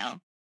in the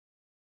mail.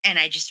 And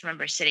I just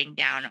remember sitting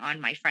down on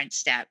my front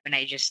step and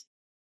I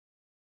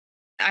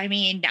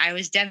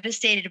was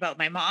devastated about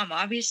my mom,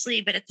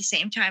 obviously, but at the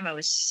same time, I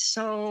was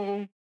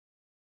so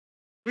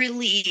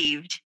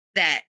relieved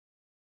that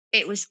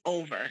it was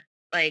over.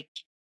 Like,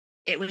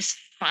 it was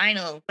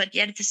final. But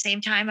yet at the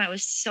same time, I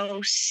was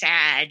so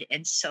sad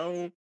and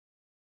so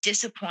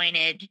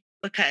disappointed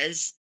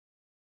because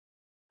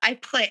I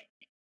put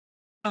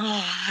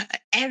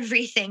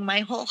everything,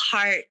 my whole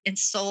heart and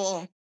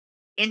soul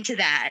into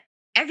that.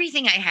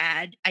 Everything I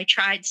had, I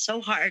tried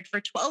so hard for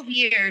 12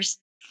 years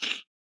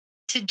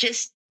to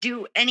just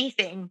do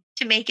anything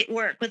to make it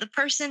work with a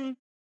person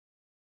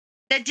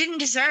that didn't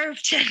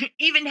deserve to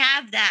even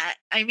have that.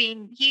 I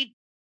mean, he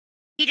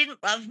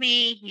didn't love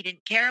me. He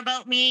didn't care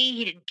about me.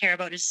 He didn't care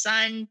about his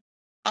son.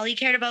 All he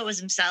cared about was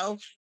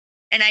himself.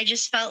 And I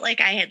just felt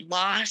like I had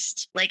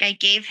lost, like I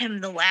gave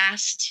him the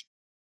last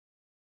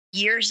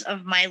years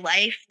of my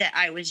life that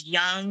I was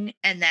young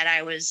and that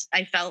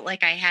I felt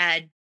like I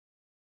had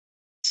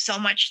so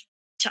much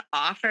to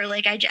offer.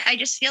 Like, I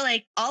just feel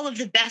like all of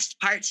the best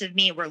parts of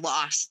me were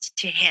lost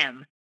to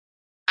him.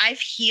 I've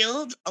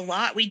healed a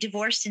lot. We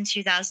divorced in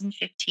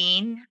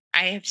 2015.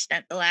 I have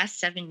spent the last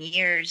 7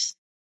 years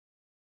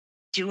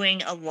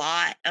doing a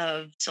lot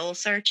of soul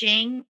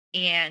searching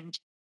and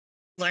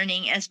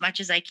learning as much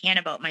as I can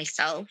about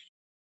myself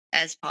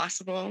as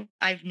possible.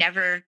 I've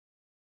never,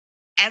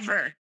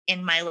 ever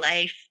in my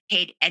life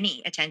paid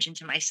any attention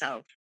to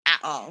myself at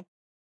all.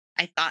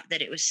 I thought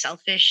that it was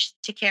selfish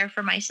to care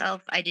for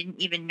myself. I didn't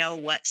even know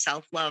what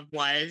self-love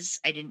was.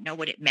 I didn't know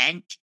what it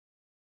meant.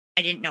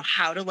 I didn't know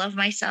how to love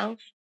myself.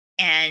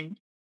 And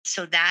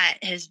so that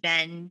has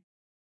been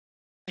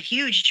a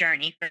huge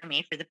journey for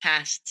me for the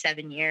past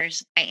 7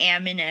 years. I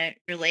am in a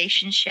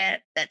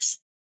relationship that's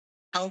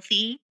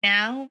healthy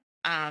now,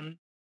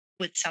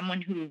 with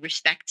someone who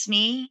respects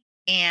me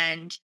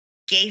and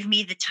gave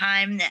me the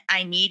time that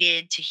I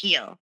needed to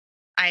heal.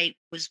 I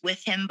was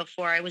with him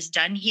before I was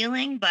done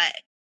healing, but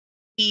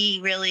he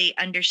really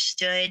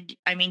understood.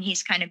 I mean,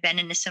 he's kind of been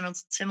in a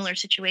similar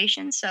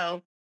situation.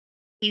 So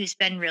he's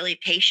been really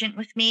patient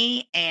with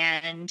me.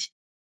 And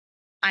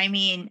I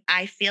mean,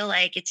 I feel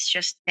like it's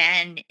just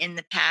been in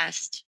the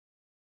past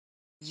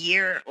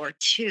year or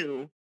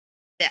two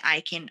that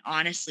I can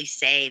honestly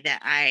say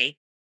that I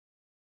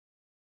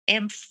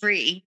am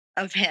free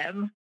of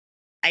him.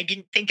 I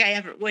didn't think I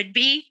ever would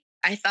be.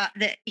 I thought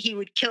that he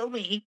would kill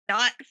me,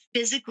 not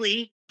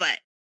physically, but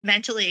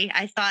mentally.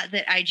 I thought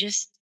that I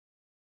just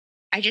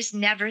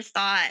never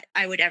thought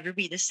I would ever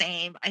be the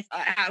same. I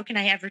thought, how can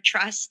I ever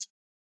trust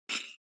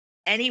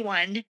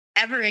anyone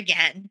ever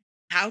again?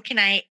 How can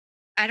I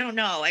don't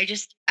know.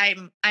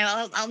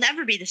 I'll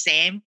never be the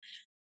same,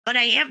 but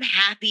I am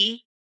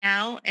happy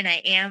now and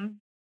I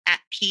am at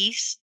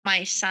peace.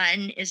 My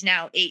son is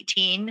now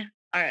 18,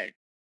 or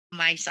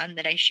my son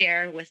that I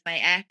share with my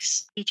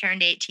ex. He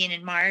turned 18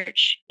 in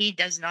March. He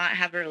does not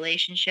have a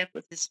relationship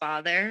with his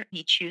father.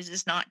 He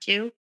chooses not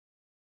to.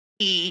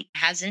 He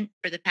hasn't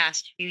for the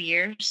past few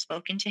years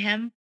spoken to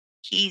him.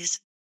 He's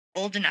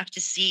old enough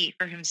to see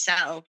for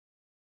himself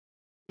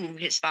who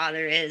his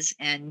father is,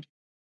 and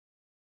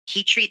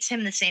he treats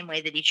him the same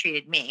way that he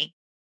treated me.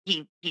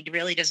 He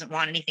really doesn't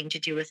want anything to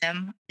do with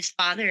him. His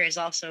father is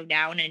also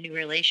now in a new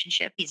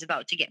relationship. He's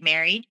about to get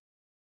married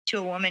to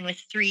a woman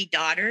with 3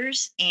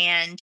 daughters,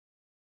 and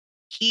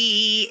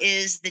he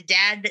is the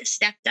dad that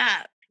stepped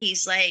up.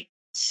 He's like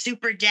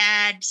super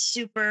dad,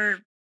 super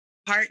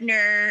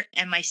partner,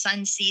 and my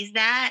son sees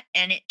that,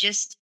 and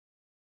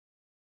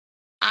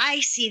I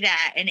see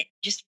that, and it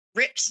just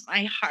rips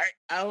my heart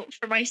out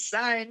for my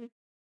son.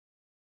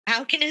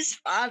 How can his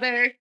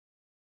father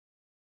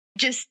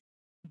just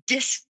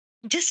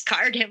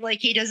discard him like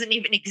he doesn't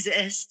even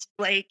exist?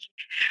 Like,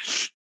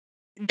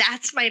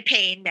 that's my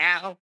pain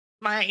now.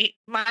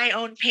 My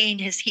own pain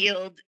has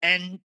healed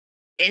and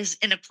is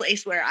in a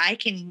place where I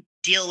can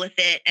deal with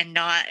it and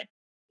not,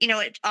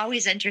 it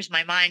always enters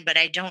my mind, but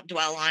I don't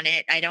dwell on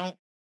it. I don't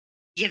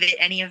give it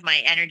any of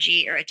my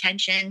energy or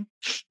attention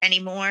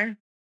anymore.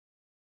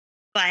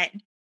 But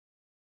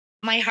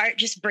my heart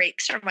just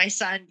breaks for my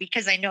son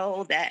because I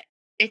know that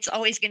it's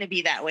always going to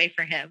be that way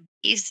for him.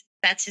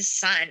 That's his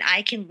son.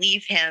 I can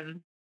leave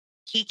him.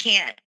 He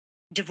can't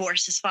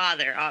divorce his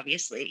father,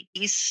 obviously.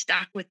 He's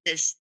stuck with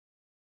this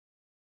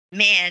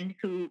man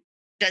who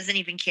doesn't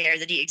even care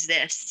that he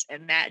exists.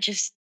 And that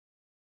just,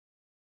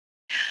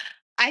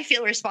 I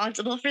feel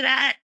responsible for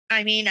that.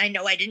 I mean, I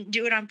know I didn't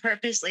do it on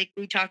purpose. Like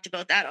we talked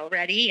about that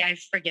already. I've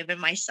forgiven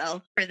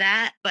myself for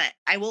that, but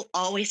I will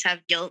always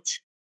have guilt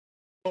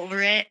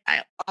over it.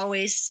 I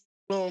always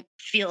will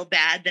feel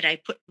bad that I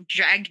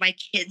dragged my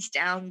kids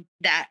down.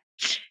 That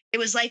it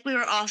was like we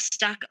were all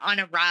stuck on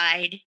a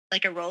ride,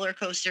 like a roller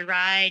coaster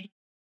ride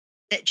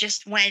that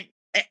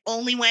it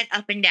only went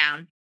up and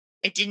down.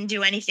 It didn't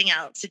do anything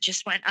else. It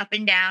just went up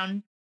and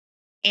down,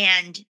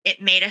 and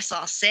it made us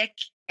all sick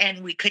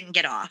and we couldn't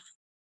get off.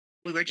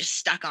 We were just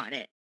stuck on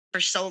it for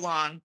so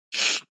long.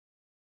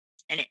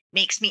 And it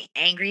makes me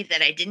angry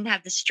that I didn't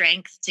have the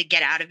strength to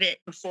get out of it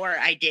before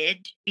I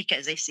did,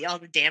 because I see all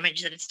the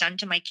damage that it's done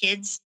to my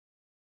kids.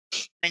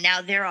 And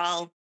now they're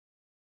all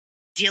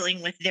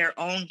dealing with their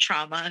own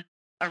trauma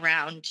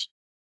around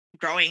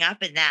growing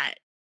up in that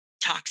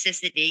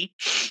toxicity.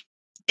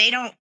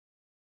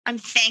 I'm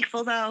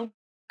thankful though.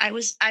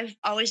 I've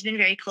always been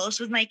very close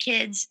with my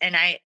kids, and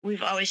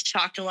we've always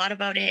talked a lot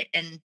about it.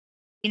 And,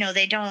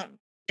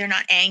 they're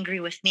not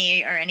angry with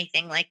me or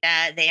anything like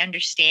that. They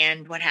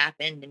understand what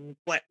happened and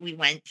what we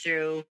went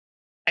through.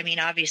 I mean,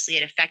 obviously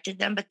it affected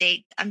them, but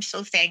I'm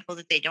so thankful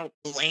that they don't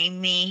blame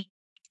me.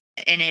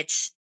 And it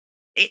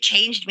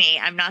changed me.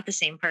 I'm not the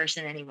same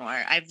person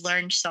anymore. I've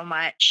learned so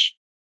much,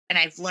 and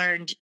I've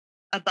learned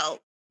about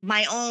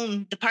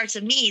the parts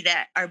of me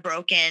that are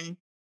broken,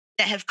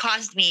 that have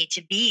caused me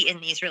to be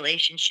in these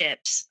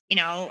relationships.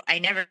 I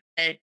never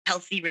had a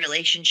healthy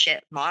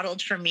relationship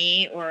modeled for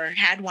me or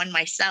had one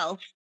myself.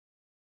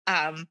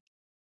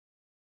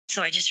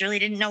 So I just really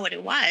didn't know what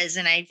it was.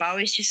 And I've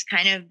always just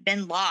kind of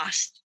been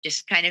lost,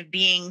 just kind of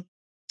being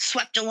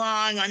swept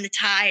along on the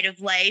tide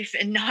of life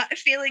and not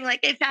feeling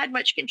like I've had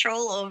much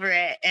control over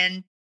it.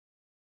 And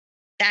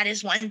that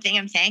is one thing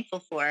I'm thankful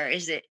for,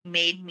 is it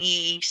made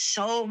me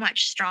so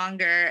much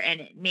stronger, and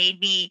it made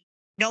me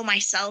know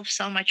myself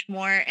so much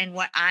more and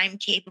what I'm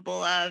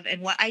capable of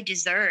and what I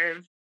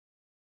deserve.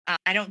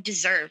 I don't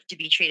deserve to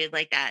be treated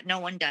like that. No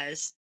one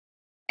does.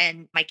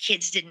 And my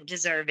kids didn't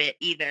deserve it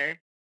either.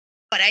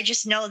 But I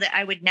just know that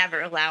I would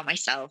never allow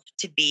myself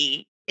to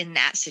be in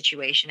that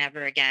situation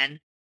ever again.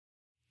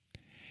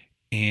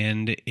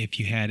 And if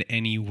you had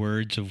any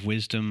words of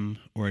wisdom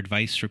or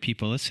advice for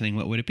people listening,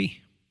 what would it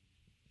be?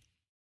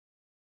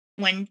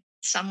 When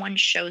someone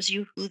shows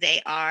you who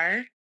they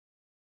are,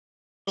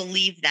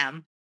 believe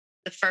them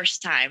the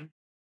first time.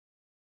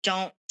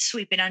 Don't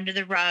sweep it under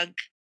the rug.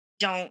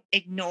 Don't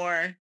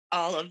ignore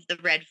all of the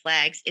red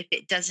flags. If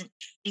it doesn't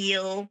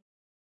feel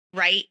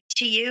right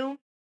to you,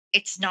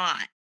 it's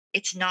not.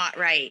 It's not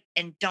right.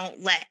 And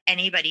don't let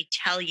anybody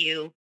tell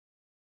you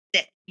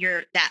that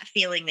that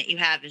feeling that you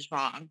have is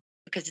wrong,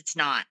 because it's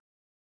not.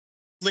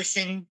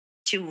 Listen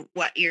to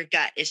what your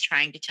gut is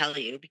trying to tell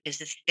you,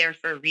 because it's there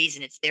for a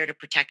reason. It's there to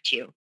protect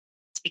you.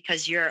 It's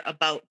because you're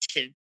about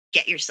to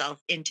get yourself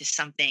into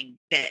something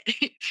that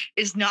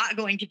is not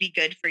going to be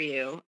good for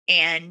you.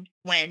 And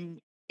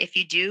if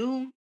you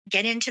do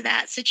get into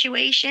that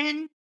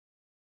situation,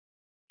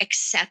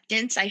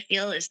 acceptance, I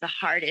feel, is the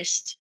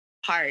hardest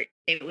part.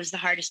 It was the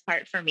hardest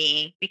part for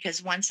me,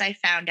 because once I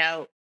found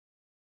out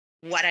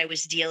what I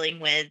was dealing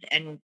with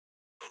and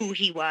who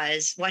he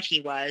was, what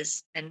he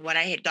was, and what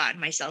I had gotten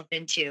myself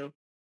into,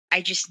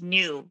 I just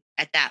knew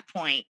at that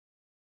point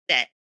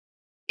that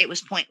it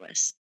was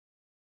pointless.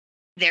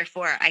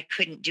 Therefore, I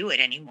couldn't do it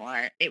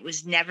anymore. It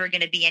was never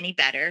going to be any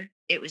better.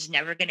 It was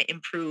never going to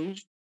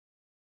improve.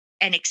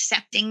 And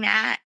accepting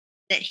that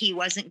he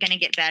wasn't going to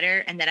get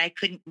better, and that I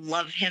couldn't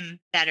love him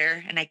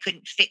better, and I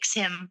couldn't fix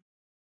him,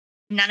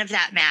 none of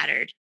that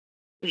mattered.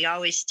 We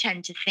always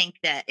tend to think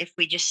that if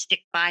we just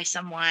stick by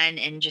someone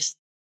and just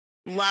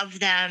love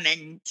them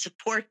and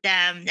support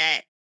them,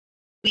 that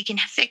we can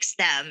fix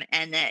them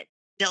and that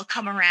they'll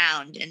come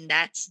around. And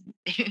that's,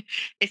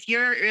 if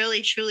you're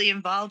really truly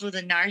involved with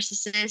a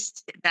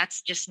narcissist,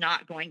 that's just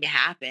not going to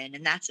happen.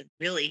 And that's a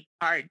really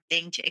hard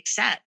thing to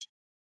accept.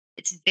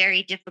 It's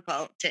very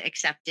difficult to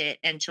accept it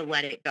and to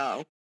let it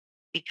go,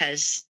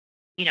 because,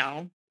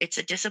 it's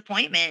a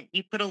disappointment.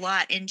 You put a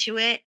lot into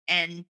it,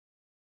 and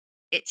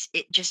it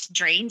just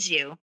drains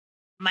you.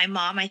 My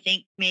mom, I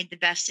think, made the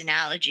best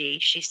analogy.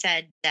 She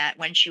said that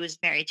when she was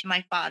married to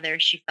my father,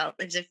 she felt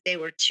as if they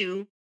were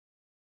two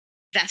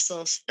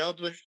vessels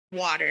filled with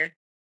water,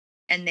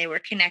 and they were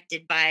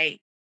connected by,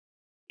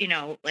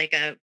 like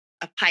a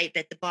pipe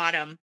at the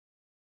bottom.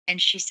 And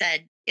she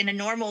said, in a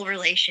normal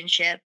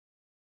relationship,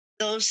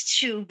 those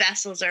two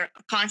vessels are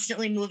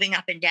constantly moving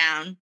up and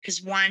down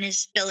because one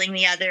is filling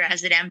the other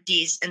as it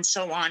empties, and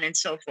so on and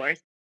so forth.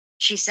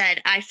 She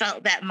said, I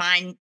felt that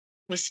mine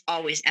was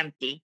always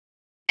empty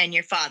and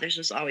your father's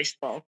was always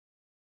full.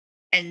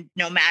 And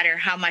no matter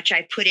how much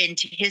I put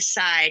into his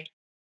side,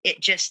 it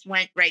just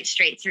went right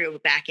straight through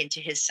back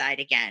into his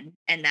side again.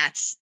 And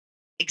that's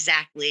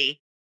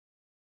exactly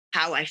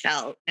how I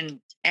felt. And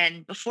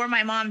before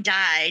my mom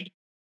died,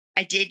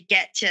 I did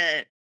get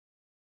to,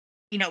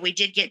 we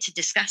did get to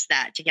discuss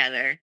that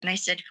together. And I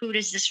said, who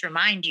does this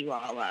remind you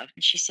all of?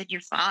 And she said,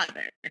 your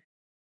father.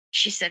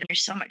 She said, you're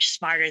so much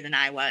smarter than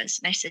I was.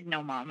 And I said,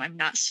 no, Mom, I'm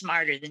not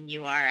smarter than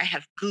you are. I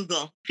have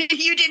Google.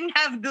 You didn't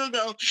have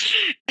Google.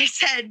 I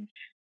said,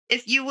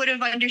 if you would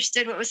have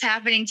understood what was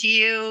happening to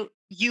you,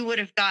 you would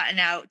have gotten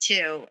out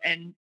too.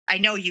 And I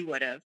know you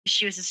would have.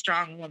 She was a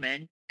strong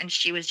woman. And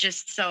she was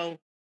just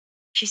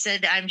she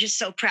said, I'm just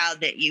so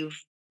proud that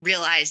you've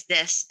realized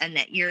this and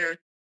that you're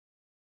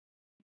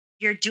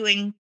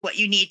doing what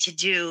you need to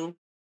do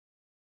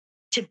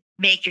to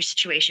make your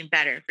situation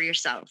better for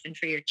yourself and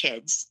for your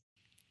kids.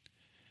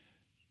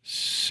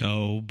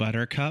 So,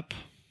 Buttercup,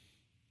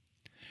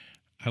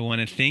 I want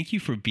to thank you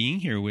for being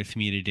here with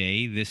me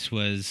today. This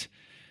was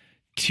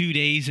 2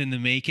 days in the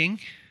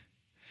making.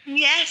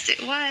 Yes,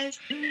 it was.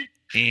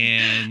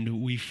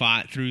 And we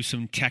fought through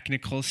some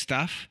technical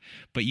stuff,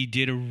 but you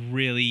did a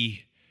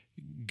really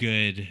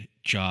good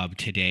job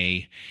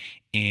today.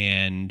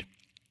 And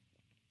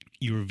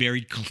you were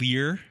very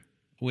clear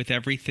with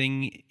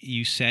everything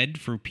you said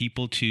for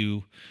people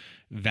to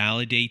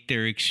validate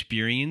their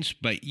experience,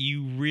 but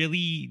you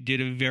really did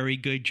a very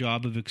good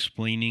job of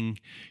explaining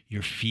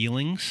your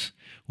feelings,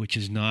 which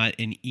is not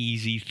an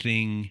easy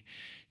thing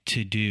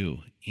to do.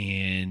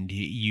 And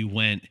you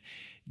went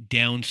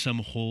down some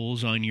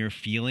holes on your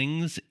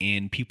feelings,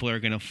 and people are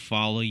going to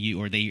follow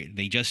you, or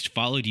they just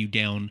followed you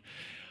down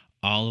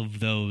all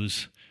of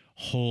those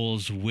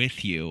holes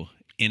with you.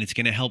 And it's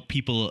going to help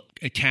people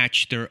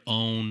attach their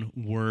own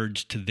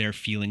words to their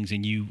feelings.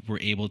 And you were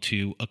able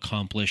to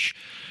accomplish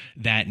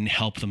that and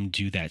help them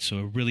do that. So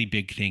a really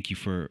big thank you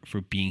for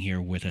being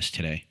here with us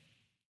today.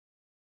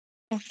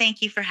 Well,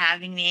 thank you for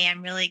having me.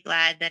 I'm really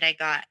glad that I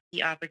got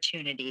the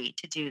opportunity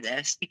to do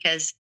this,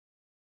 because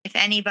if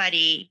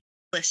anybody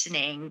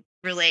listening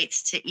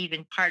relates to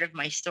even part of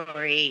my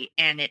story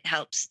and it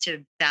helps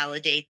to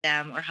validate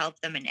them or help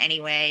them in any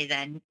way,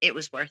 then it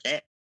was worth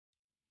it.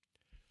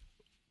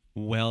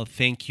 Well,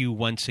 thank you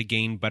once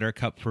again,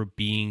 Buttercup, for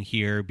being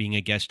here, being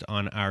a guest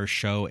on our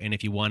show. And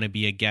if you want to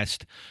be a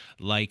guest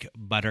like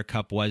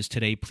Buttercup was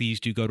today, please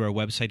do go to our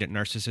website at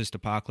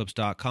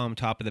narcissistapocalypse.com.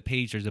 Top of the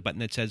page, there's a button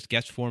that says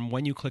guest form.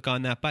 When you click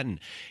on that button,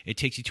 it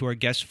takes you to our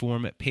guest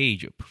form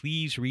page.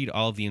 Please read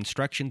all of the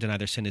instructions and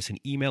either send us an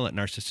email at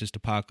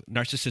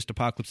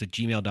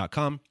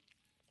narcissistapocalypse@gmail.com.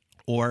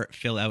 or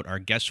fill out our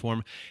guest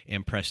form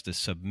and press the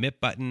submit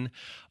button.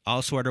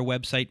 Also at our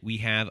website, we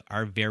have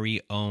our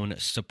very own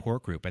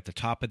support group. At the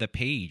top of the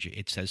page,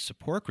 it says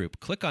support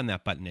group. Click on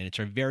that button, and it's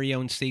our very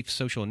own safe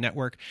social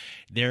network.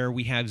 There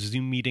we have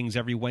Zoom meetings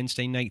every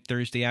Wednesday night,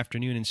 Thursday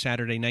afternoon, and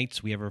Saturday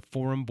nights. We have our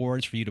forum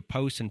boards for you to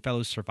post and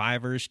fellow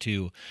survivors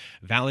to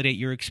validate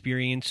your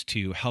experience,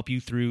 to help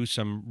you through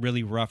some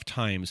really rough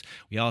times.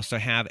 We also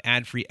have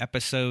ad-free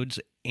episodes,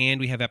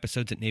 and we have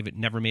episodes that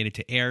never made it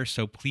to air.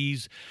 So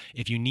please,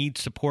 if you need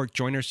support,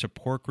 join our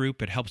support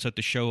group. It helps out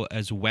the show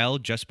as well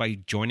just by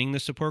joining the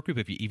support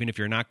group, even if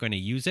you're not going to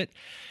use it.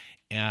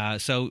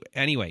 So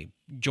anyway,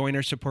 join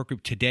our support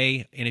group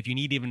today. And if you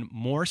need even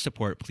more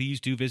support, please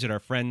do visit our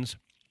friends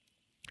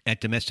at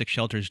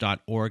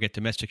DomesticShelters.org. At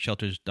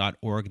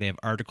DomesticShelters.org, they have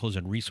articles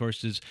and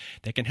resources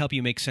that can help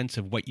you make sense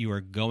of what you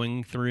are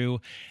going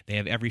through. They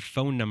have every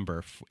phone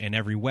number and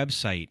every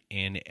website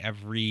and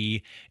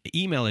every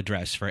email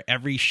address for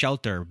every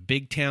shelter,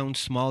 big town,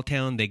 small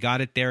town. They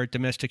got it there at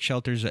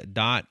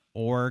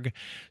DomesticShelters.org.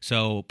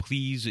 So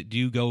please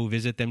do go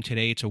visit them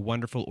today. It's a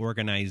wonderful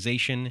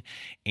organization.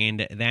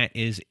 And that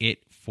is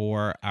it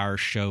for our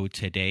show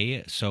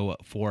today. So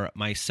for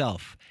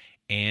myself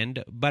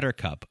and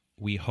Buttercup,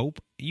 we hope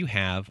you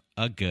have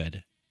a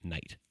good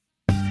night.